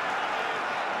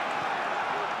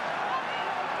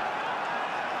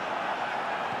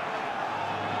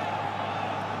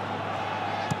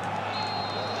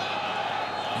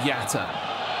 Jatta.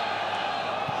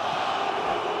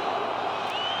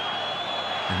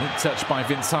 A neat touch by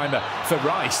Winsheimer for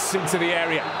Rice into the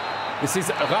area. This is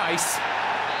Rice.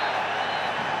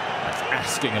 That's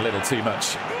asking a little too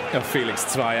much of Felix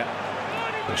Zweier.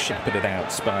 But shepherded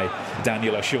out by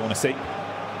Daniel O'Shaughnessy.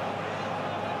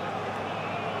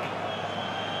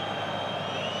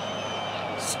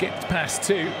 Skipped past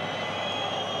two.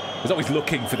 Was always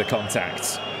looking for the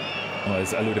contact.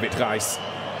 Was Ludovic Rice.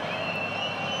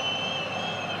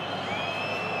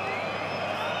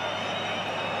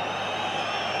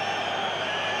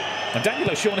 And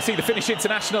Daniel O'Shaughnessy, the Finnish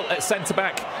international at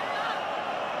centre-back,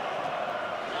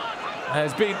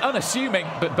 has been unassuming,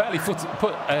 but barely put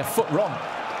a foot wrong.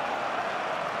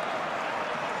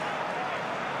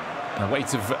 And a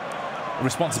weight of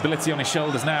responsibility on his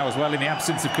shoulders now as well in the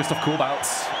absence of Christoph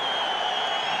Kobalts.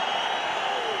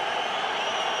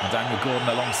 And Daniel Gordon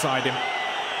alongside him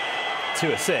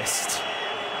to assist.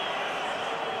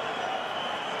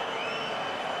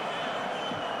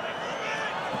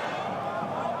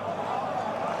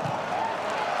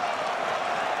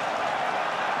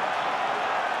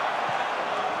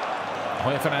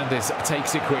 Hoyer Fernandez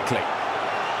takes it quickly.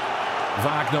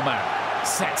 Wagnermann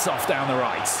sets off down the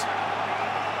right.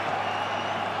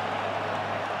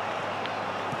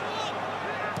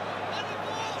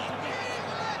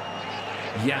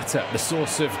 Jatta, the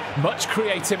source of much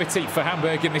creativity for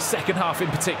Hamburg in this second half in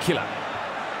particular.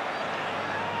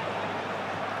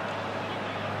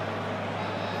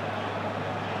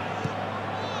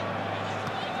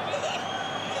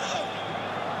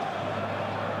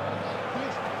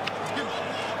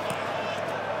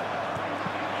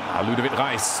 Ludovic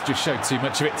Rice just showed too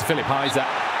much of it to Philipp Heiser.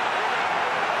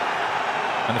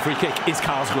 And the free kick is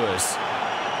Karlsruhe's.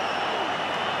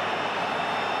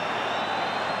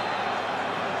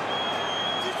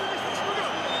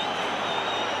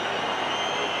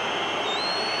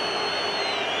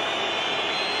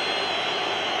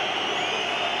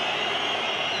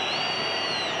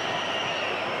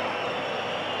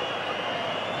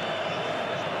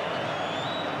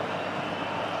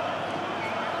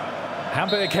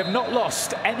 Hamburg have not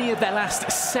lost any of their last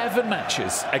 7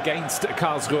 matches against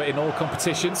Karlsruhe in all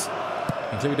competitions,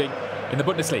 including in the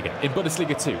Bundesliga, in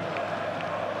Bundesliga 2.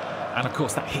 And of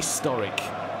course that historic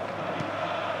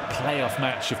playoff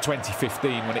match of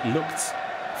 2015 when it looked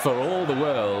for all the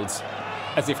world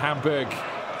as if Hamburg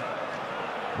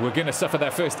were going to suffer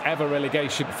their first ever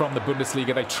relegation from the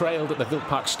Bundesliga. They trailed at the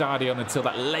Wildparkstadion until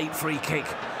that late free kick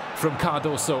from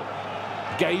Cardoso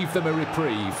gave them a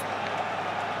reprieve.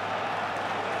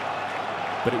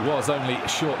 but it was only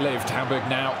short-lived. Hamburg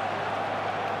now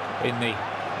in the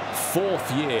 4th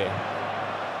year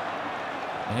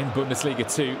in Bundesliga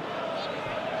 2.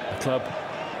 The club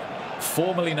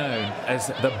formerly known as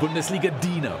the Bundesliga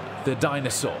Dino, the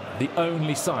dinosaur, the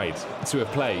only side to have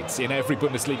played in every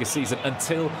Bundesliga season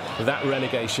until that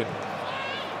relegation.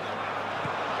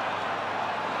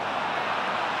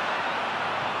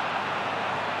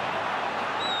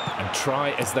 And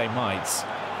try as they might,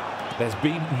 there's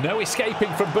been no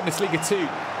escaping from Bundesliga 2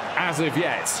 as of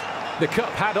yet. The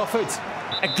cup had offered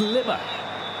a glimmer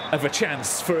of a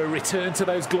chance for a return to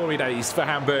those glory days for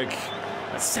Hamburg.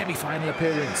 A semi-final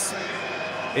appearance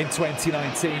in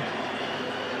 2019.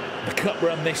 The cup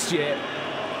run this year.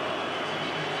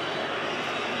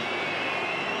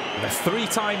 The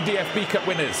 3-time DFB Cup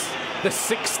winners, the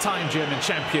 6-time German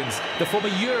champions, the former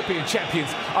European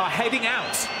champions are heading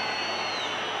out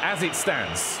as it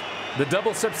stands. The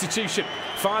double substitution,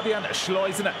 Fabian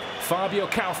Schleusener, Fabio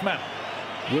Kaufmann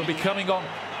will be coming on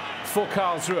for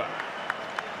Karlsruhe.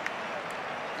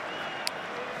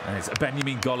 And it's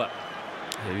Benjamin Goller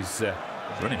who's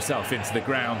run himself into the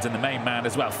ground, and the main man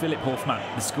as well, Philipp Hofmann,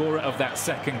 the scorer of that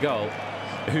second goal,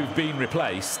 who've been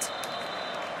replaced.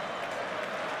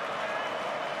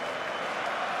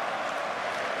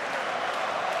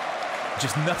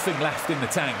 Just nothing left in the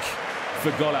tank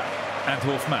for Goller and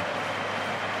Hofmann.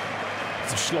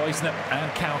 So Schleusener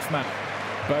and Kaufmann,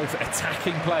 both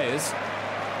attacking players,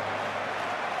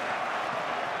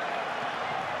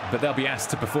 but they'll be asked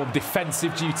to perform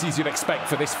defensive duties you'd expect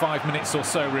for this 5 minutes or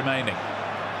so remaining.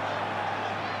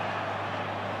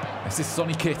 This is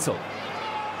Sonny Kittel.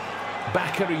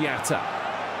 Bakary Yatta.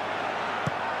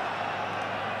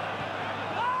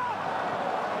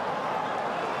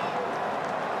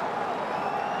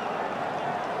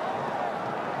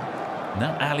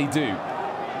 Now Ali Du.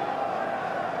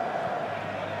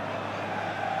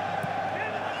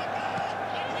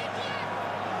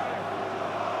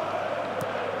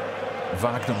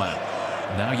 Wagnermann.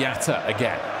 Now Yatta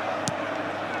again.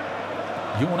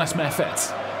 Jonas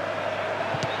Meffert.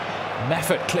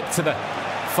 Meffert clipped to the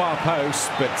far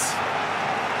post, but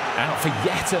out for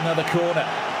yet another corner.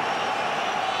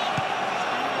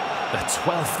 The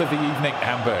 12th of the evening,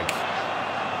 Hamburg.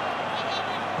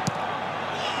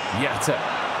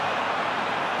 Yatta.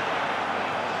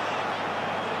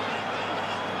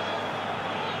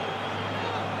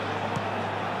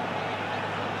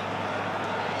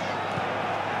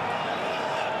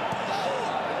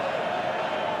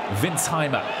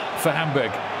 Winsheimer for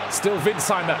Hamburg. Still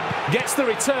Winsheimer gets the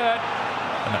return.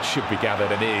 And that should be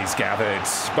gathered, and is gathered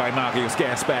by Marius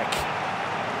Gersbeck.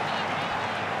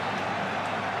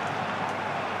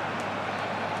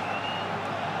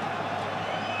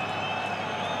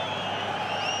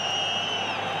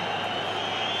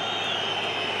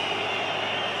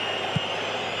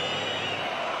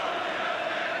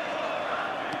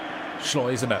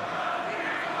 Schleusener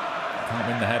can't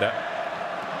win the header.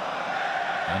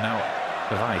 And now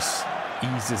Reis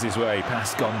eases his way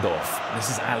past Gondorf. This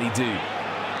is Ali Du.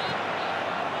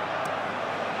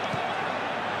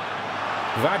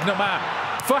 Wagnermann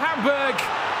for Hamburg.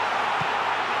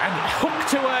 And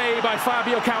hooked away by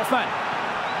Fabio Kaufmann.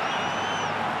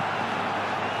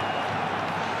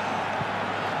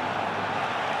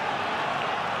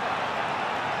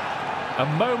 A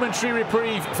momentary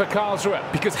reprieve for Karlsruhe,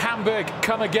 because Hamburg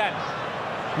come again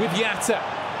with Yatta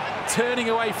turning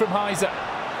away from Heiser.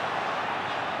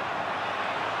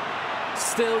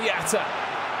 Still Yatta,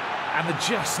 and there's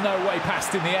just no way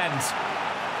past in the end.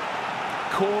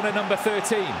 Corner number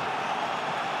 13.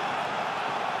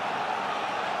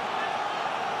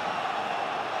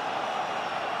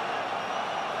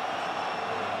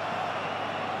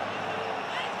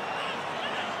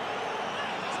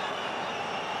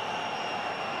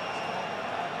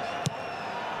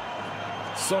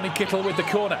 Sonny Kittel with the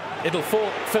corner. It'll fall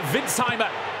for Winsheimer.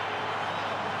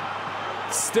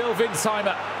 Still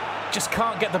Winsheimer. Just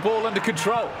can't get the ball under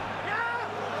control.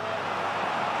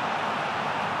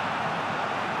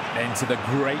 Into the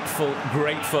grateful,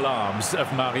 grateful arms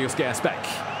of Marius Gersbeck.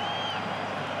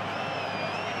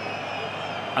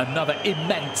 Another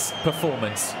immense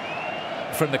performance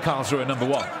from the Karlsruhe number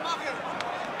 1.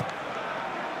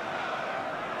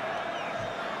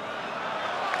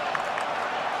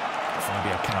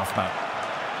 Fabio Kaufmann,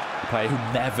 a player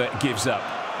who never gives up.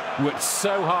 Worked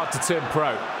so hard to turn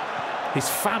pro. His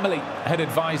family had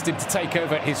advised him to take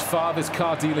over his father's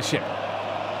car dealership,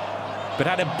 but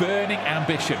had a burning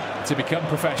ambition to become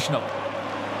professional.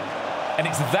 And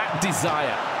it's that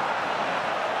desire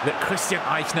that Christian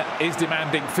Eichner is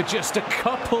demanding for just a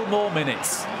couple more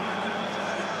minutes.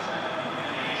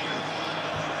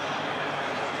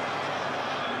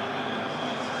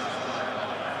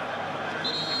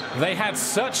 They had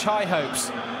such high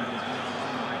hopes.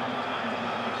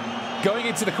 Going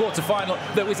into the quarter-final,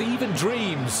 there was even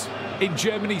dreams in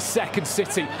Germany's second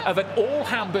city of an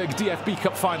all-Hamburg DFB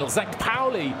Cup final. St.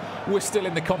 Pauli were still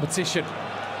in the competition.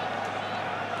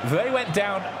 They went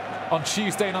down on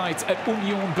Tuesday night at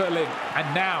Union Berlin,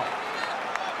 and now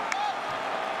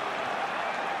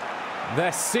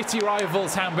their city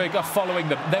rivals Hamburg are following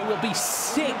them. There will be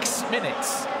 6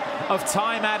 minutes of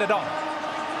time added on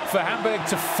for Hamburg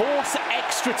to force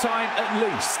extra time at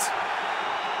least.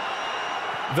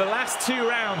 The last 2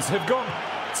 rounds have gone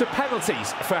to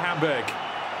penalties for Hamburg.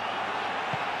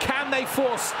 Can they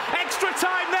force extra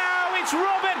time now? It's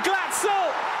Robert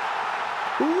Glatzel,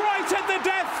 right at the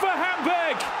death for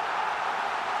Hamburg.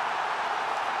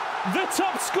 The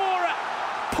top scorer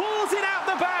pulls it out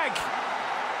the bag.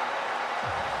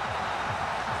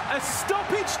 A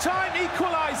stoppage time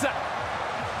equaliser.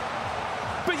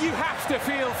 But you have to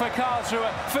feel for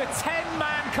Karlsruhe, for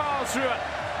 10-man Karlsruhe,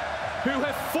 who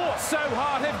have fought so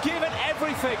hard, have given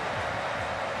everything.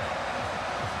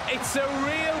 It's a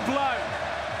real blow.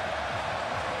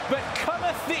 But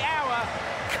cometh the hour,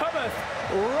 cometh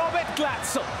Robert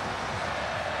Glatzel.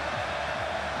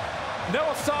 No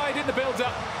offside in the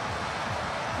build-up.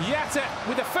 Jatta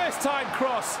with a first-time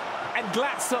cross, and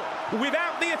Glatzel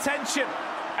without the attention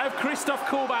of Christoph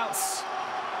Kohlbalz.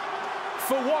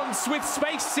 For once with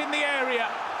space in the area.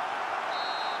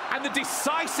 And the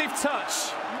decisive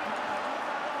touch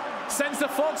sends the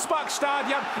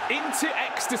Volksparkstadion into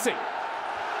ecstasy.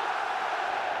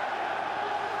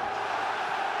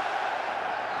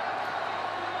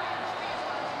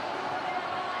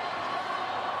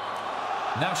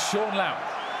 Now Sean Lau.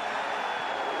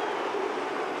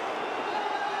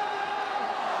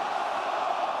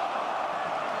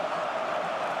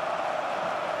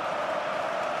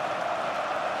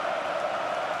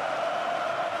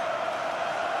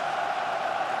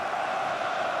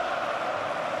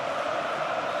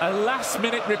 A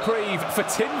last-minute reprieve for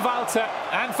Tim Walter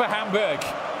and for Hamburg.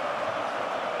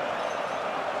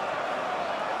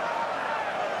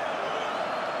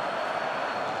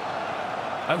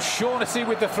 O'Shaughnessy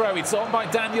with the throw. It's on by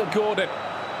Daniel Gordon.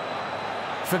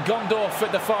 For Gondorf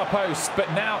at the far post, but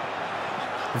now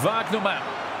Wagnermann.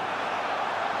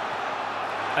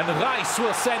 And Reis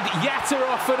will send Jatta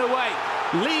off and away.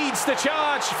 Leads the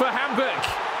charge for Hamburg.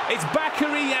 It's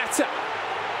Bakary Jatta.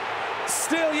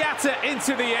 Still Jatta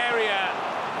into the area.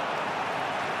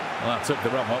 Well, that took the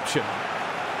wrong option.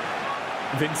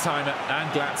 Winsheimer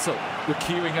and Glatzel were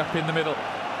queuing up in the middle.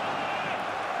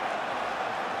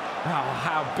 Oh,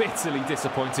 how bitterly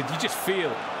disappointed. You just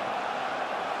feel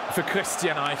for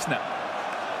Christian Eichner.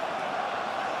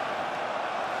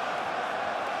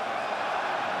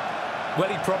 Well,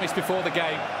 he promised before the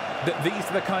game that these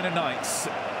are the kind of nights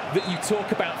that you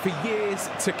talk about for years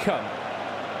to come.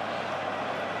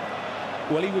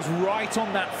 Well, he was right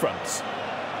on that front.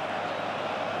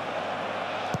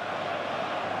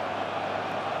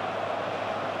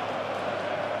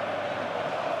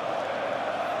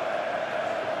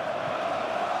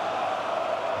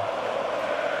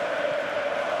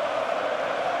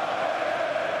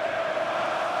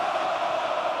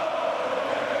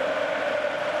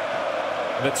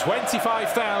 The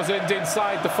 25,000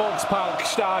 inside the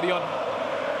Volksparkstadion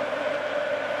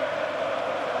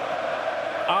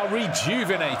are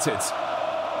rejuvenated.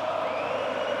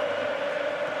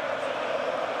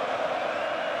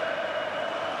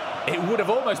 It would have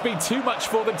almost been too much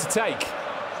for them to take.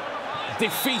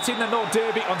 Defeating the Nord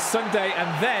Derby on Sunday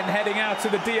and then heading out to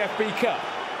the DFB Cup.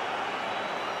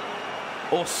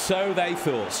 Or so they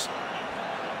thought.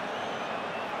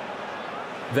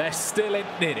 They're still in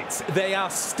it. They are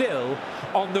still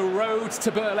on the road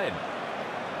to Berlin.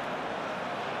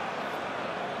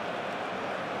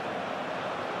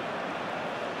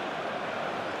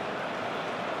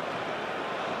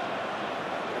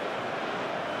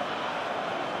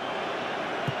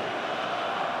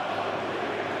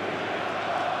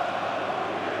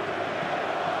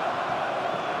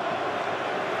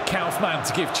 Kaufmann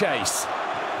to give chase.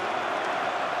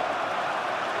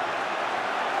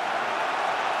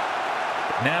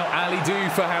 Now Ali Du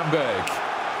for Hamburg.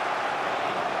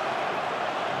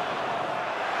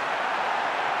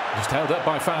 Just held up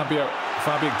by Fabian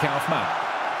Kaufmann.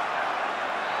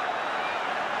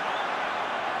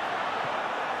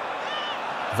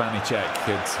 Vanicek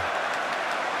had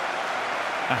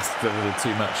asked a little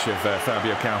too much of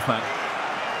Fabio Kaufmann.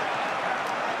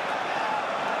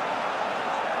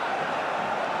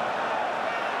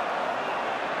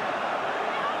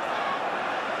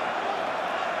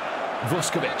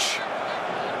 Vuskovic.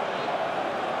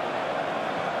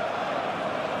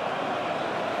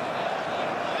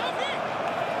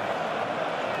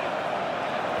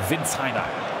 Winsheimer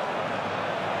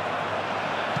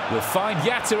will find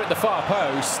Jatta at the far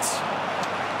post.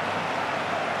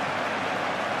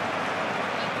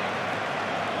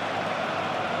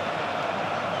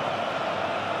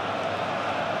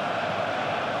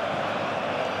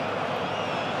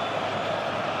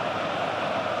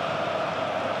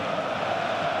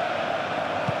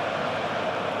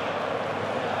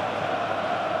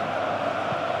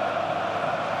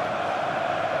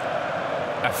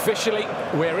 Officially,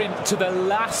 we're into the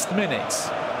last minute.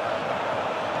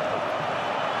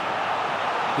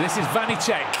 This is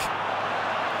Vanicek.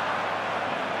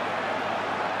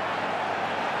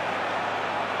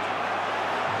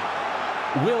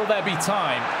 Will there be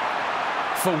time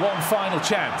for one final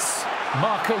chance?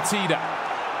 Marco Tida.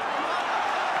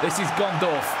 This is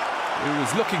Gondorf, who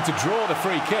was looking to draw the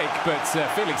free kick, but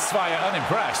Felix Zweier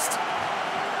unimpressed.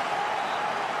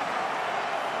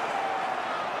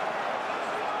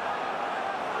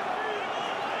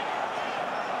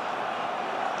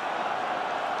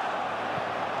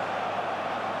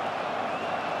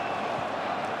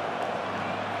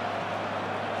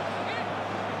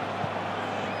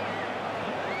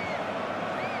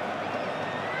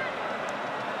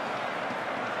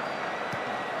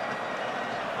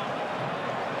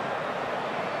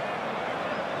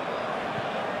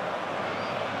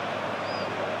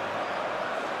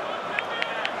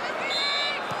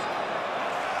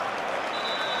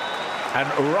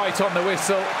 And right on the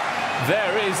whistle,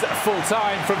 there is full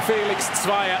time from Felix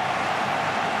Zweier.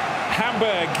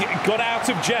 Hamburg got out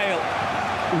of jail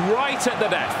right at the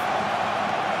death.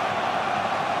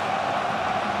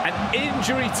 An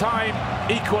injury time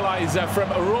equaliser from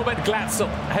Robert Glatzel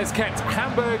has kept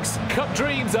Hamburg's cup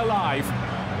dreams alive.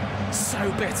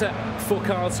 So bitter for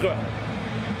Karlsruhe,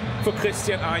 for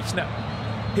Christian Eichner.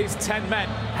 His 10 men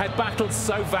had battled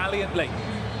so valiantly.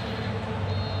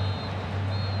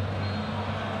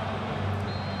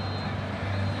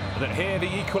 That here the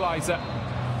equaliser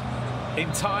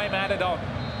in time added on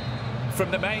from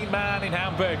the main man in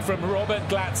Hamburg, from Robert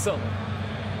Glatzel,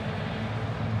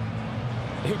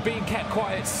 who'd been kept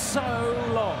quiet so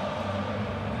long.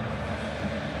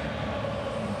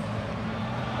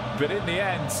 But in the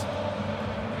end,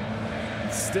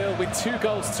 still with 2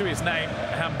 goals to his name,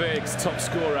 Hamburg's top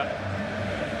scorer,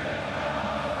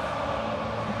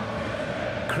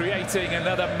 creating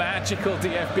another magical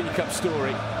DFB Cup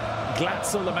story.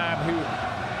 Glatzel, the man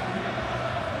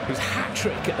whose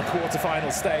hat-trick at the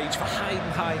quarter-final stage for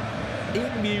Heidenheim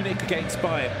in Munich against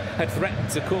Bayern had threatened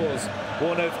to cause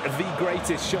one of the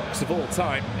greatest shocks of all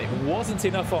time. It wasn't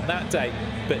enough on that day,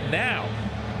 but now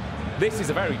this is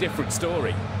a very different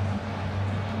story.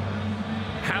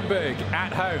 Hamburg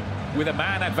at home with a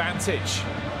man advantage,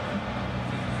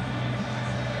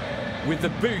 with the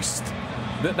boost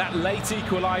that late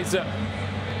equaliser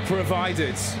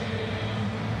provided,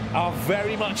 are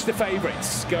very much the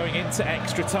favourites going into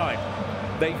extra time.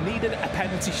 They've needed a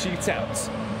penalty shootout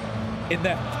in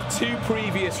the 2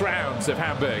 previous rounds of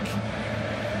Hamburg.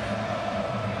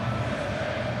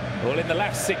 Well, in the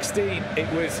last 16,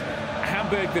 it was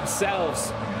Hamburg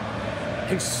themselves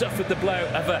who suffered the blow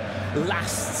of a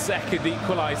last-second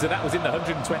equaliser. That was in the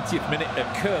 120th minute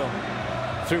at Köln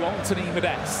through Anthony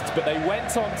Modeste. But they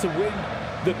went on to win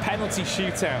the penalty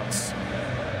shootouts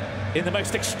in the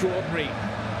most extraordinary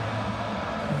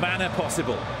manner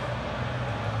possible,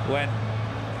 when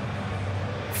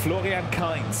Florian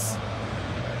Kainz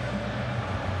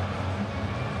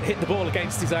hit the ball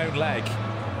against his own leg,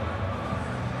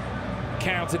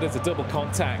 counted as a double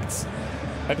contact,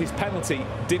 and his penalty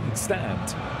didn't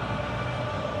stand.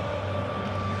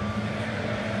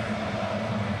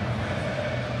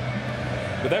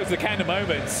 But those are the kind of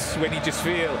moments when you just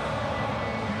feel,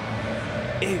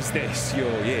 is this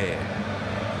your year?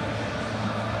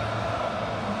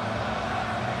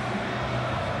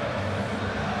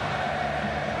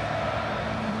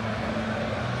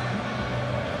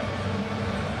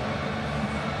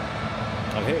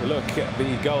 Well, here, look at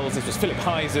the goals. This was Philipp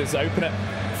Heiser's opener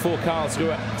for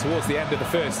Karlsruhe towards the end of the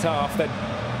first half. Then,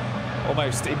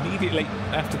 almost immediately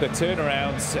after the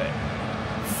turnarounds,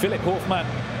 Philipp Hofmann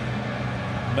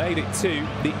made it 2.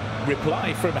 The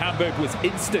reply from Hamburg was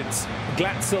instant.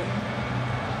 Glatzel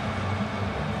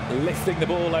lifting the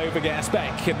ball over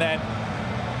Gersbeck, and then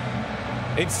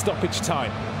in stoppage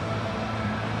time,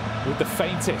 with the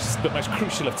faintest but most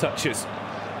crucial of touches,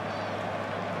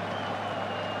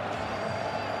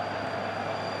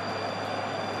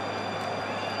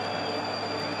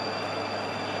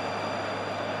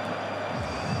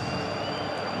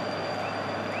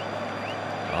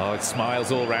 oh, it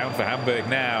smiles all round for Hamburg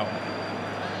now.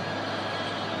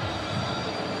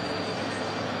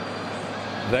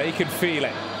 They can feel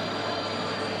it.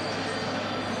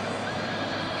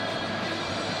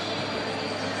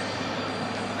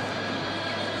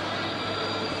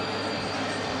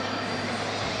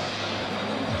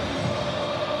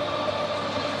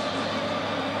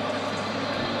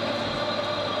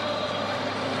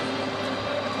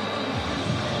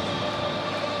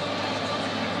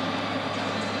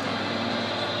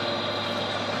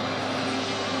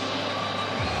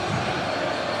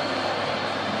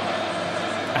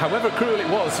 However cruel it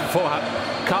was for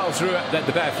Karlsruhe at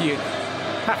the back, you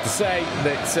have to say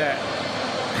that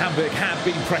Hamburg had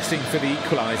been pressing for the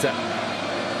equaliser.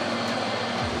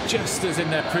 Just as in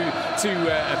their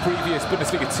previous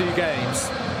Bundesliga 2 games.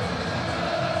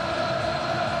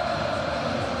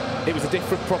 It was a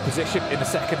different proposition in the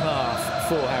second half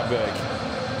for Hamburg.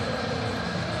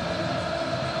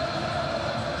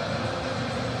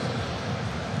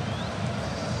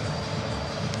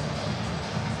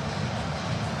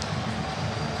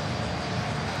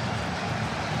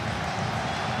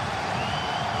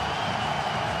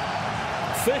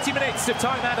 .30 minutes of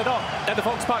time added on at the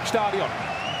Volkspark Stadion.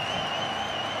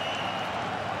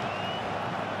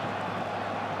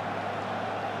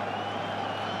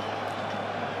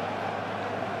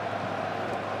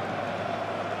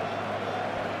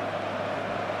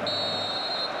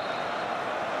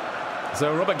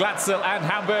 So Robert Glatzel and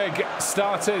Hamburg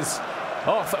starters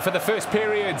off for the first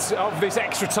period of this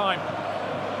extra time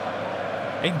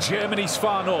in Germany's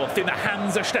far north, in the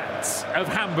Hansestadt of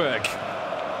Hamburg.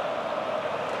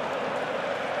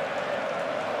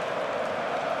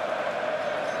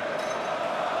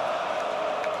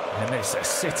 And this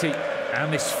city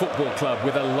and this football club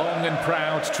with a long and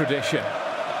proud tradition.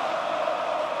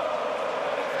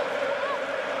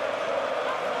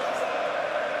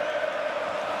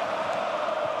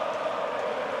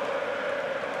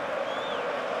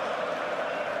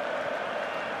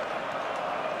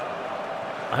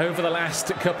 Over the last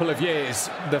couple of years,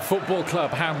 the football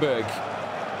club Hamburg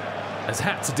has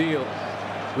had to deal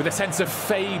with a sense of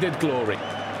faded glory.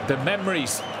 The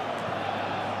memories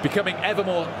becoming ever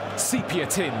more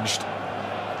sepia-tinged.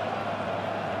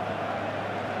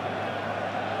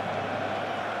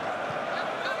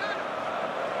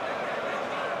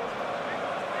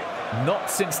 Not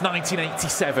since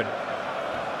 1987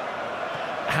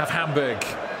 have Hamburg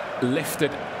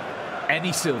lifted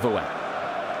any silverware.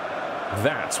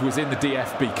 That was in the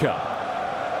DFB Cup.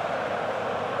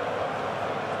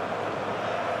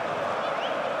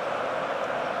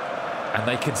 And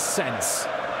they can sense,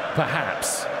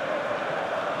 perhaps,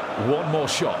 one more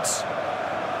shot.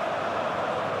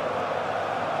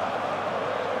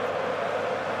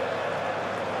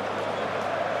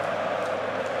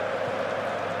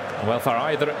 Well, for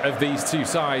either of these two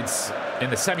sides in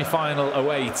the semi-final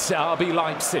awaits RB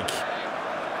Leipzig,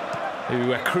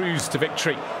 who cruised to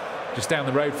victory just down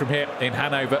the road from here in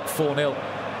Hanover, 4-0.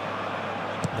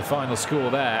 The final score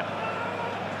there.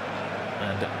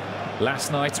 And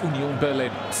last night, Union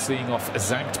Berlin seeing off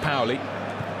St. Pauli,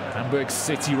 Hamburg's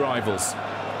city rivals.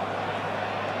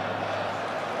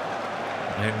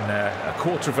 In a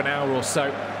quarter of an hour or so,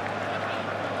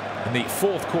 in the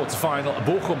fourth quarter-final,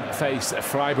 Bochum face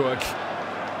Freiburg.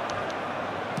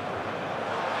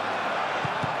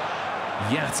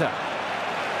 Jatta,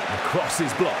 the cross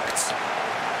is blocked.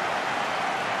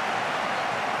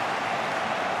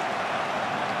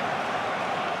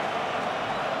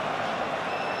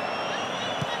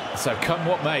 So come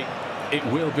what may, it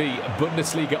will be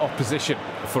Bundesliga opposition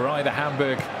for either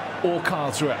Hamburg or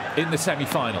Karlsruhe in the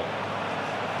semi-final.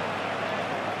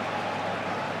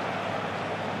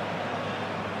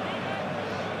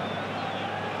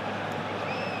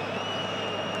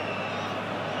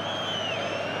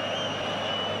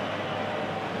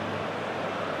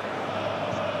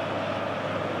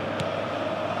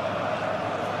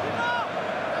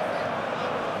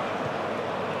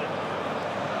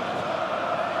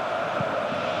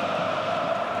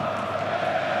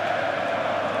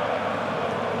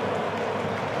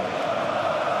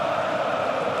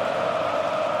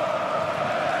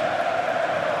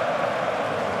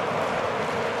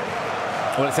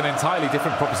 Well, it's an entirely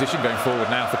different proposition going forward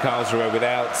now for Karlsruhe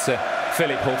without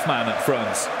Philipp Hofmann up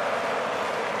front.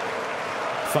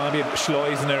 Fabian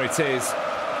Schleusner it is,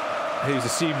 who's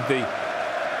assumed the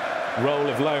role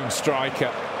of lone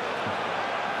striker.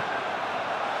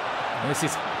 And this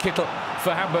is Kittel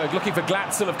for Hamburg, looking for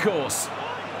Glatzel, of course.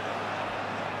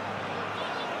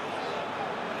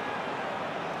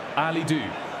 Ali Du.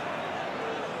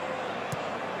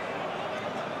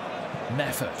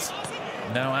 Meffert.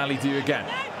 Now Ali Du again.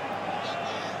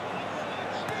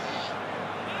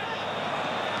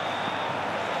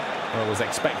 Well, I was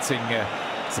expecting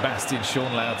Sebastian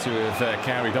Schonlau to have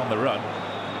carried on the run.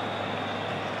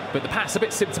 But the pass a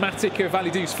bit symptomatic of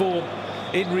Alidou's form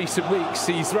in recent weeks.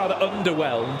 He's rather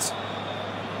underwhelmed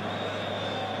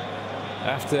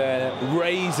after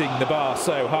raising the bar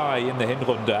so high in the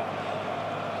Hinrunde.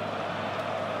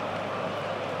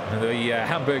 The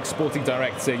Hamburg sporting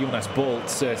director Jonas Bolt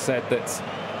said that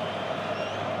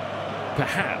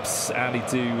perhaps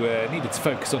Alidou needed to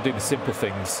focus on doing the simple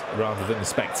things rather than the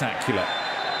spectacular.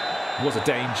 There was a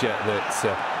danger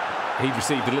that he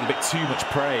received a little bit too much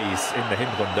praise in the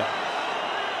Hinrunde.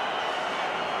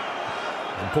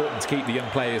 Important to keep the young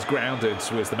players grounded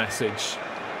was the message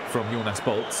from Jonas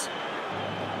Bolt.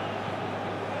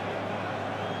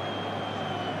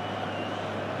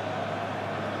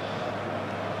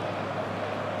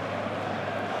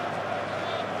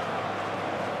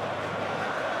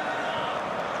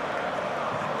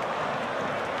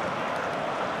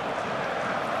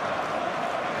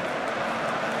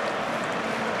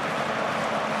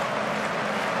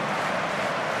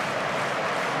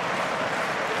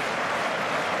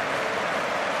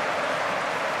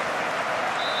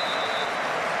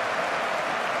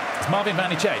 Marvin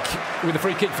Vanicek with a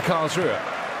free kick for Karlsruhe.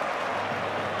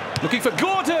 Looking for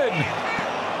Gordon!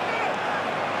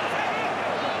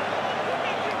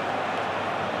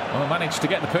 Well, managed to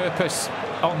get the purpose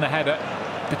on the header,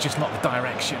 but just not the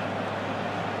direction.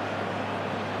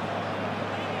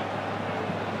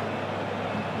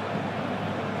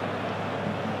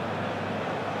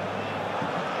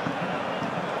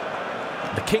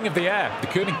 The king of the air, the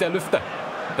König der Lüfte.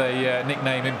 They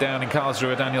nickname him down in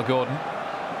Karlsruhe, Daniel Gordon.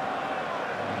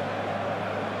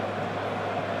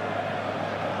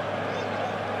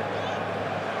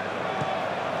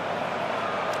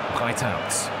 Right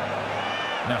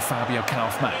out. Now Fabio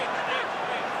Kaufmann.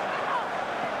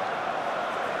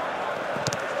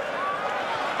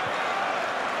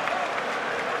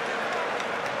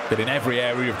 But in every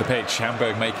area of the pitch,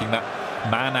 Hamburg making that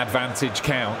man advantage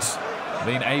count,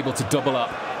 being able to double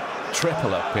up,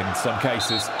 triple up in some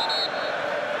cases.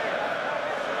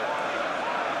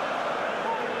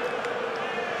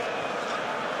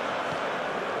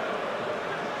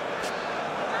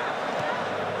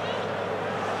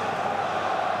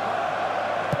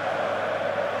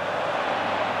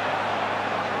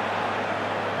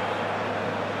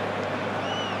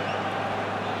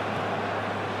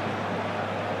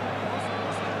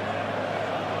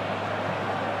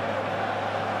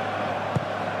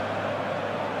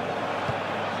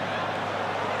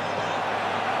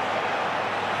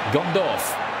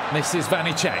 Gondorf misses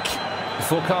Vanicek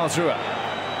for Karlsruhe.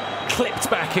 Clipped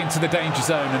back into the danger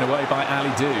zone and away by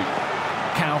Alidou.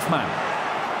 Kaufmann.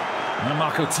 And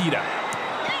Marco Tida.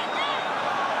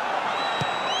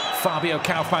 Fabio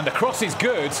Kaufmann. The cross is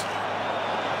good.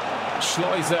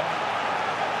 Schleuser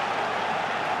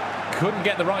couldn't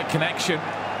get the right connection,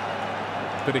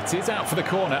 but it is out for the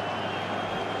corner.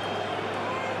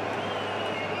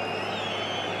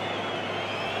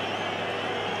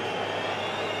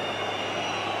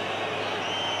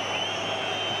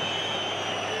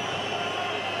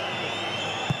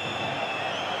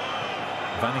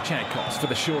 Vanicek opts for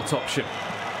the short option.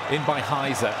 In by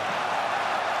Heiser.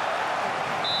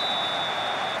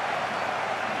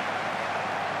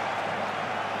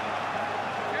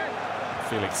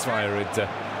 Felix Zweier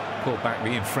had pulled back the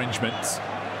infringement.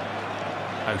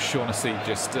 O'Shaughnessy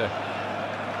just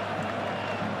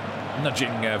nudging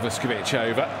Vuskovic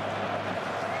over.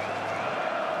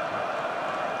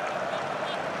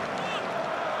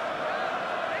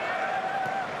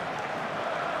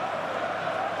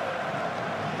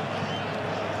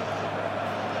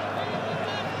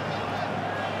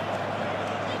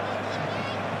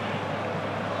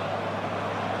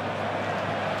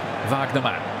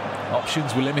 Wagnerman.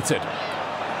 Options were limited.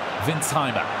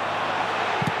 Winsheimer.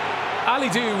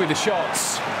 Alidou with the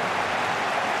shots.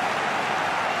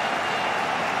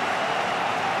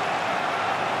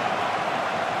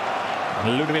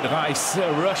 And Ludovic Reis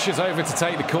rushes over to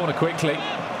take the corner quickly.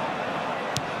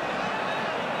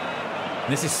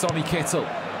 This is Sonny Kittel.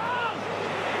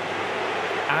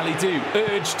 Alidou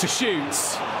urged to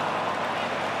shoot.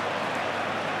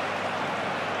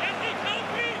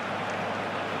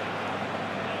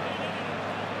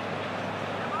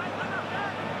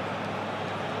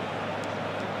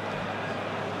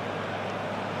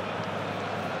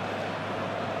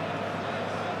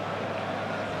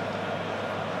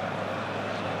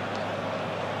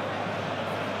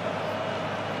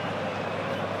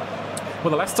 Well,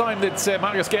 the last time that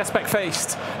Marius Gersbeck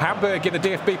faced Hamburg in the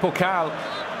DFB-Pokal,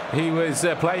 he was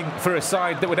playing for a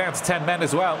side that were down to 10 men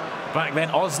as well. Back then,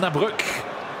 Osnabrück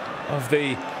of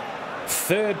the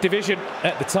 3rd division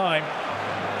at the time.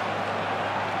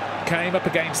 came up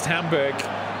against Hamburg.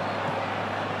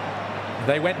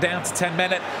 They went down to 10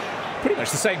 men at pretty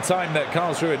much the same time that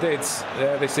Karlsruhe did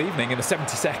this evening in the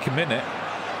 72nd minute.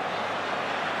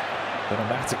 But on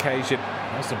that occasion,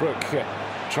 Osnabrück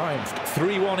triumphed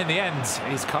 3-1 in the end.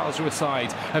 His Karlsruhe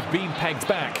side have been pegged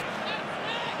back.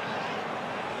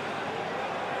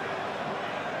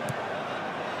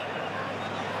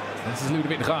 This is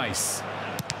Ludovic Reis.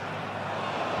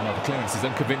 Well, the clearance is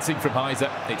unconvincing from Heiser.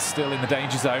 It's still in the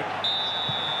danger zone.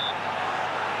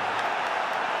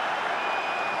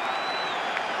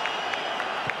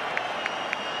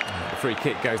 The free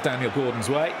kick goes Daniel Gordon's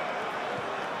way.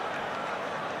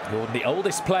 Gordon, the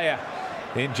oldest player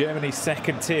in Germany's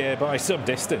second tier by some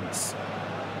distance.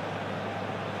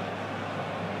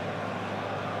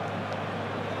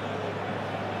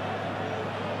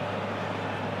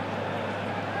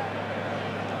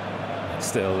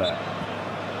 Still,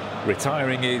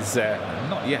 retiring is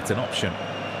not yet an option.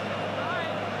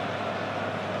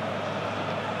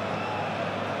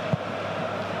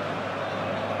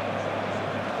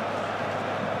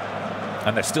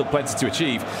 And there's still plenty to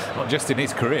achieve, not just in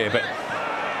his career, but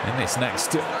in this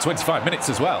next 25 minutes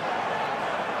as well.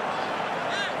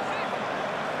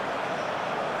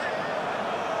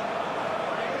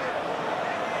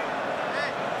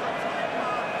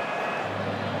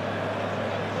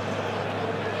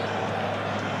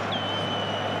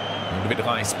 Ludovic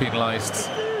Reis penalised.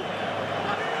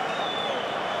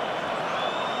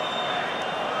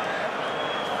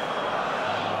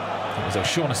 It was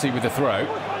O'Shaughnessy with the throw.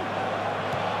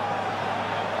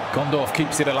 Gondorf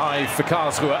keeps it alive for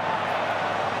Karlsruhe.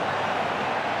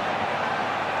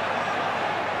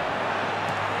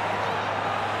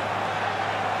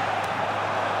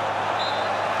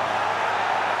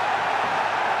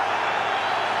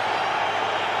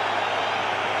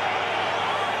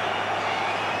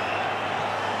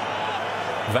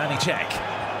 Vanicek.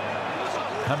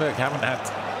 Hamburg haven't had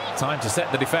time to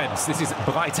set the defence. This is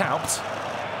Breithaupt.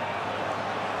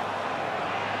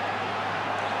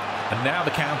 And now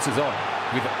the counter's on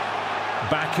with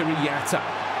Bakary Yatta.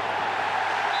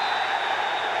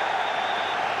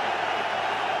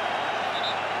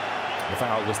 The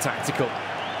foul was tactical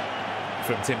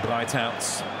from Tim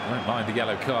Breithaupt. Won't mind the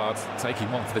yellow card,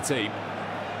 taking one for the team.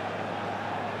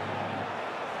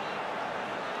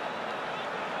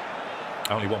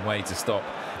 Only one way to stop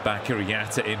Bakary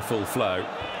Yatta in full flow.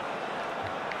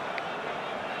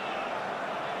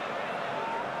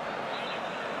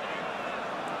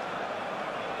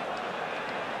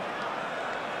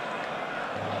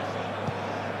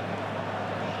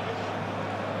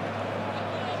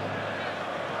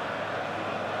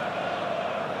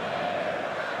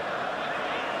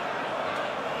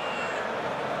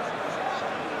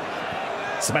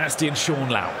 Sebastian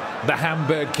Schonlau, the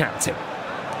Hamburg captain,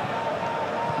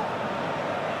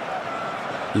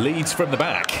 leads from the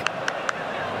back.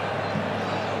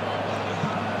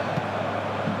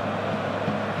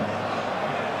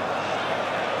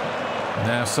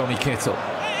 Now Sonny Kittel.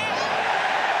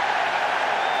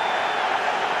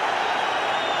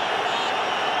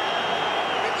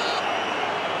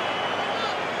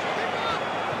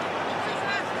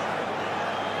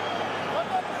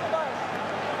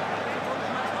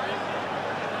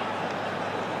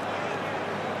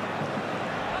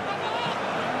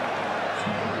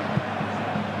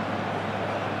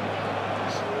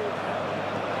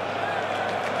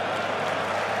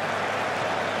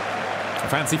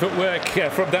 Fancy footwork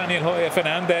from Daniel Hoyer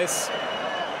Fernandez.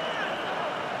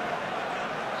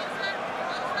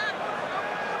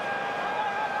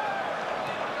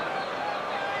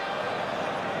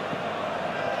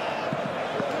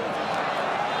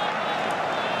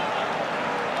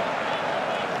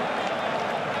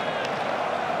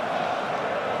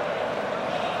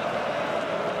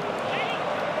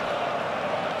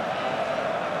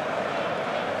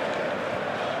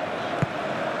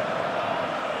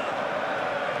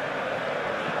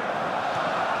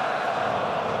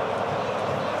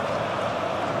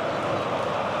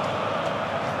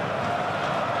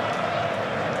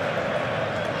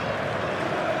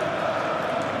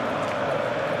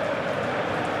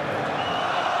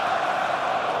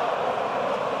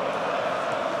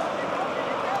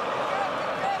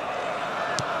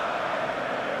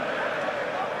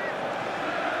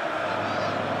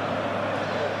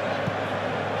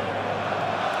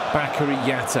 Bakary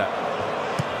Yatta.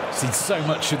 Seen so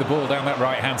much of the ball down that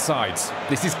right-hand side.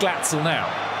 This is Glatzel now.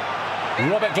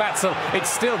 Robert Glatzel. It's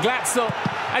still Glatzel.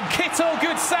 And Kittel,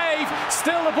 good save.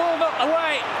 Still the ball not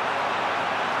away.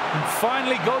 And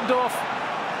finally Gondorf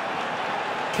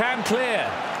can clear.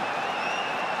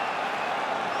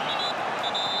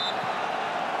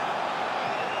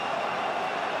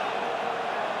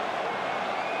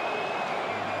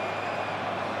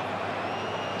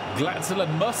 Glatzel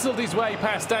muscled his way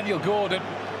past Daniel Gordon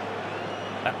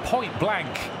at point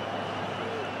blank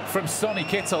from Sonny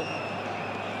Kittel.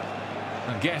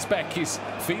 And Gersbeck is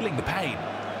feeling the pain.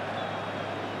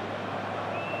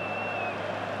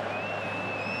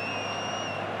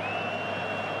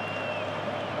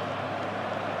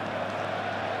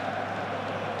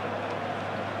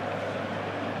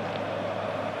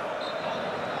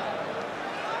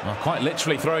 Well, quite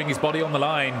literally throwing his body on the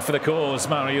line for the cause,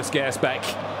 Marius Gersbeck.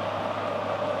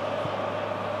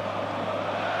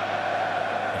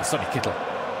 And Sonny Kittel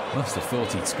must have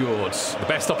thought he'd scored. The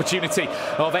best opportunity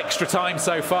of extra time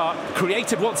so far,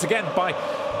 created once again by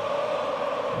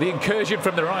the incursion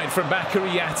from the right from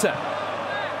Bakary Yatta.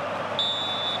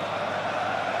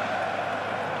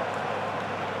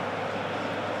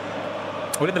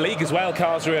 Well, in the league as well,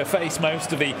 Karlsruhe face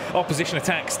most of the opposition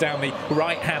attacks down the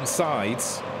right-hand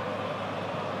sides.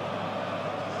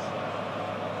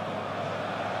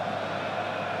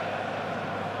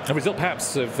 A result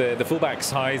perhaps of the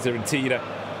fullbacks Heiser and Tida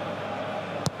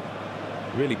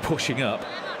really pushing up.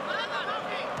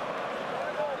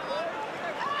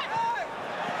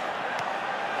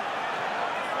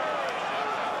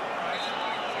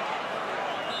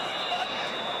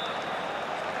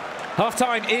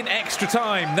 Half-time in extra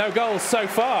time, no goals so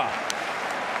far.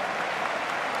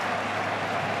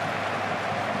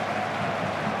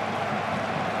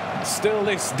 Still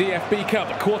this DFB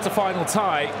Cup quarter-final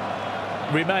tie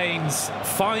remains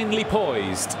finely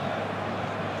poised.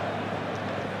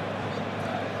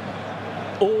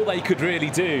 All they could really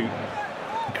do,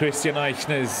 Christian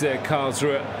Eichner's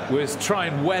Karlsruhe, was try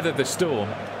and weather the storm.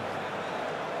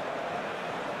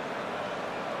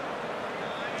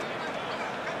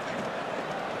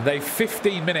 They've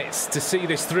 15 minutes to see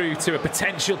this through to a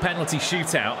potential penalty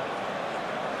shootout.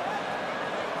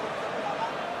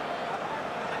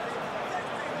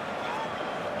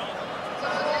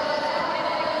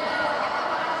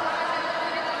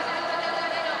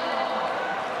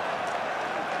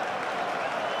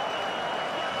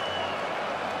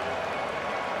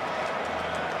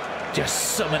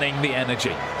 Just summoning the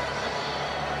energy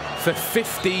for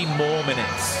 15 more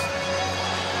minutes.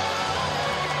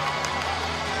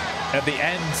 At the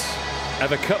end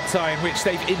of a cup tie in which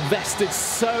they've invested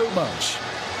so much.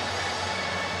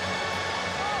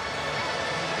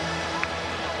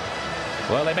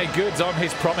 Well, they made good on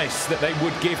his promise that they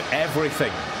would give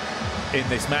everything in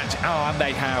this match. Oh, and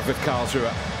they have with Karlsruhe.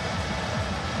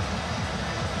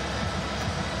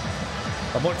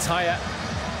 And Mortaya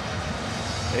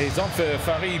is on for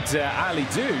Farid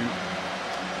Alidou.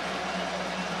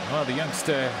 Well, the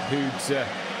youngster who'd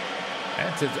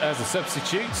entered as a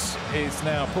substitute is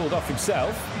now pulled off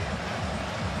himself.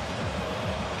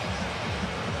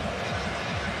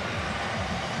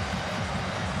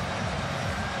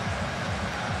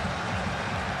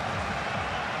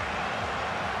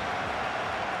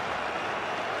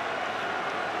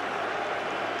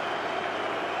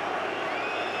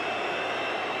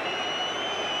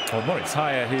 Well, Moritz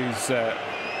Heyer, who's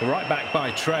right back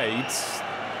by trade,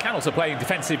 can also play in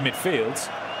defensive midfield.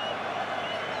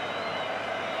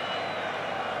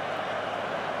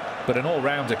 But an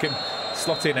all-rounder can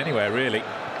slot in anywhere, really.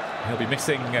 He'll be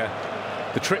missing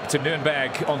the trip to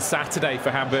Nuremberg on Saturday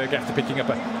for Hamburg after picking up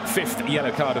a 5th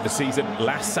yellow card of the season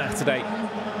last Sunday,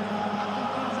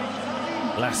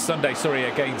 sorry,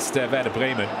 against Werder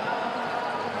Bremen.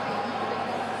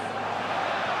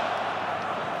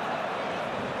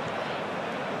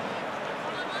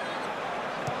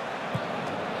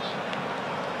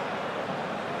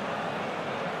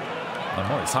 And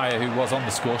Moritz Heyer, who was on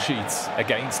the score sheets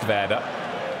against Werder.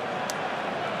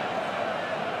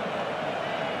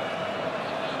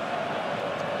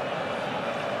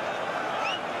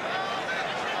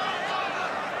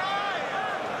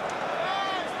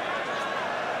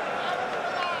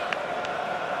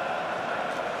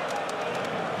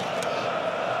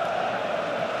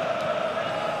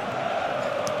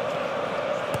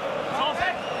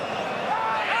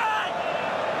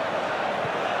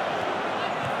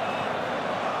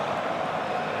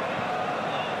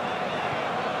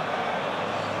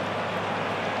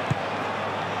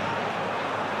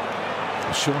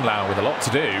 Schonlau with a lot to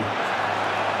do.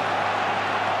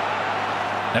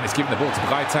 And it's given the ball to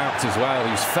Breithaupt as well,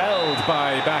 who's felled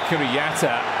by Bakary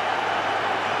Yatta.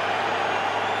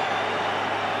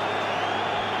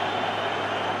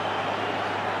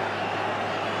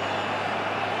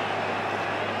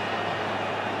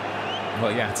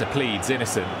 Well, Yatta pleads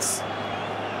innocence.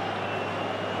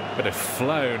 But have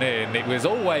flown in. It was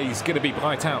always going to be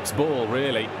Breithaupt's ball,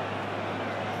 really.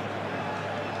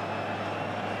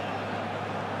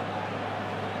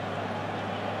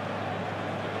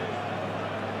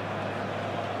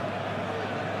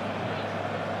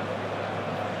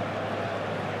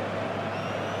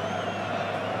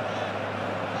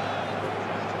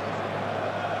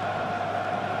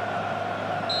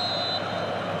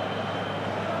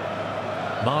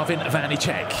 Marvin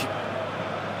Vanicek.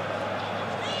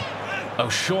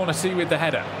 O'Shaughnessy with the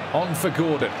header. On for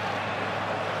Gordon.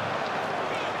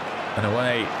 And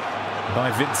away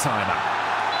by Winsheimer.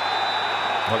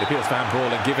 Well, he appeals for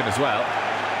handball and given as well.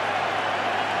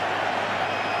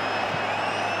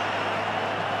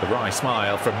 The wry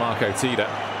smile from Marco Tida,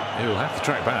 who will have to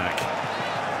track back.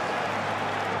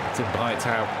 Tim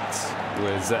Breithout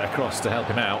was across to help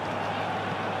him out.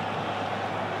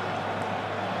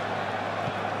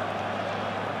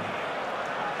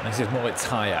 This is Moritz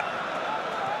Haya.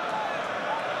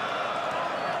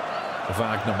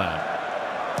 Wagnerman.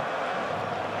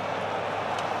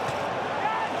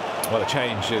 Well, a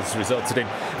change has resulted in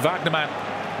Wagnerman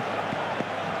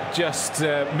just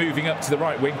moving up to the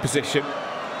right wing position.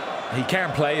 He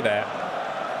can play there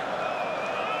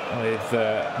with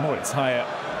Moritz Haya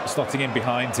slotting in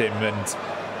behind him and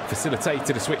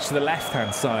facilitated a switch to the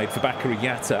left-hand side for Bakary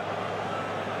Yatta.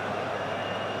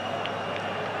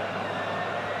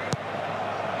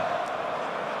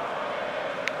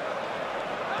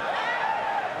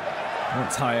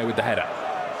 Moritz Haya with the header.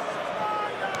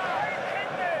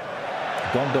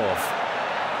 Gondorf.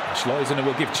 Schleusener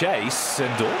will give chase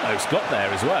and almost got there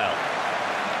as well.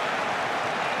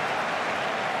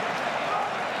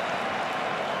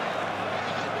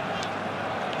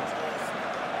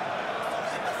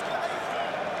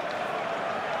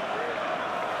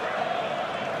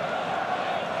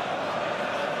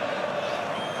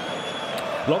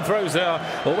 Long throws are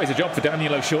always a job for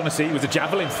Daniel O'Shaughnessy. He was a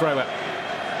javelin thrower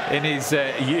in his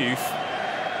youth.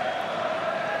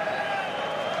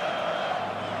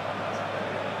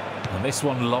 And this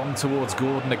one long towards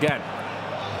Gordon again.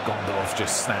 Gondorf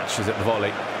just snatches at the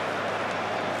volley.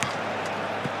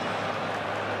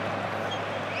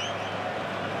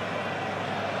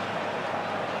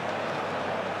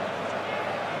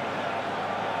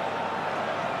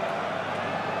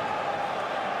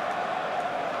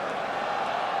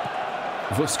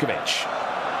 Vuskovic.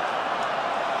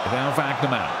 Now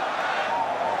Wagnerman.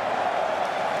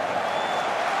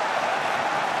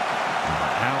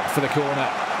 Out for the corner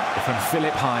from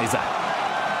Philipp Heiser.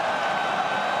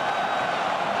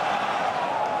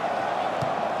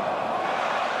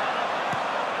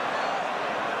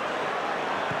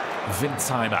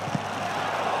 Winsheimer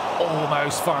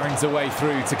almost finds a way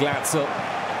through to Glatzel.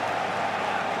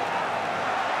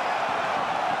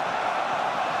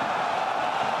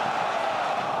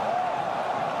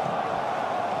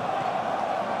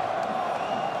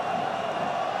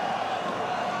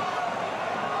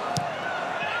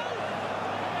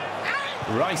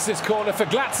 Rice's corner for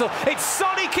Glatzel. It's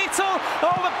Sonny Kittel.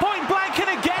 Oh, the point blank,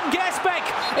 and again Gersbeck.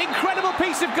 Incredible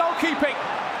piece of goalkeeping.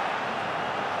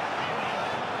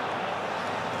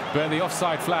 But the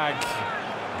offside flag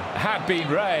had been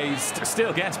raised.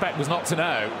 Still, Gersbeck was not to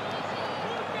know.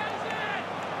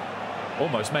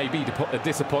 Almost maybe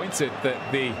disappointed that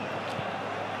the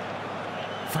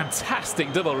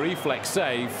fantastic double reflex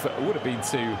save would have been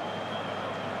to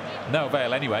no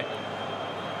avail anyway.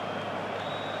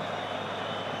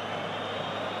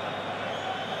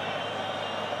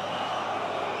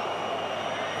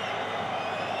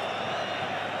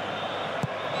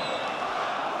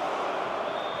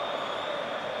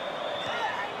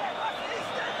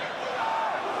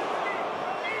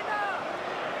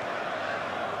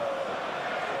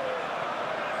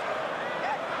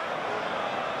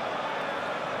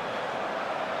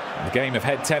 The game of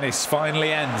head tennis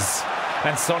finally ends,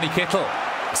 and Sonny Kittel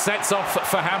sets off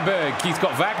for Hamburg. He's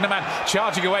got Wagnerman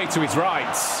charging away to his right.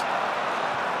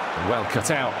 Well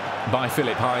cut out by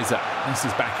Philipp Heiser. This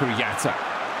is Bakary Yatta.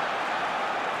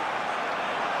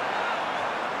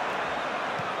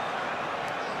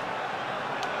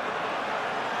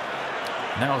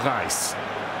 Now Rice.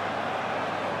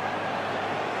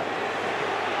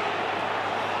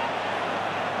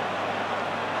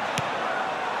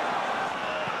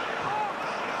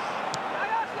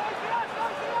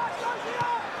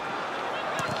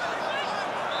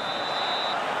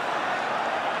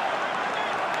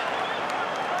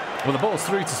 Well, the ball's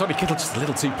through to Sonny Kittel, just a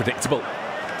little too predictable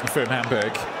for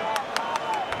Hamburg.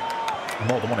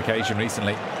 More than one occasion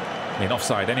recently. I mean,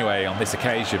 offside anyway on this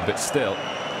occasion, but still.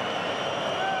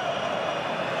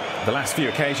 The last few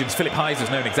occasions, Philipp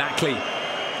Heiser's known exactly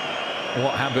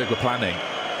what Hamburg were planning.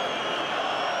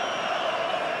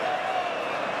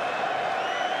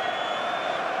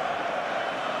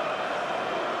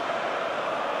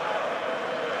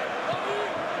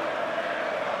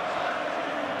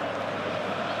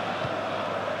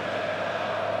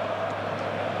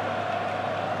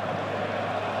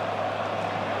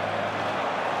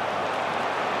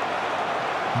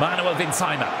 Manuel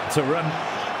Winsheimer to run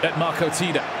at Marco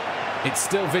Tida. It's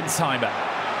still Winsheimer.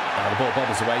 The ball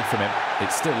bobbles away from him.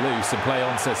 It's still loose and play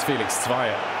on, says Felix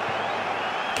Zweier.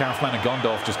 Kaufmann and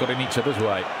Gondorf just got in each other's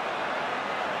way.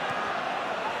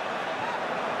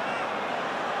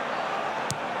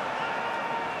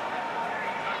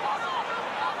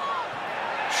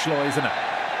 Schleusener.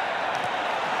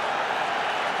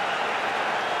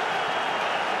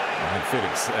 I think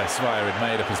Felix Zweier had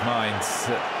made up his mind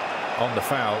on the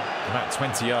foul about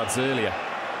 20 yards earlier.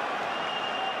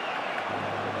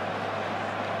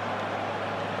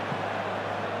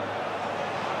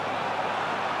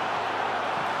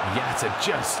 Yatta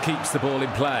just keeps the ball in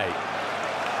play.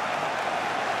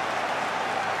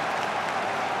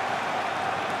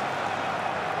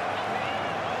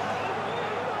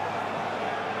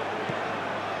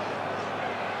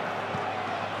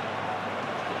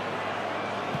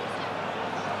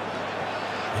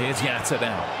 Here's Yatta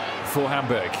now for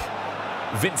Hamburg.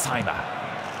 Winsheimer.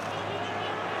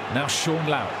 Now Sean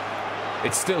Lau.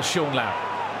 It's still Sean Lau.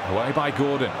 Away by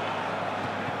Gordon.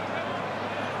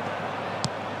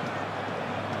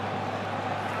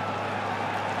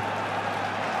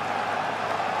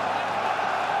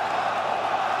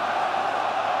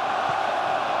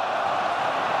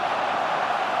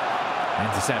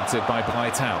 Intercepted by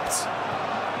Breithaupt,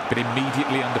 but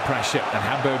immediately under pressure, and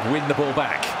Hamburg win the ball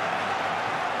back.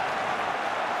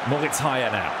 Moritz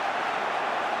Heyer now.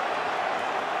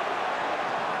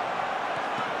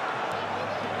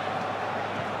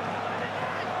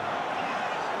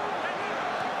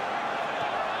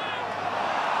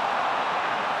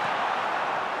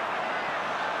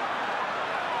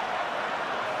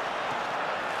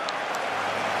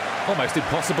 Almost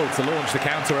impossible to launch the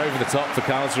counter over the top for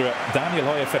Karlsruhe. Daniel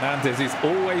Heuer Fernandez is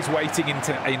always waiting in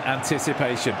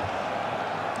anticipation.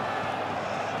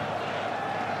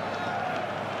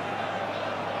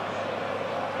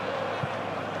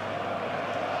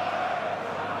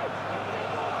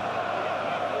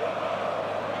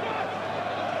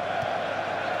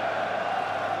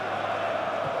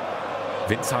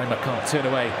 Winsheimer can't turn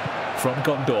away from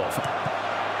Gondorf.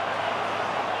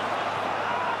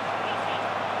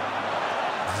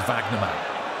 Wagnerman.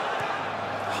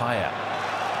 Higher.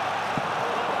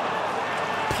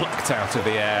 Plucked out of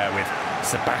the air with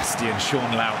Sebastian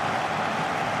Sean Lau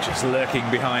just lurking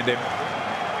behind him.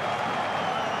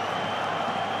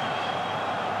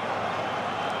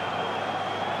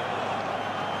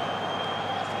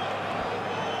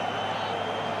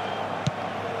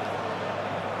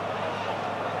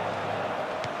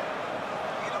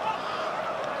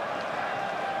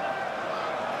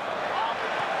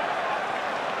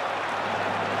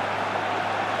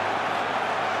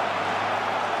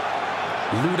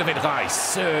 Ludovic Reis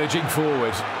surging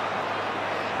forward.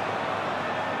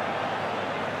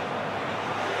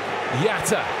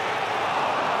 Yatta.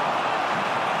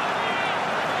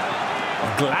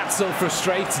 Glatzel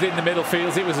frustrated in the middle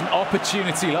field. It was an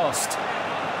opportunity lost.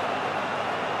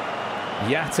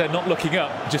 Yatta not looking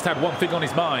up, just had one thing on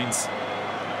his mind.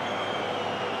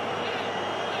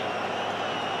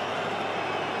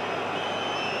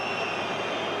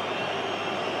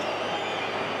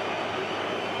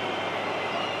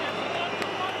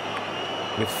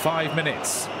 With 5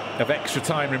 minutes of extra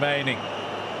time remaining,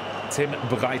 Tim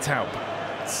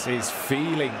Breithaupt is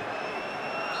feeling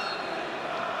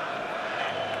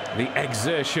the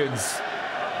exertions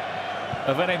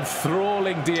of an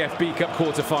enthralling DFB Cup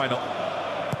quarter-final.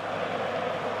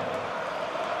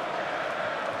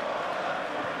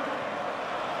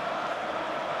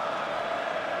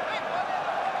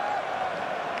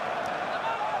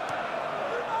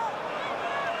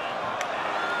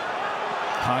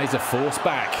 Heiser forced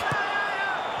back,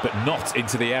 but not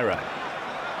into the error.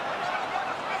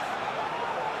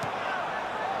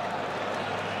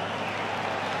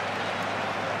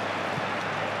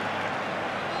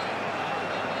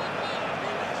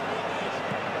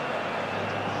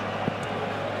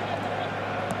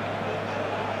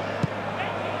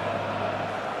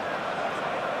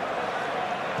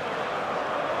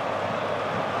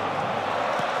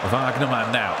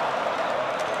 Wagnerman now.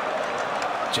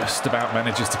 Just about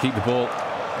manages to keep the ball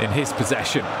in his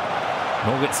possession.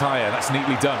 Moritz Heyer, that's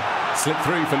neatly done. Slip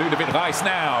through for Ludovic Reis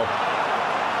now.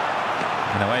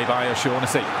 And away by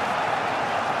O'Shaughnessy.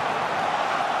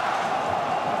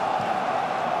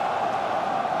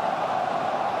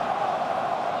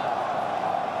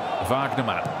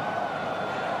 Wagnerman.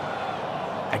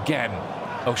 Again,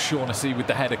 O'Shaughnessy with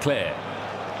the header clear.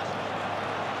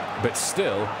 But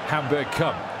still, Hamburg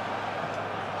come.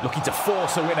 Looking to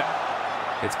force a winner.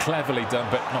 It's cleverly done,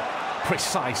 but not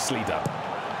precisely done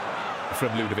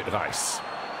from Ludovic Reis.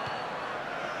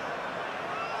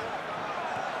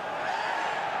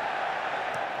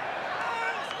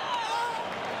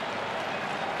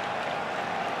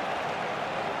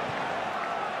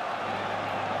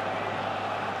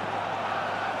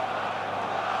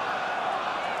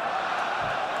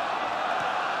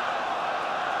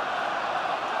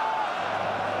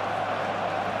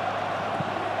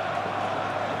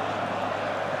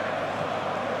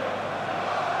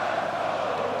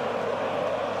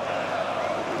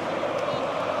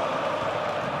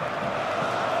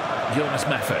 Jonas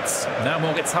Mefferts. Now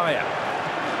Moritz Haya.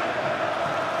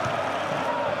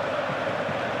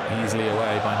 Easily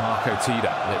away by Marco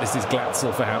Tida. This is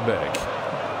Glatzel for Hamburg.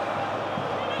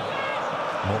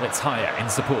 Moritz Haya in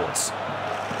support.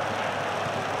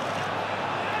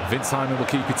 Winsheimer will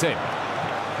keep it in.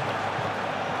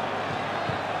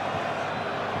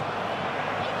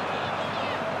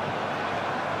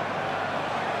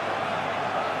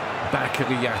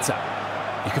 Bakary Yatta.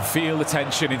 You can feel the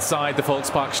tension inside the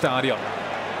Volksparkstadion.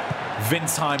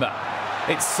 Winsheimer.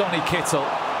 It's Sonny Kittel.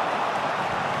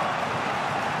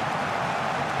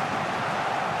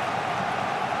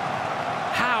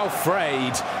 How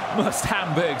frayed must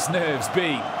Hamburg's nerves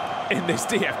be in this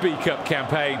DFB Cup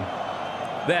campaign?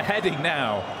 They're heading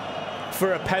now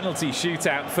for a penalty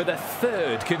shootout for the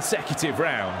third consecutive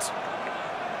round.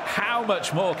 How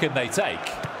much more can they take?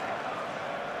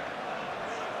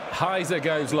 Heiser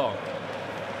goes long.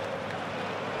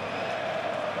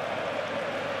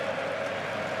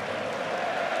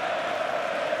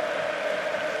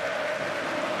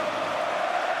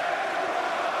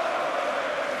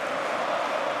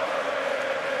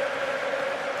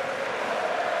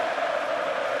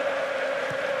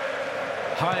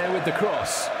 Haya with the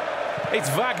cross. It's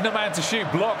Wagnerman to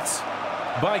shoot, blocked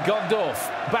by Gondorf.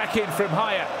 Back in from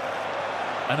Haya.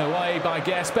 And away by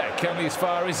Gersbeck, only as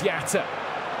far as Yatta.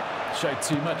 Showed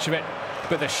too much of it,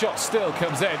 but the shot still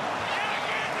comes in.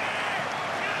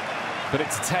 But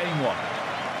it's a tame one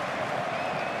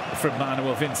from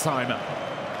Manuel Winsheimer.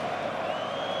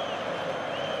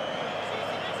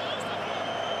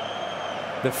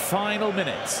 The final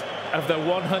minutes of the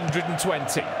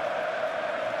 120.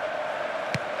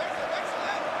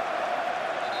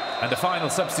 And the final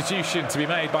substitution to be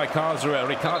made by Karlsruhe,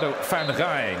 Ricardo van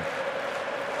Rijn,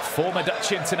 former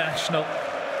Dutch international.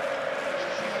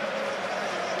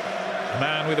 A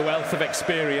man with a wealth of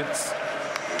experience,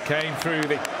 came through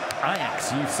the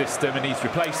Ajax youth system, and he's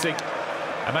replacing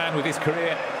a man with his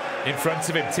career in front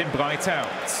of him, Tim Breithout,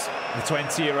 the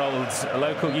 20-year-old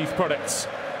local youth product,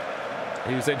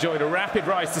 who's enjoyed a rapid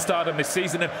rise to stardom this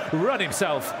season and run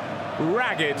himself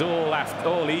ragged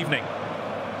all evening.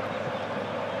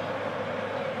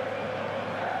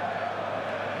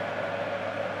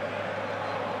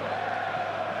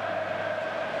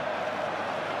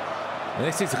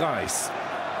 This is Reis.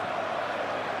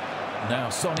 Now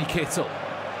Sonny Kittel.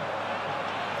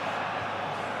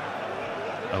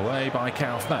 Away by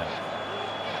Kaufmann.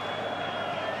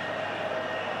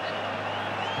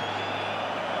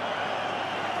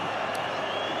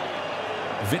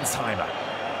 Winsheimer.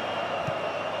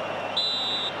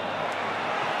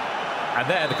 And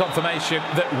there the confirmation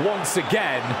that once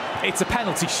again it's a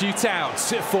penalty shootout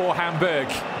for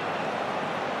Hamburg.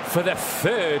 For the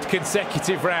third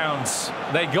consecutive round.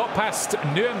 They got past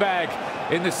Nuremberg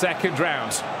in the second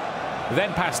round,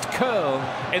 then past Köln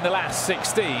in the last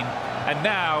 16, and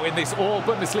now in this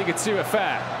all-Bundesliga 2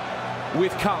 affair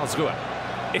with Karlsruhe.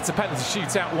 It's a penalty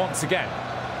shootout once again.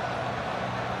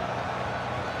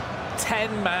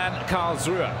 10-man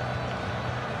Karlsruhe,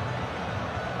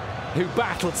 who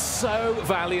battled so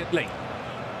valiantly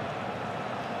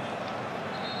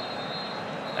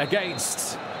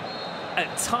against,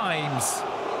 at times,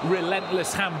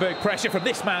 relentless Hamburg pressure from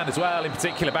this man as well, in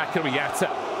particular Bakary Yatta.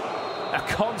 A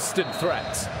constant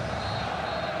threat.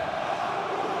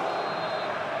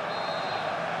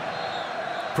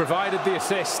 Provided the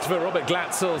assist for Robert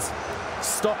Glatzel's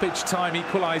stoppage time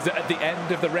equaliser at the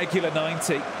end of the regular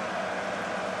 90.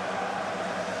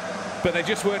 But they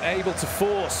just weren't able to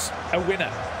force a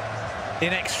winner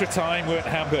in extra time, weren't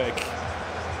Hamburg.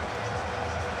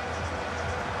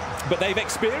 But they've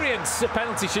experienced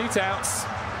penalty shootouts.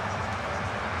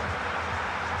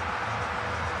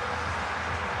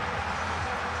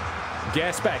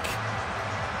 Gersbeck,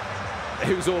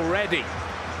 who's already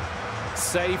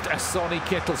saved a Sonny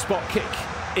Kittel spot kick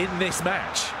in this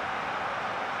match.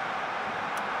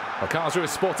 Well, Karlsruhe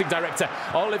sporting director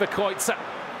Oliver Kreutzer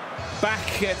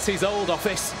back at his old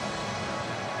office.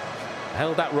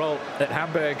 Held that role at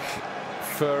Hamburg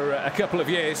for a couple of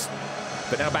years,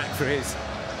 but now back for his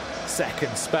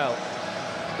second spell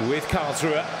with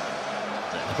Karlsruhe,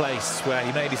 the place where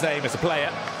he made his name as a player.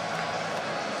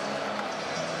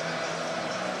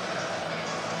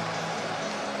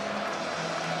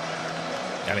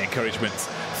 And the encouragement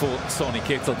for Sonny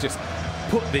Kittel, just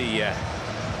put the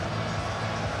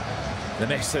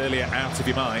miss earlier out of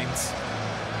your mind.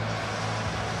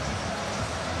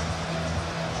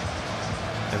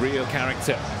 The real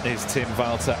character is Tim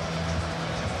Walter.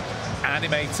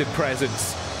 Animated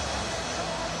presence.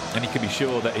 And you can be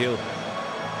sure that he'll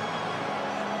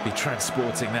be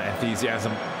transporting that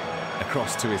enthusiasm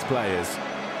across to his players.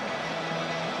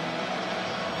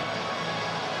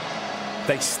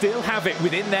 They still have it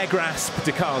within their grasp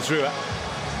to Karlsruhe.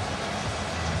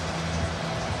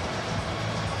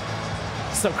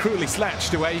 So cruelly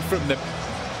snatched away from them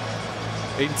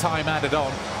in time added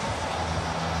on.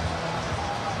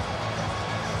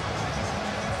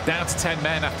 Down to 10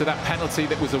 men after that penalty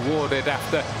that was awarded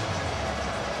after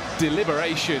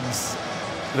deliberations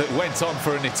that went on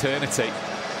for an eternity.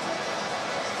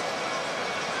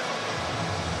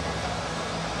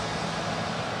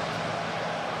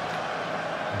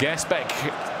 Gersbeck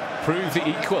proved the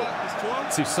equal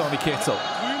to Sonny Kittel.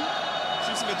 Grün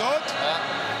schießen wir dort,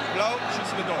 blau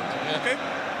schießen wir dort. Okay?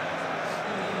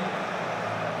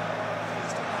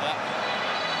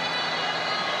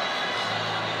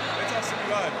 Jetzt hast du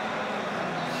die Wahl.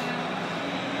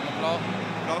 Blau.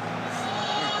 Blau.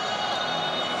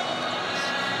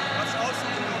 Was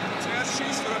aussuchen, ob du zuerst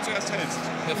schießt oder zuerst hältst?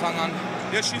 Wir fangen an.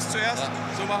 Der schießt zuerst? Ja.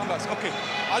 So machen wir es. Okay.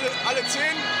 Alle 10.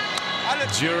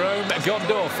 Jerome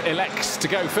Gondorf elects to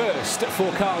go first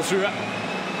for Karlsruhe.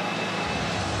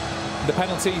 The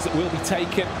penalties will be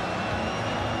taken.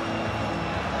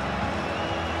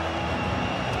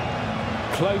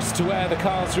 Close to where the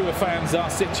Karlsruhe fans are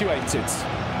situated.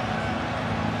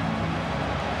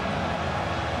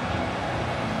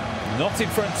 Not in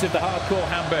front of the hardcore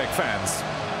Hamburg fans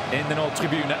in the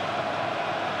Nordtribüne.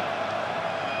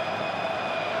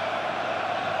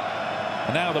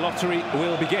 And now the lottery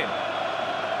will begin.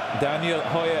 Daniel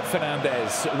Hoyer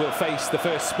Fernandez will face the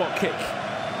first spot kick.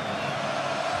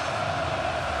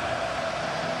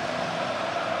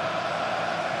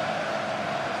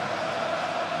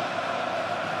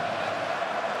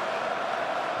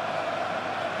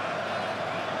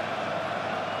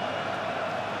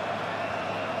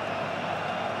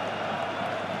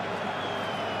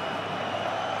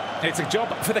 It's a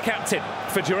job for the captain,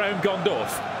 for Jerome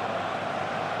Gondorf.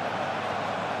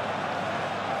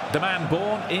 The man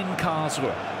born in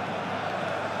Karlsruhe.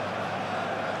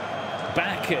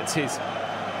 Back at his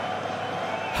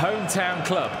hometown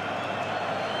club.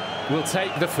 Will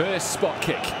take the first spot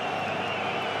kick.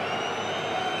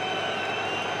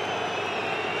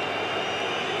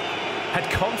 Had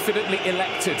confidently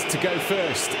elected to go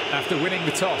first after winning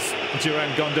the toss,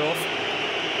 Jerome Gondorf.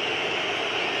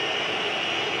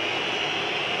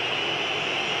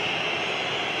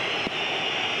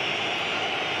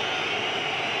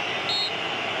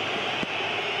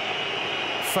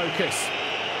 Focus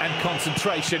and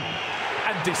concentration,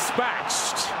 and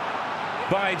dispatched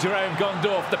by Jerome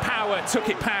Gondorf. The power took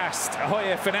it past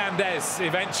Hoyer Fernandez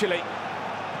eventually.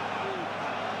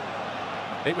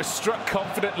 It was struck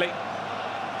confidently.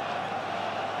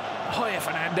 Hoyer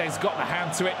Fernandez got the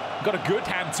hand to it, got a good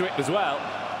hand to it as well.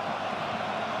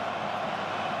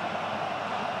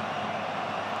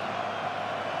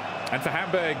 And for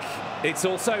Hamburg, it's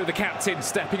also the captain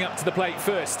stepping up to the plate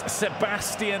first,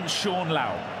 Sebastian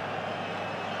Schonlau.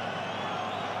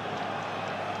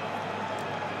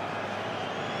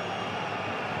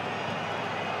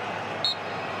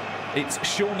 It's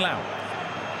Schonlau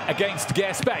against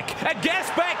Gersbeck, and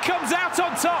Gersbeck comes out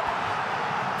on top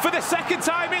for the second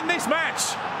time in this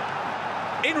match.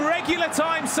 In regular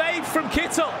time saved from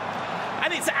Kittel,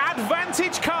 and it's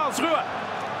advantage Karlsruhe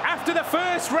after the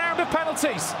first round of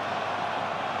penalties.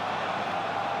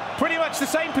 Pretty much the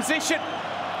same position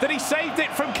that he saved it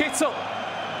from Kittel.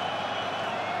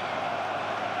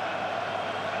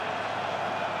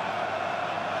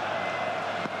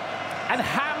 And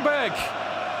Hamburg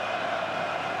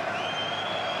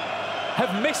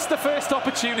have missed the first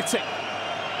opportunity.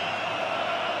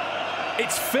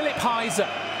 It's Philipp Heiser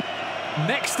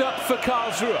next up for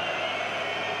Karlsruhe.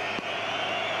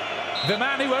 The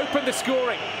man who opened the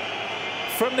scoring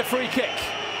from the free kick.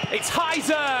 It's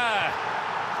Heiser!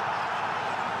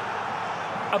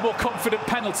 A more confident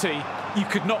penalty you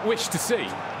could not wish to see.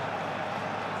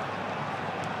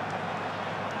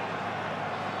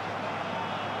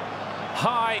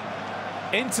 High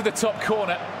into the top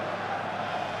corner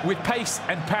with pace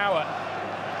and power.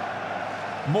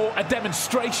 More a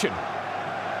demonstration,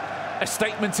 a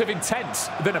statement of intent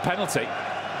than a penalty.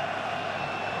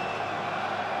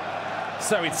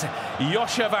 So it's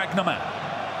Joscha Wagnermann.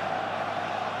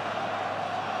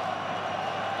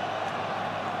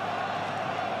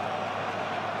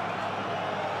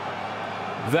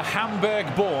 The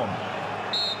Hamburg-born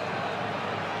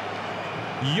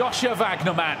Joscha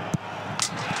Wagnermann.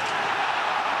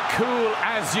 Cool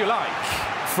as you like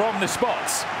from the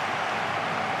spots.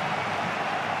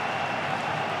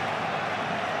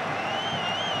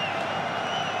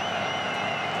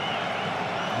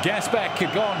 Gersbeck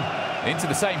had gone into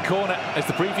the same corner as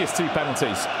the previous two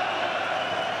penalties.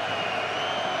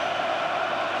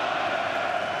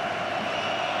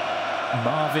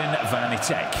 Marvin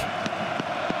Vanecek.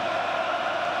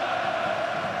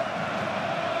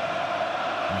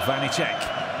 Vanecek,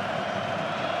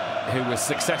 who was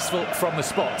successful from the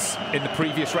spots in the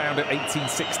previous round at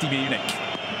 1860 Munich.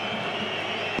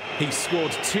 He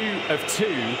scored 2 of 2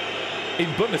 in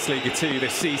Bundesliga 2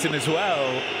 this season as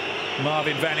well,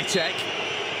 Marvin Vanecek.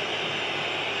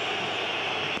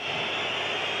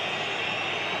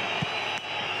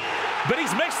 But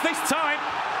he's missed this time.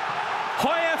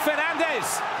 Hoyer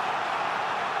Fernandez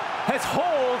has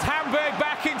hauled Hamburg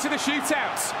back into the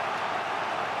shootout.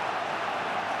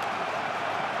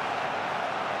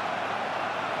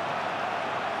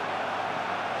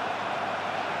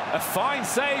 A fine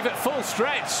save at full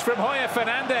stretch from Hoyer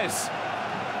Fernandez.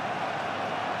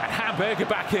 And Hamburg are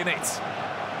back in it.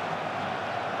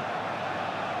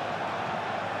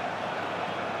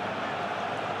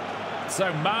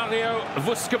 So Mario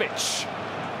Vuskovic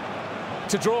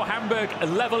to draw Hamburg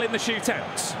level in the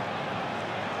shootout.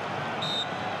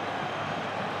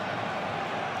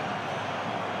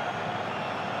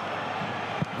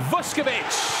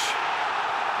 Vuskovic.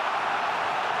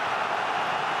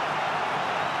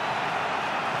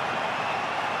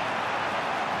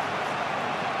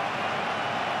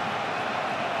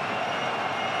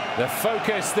 The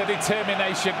focus, the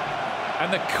determination,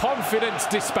 and the confident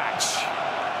dispatch.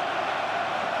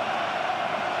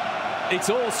 It's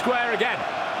all square again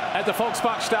at the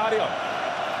Volksparkstadion.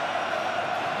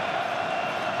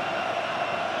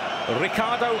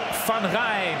 Ricardo van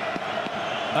Rijn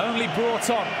only brought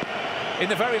on in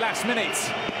the very last minute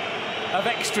of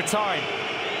extra time.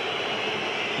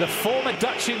 The former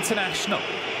Dutch international,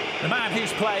 the man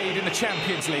who's played in the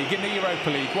Champions League, in the Europa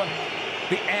League, won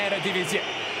the Eredivisie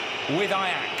with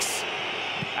Ajax.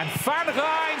 And Van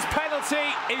Rijn's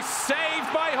penalty is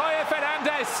saved by Hoyer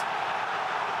Fernandez.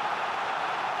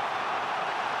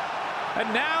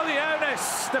 And now the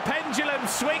onus, the pendulum,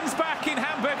 swings back in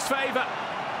Hamburg's favour.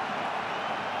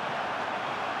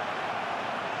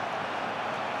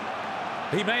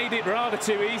 He made it rather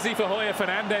too easy for Hoyer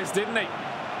Fernandez, didn't he?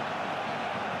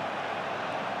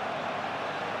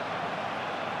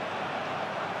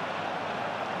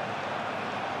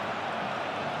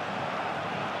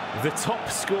 The top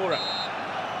scorer,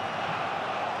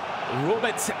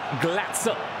 Robert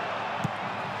Glatzel.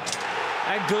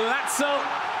 And Glatzel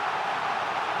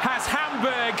has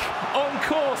Hamburg on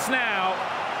course now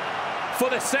for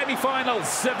the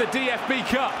semi-finals of the DFB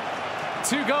Cup.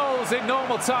 2 goals in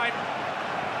normal time.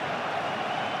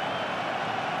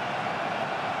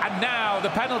 And now the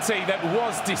penalty that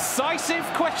was decisive,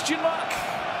 question mark.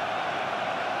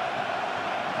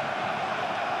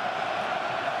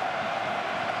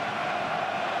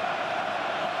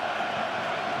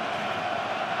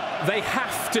 They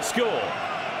have to score.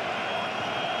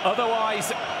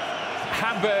 Otherwise,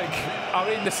 Hamburg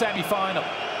are in the semi-final.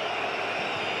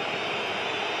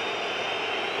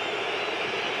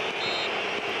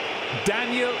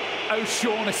 Daniel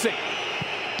O'Shaughnessy.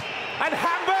 And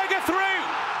Hamburg are through!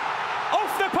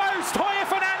 Off the post, Hoyer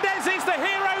Fernandez is the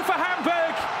hero for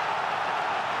Hamburg.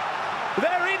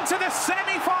 They're into the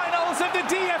semi-finals of the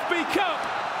DFB Cup.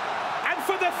 And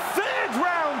for the 3rd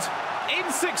round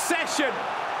in succession,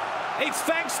 it's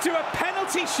thanks to a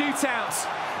penalty shootout.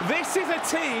 This is a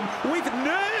team with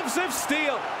nerves of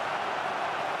steel.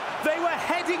 They were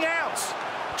heading out,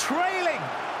 trailing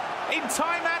in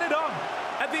time added on.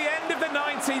 At the end of the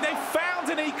 90, they found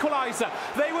an equaliser.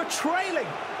 They were trailing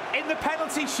in the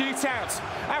penalty shootout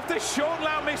after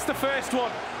Schonlau missed the first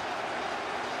one.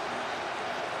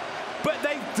 But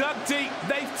they've dug deep,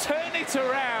 they've turned it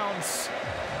around.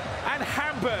 And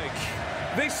Hamburg,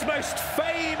 this most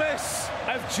famous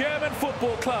of German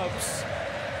football clubs,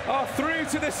 are through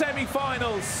to the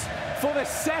semi-finals for the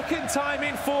 2nd time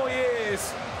in 4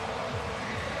 years.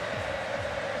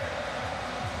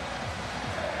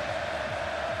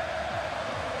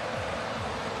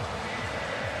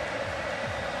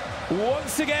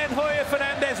 Once again, Hoyer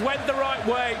Fernandez went the right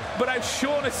way, but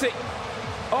O'Shaughnessy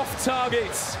off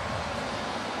target.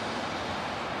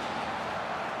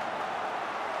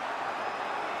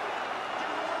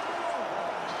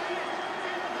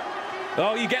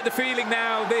 Oh, you get the feeling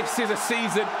now this is a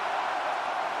season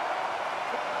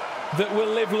that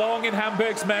will live long in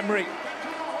Hamburg's memory.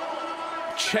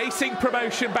 Chasing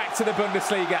promotion back to the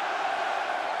Bundesliga,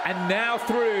 and now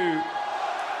through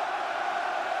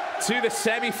to the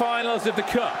semi-finals of the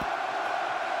Cup.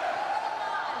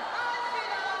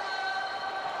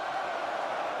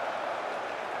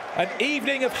 An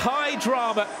evening of high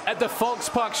drama at the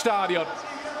Volksparkstadion.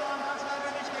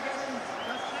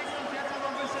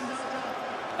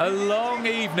 A long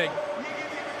evening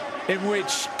in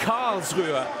which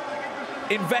Karlsruher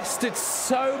invested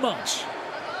so much.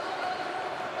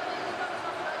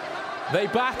 They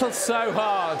battled so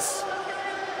hard.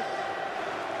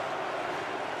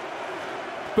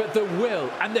 But the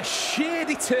will and the sheer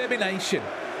determination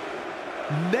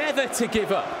never to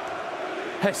give up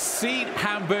has seen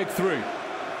Hamburg through.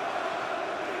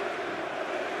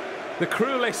 The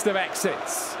cruelest of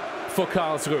exits for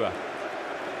Karlsruhe.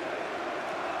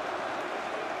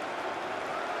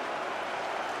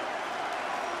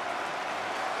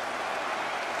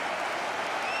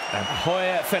 And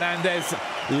Hoyer Fernandez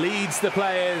leads the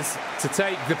players to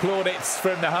take the plaudits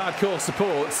from the hardcore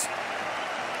supports.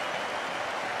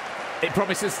 It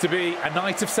promises to be a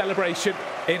night of celebration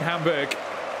in Hamburg.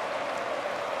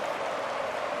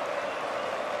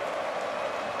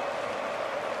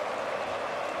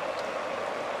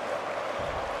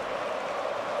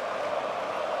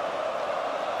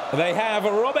 They have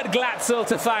Robert Glatzel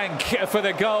to thank for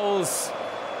the goals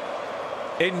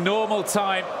in normal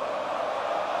time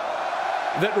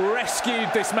that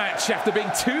rescued this match after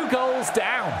being 2 goals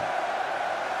down.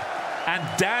 And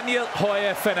Daniel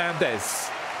Hoyer Fernandez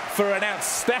for an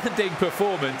outstanding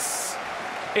performance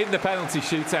in the penalty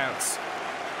shootouts.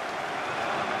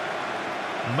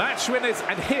 Match winners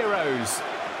and heroes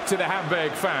to the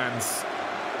Hamburg fans.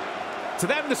 To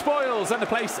them, the spoils and the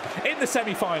place in the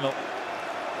semi-final.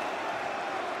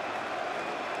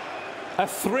 A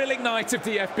thrilling night of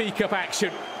DFB Cup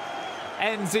action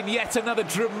ends in yet another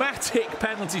dramatic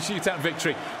penalty shootout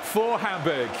victory for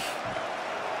Hamburg.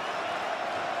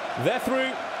 They're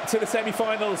through to the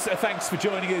semi-finals. Thanks for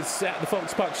joining us at the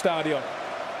Volkspark Stadion.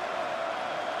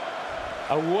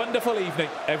 A wonderful evening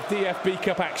of DFB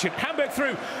Cup action. Hamburg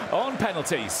through on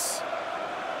penalties.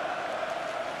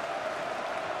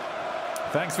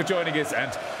 Thanks for joining us,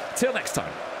 and till next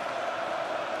time.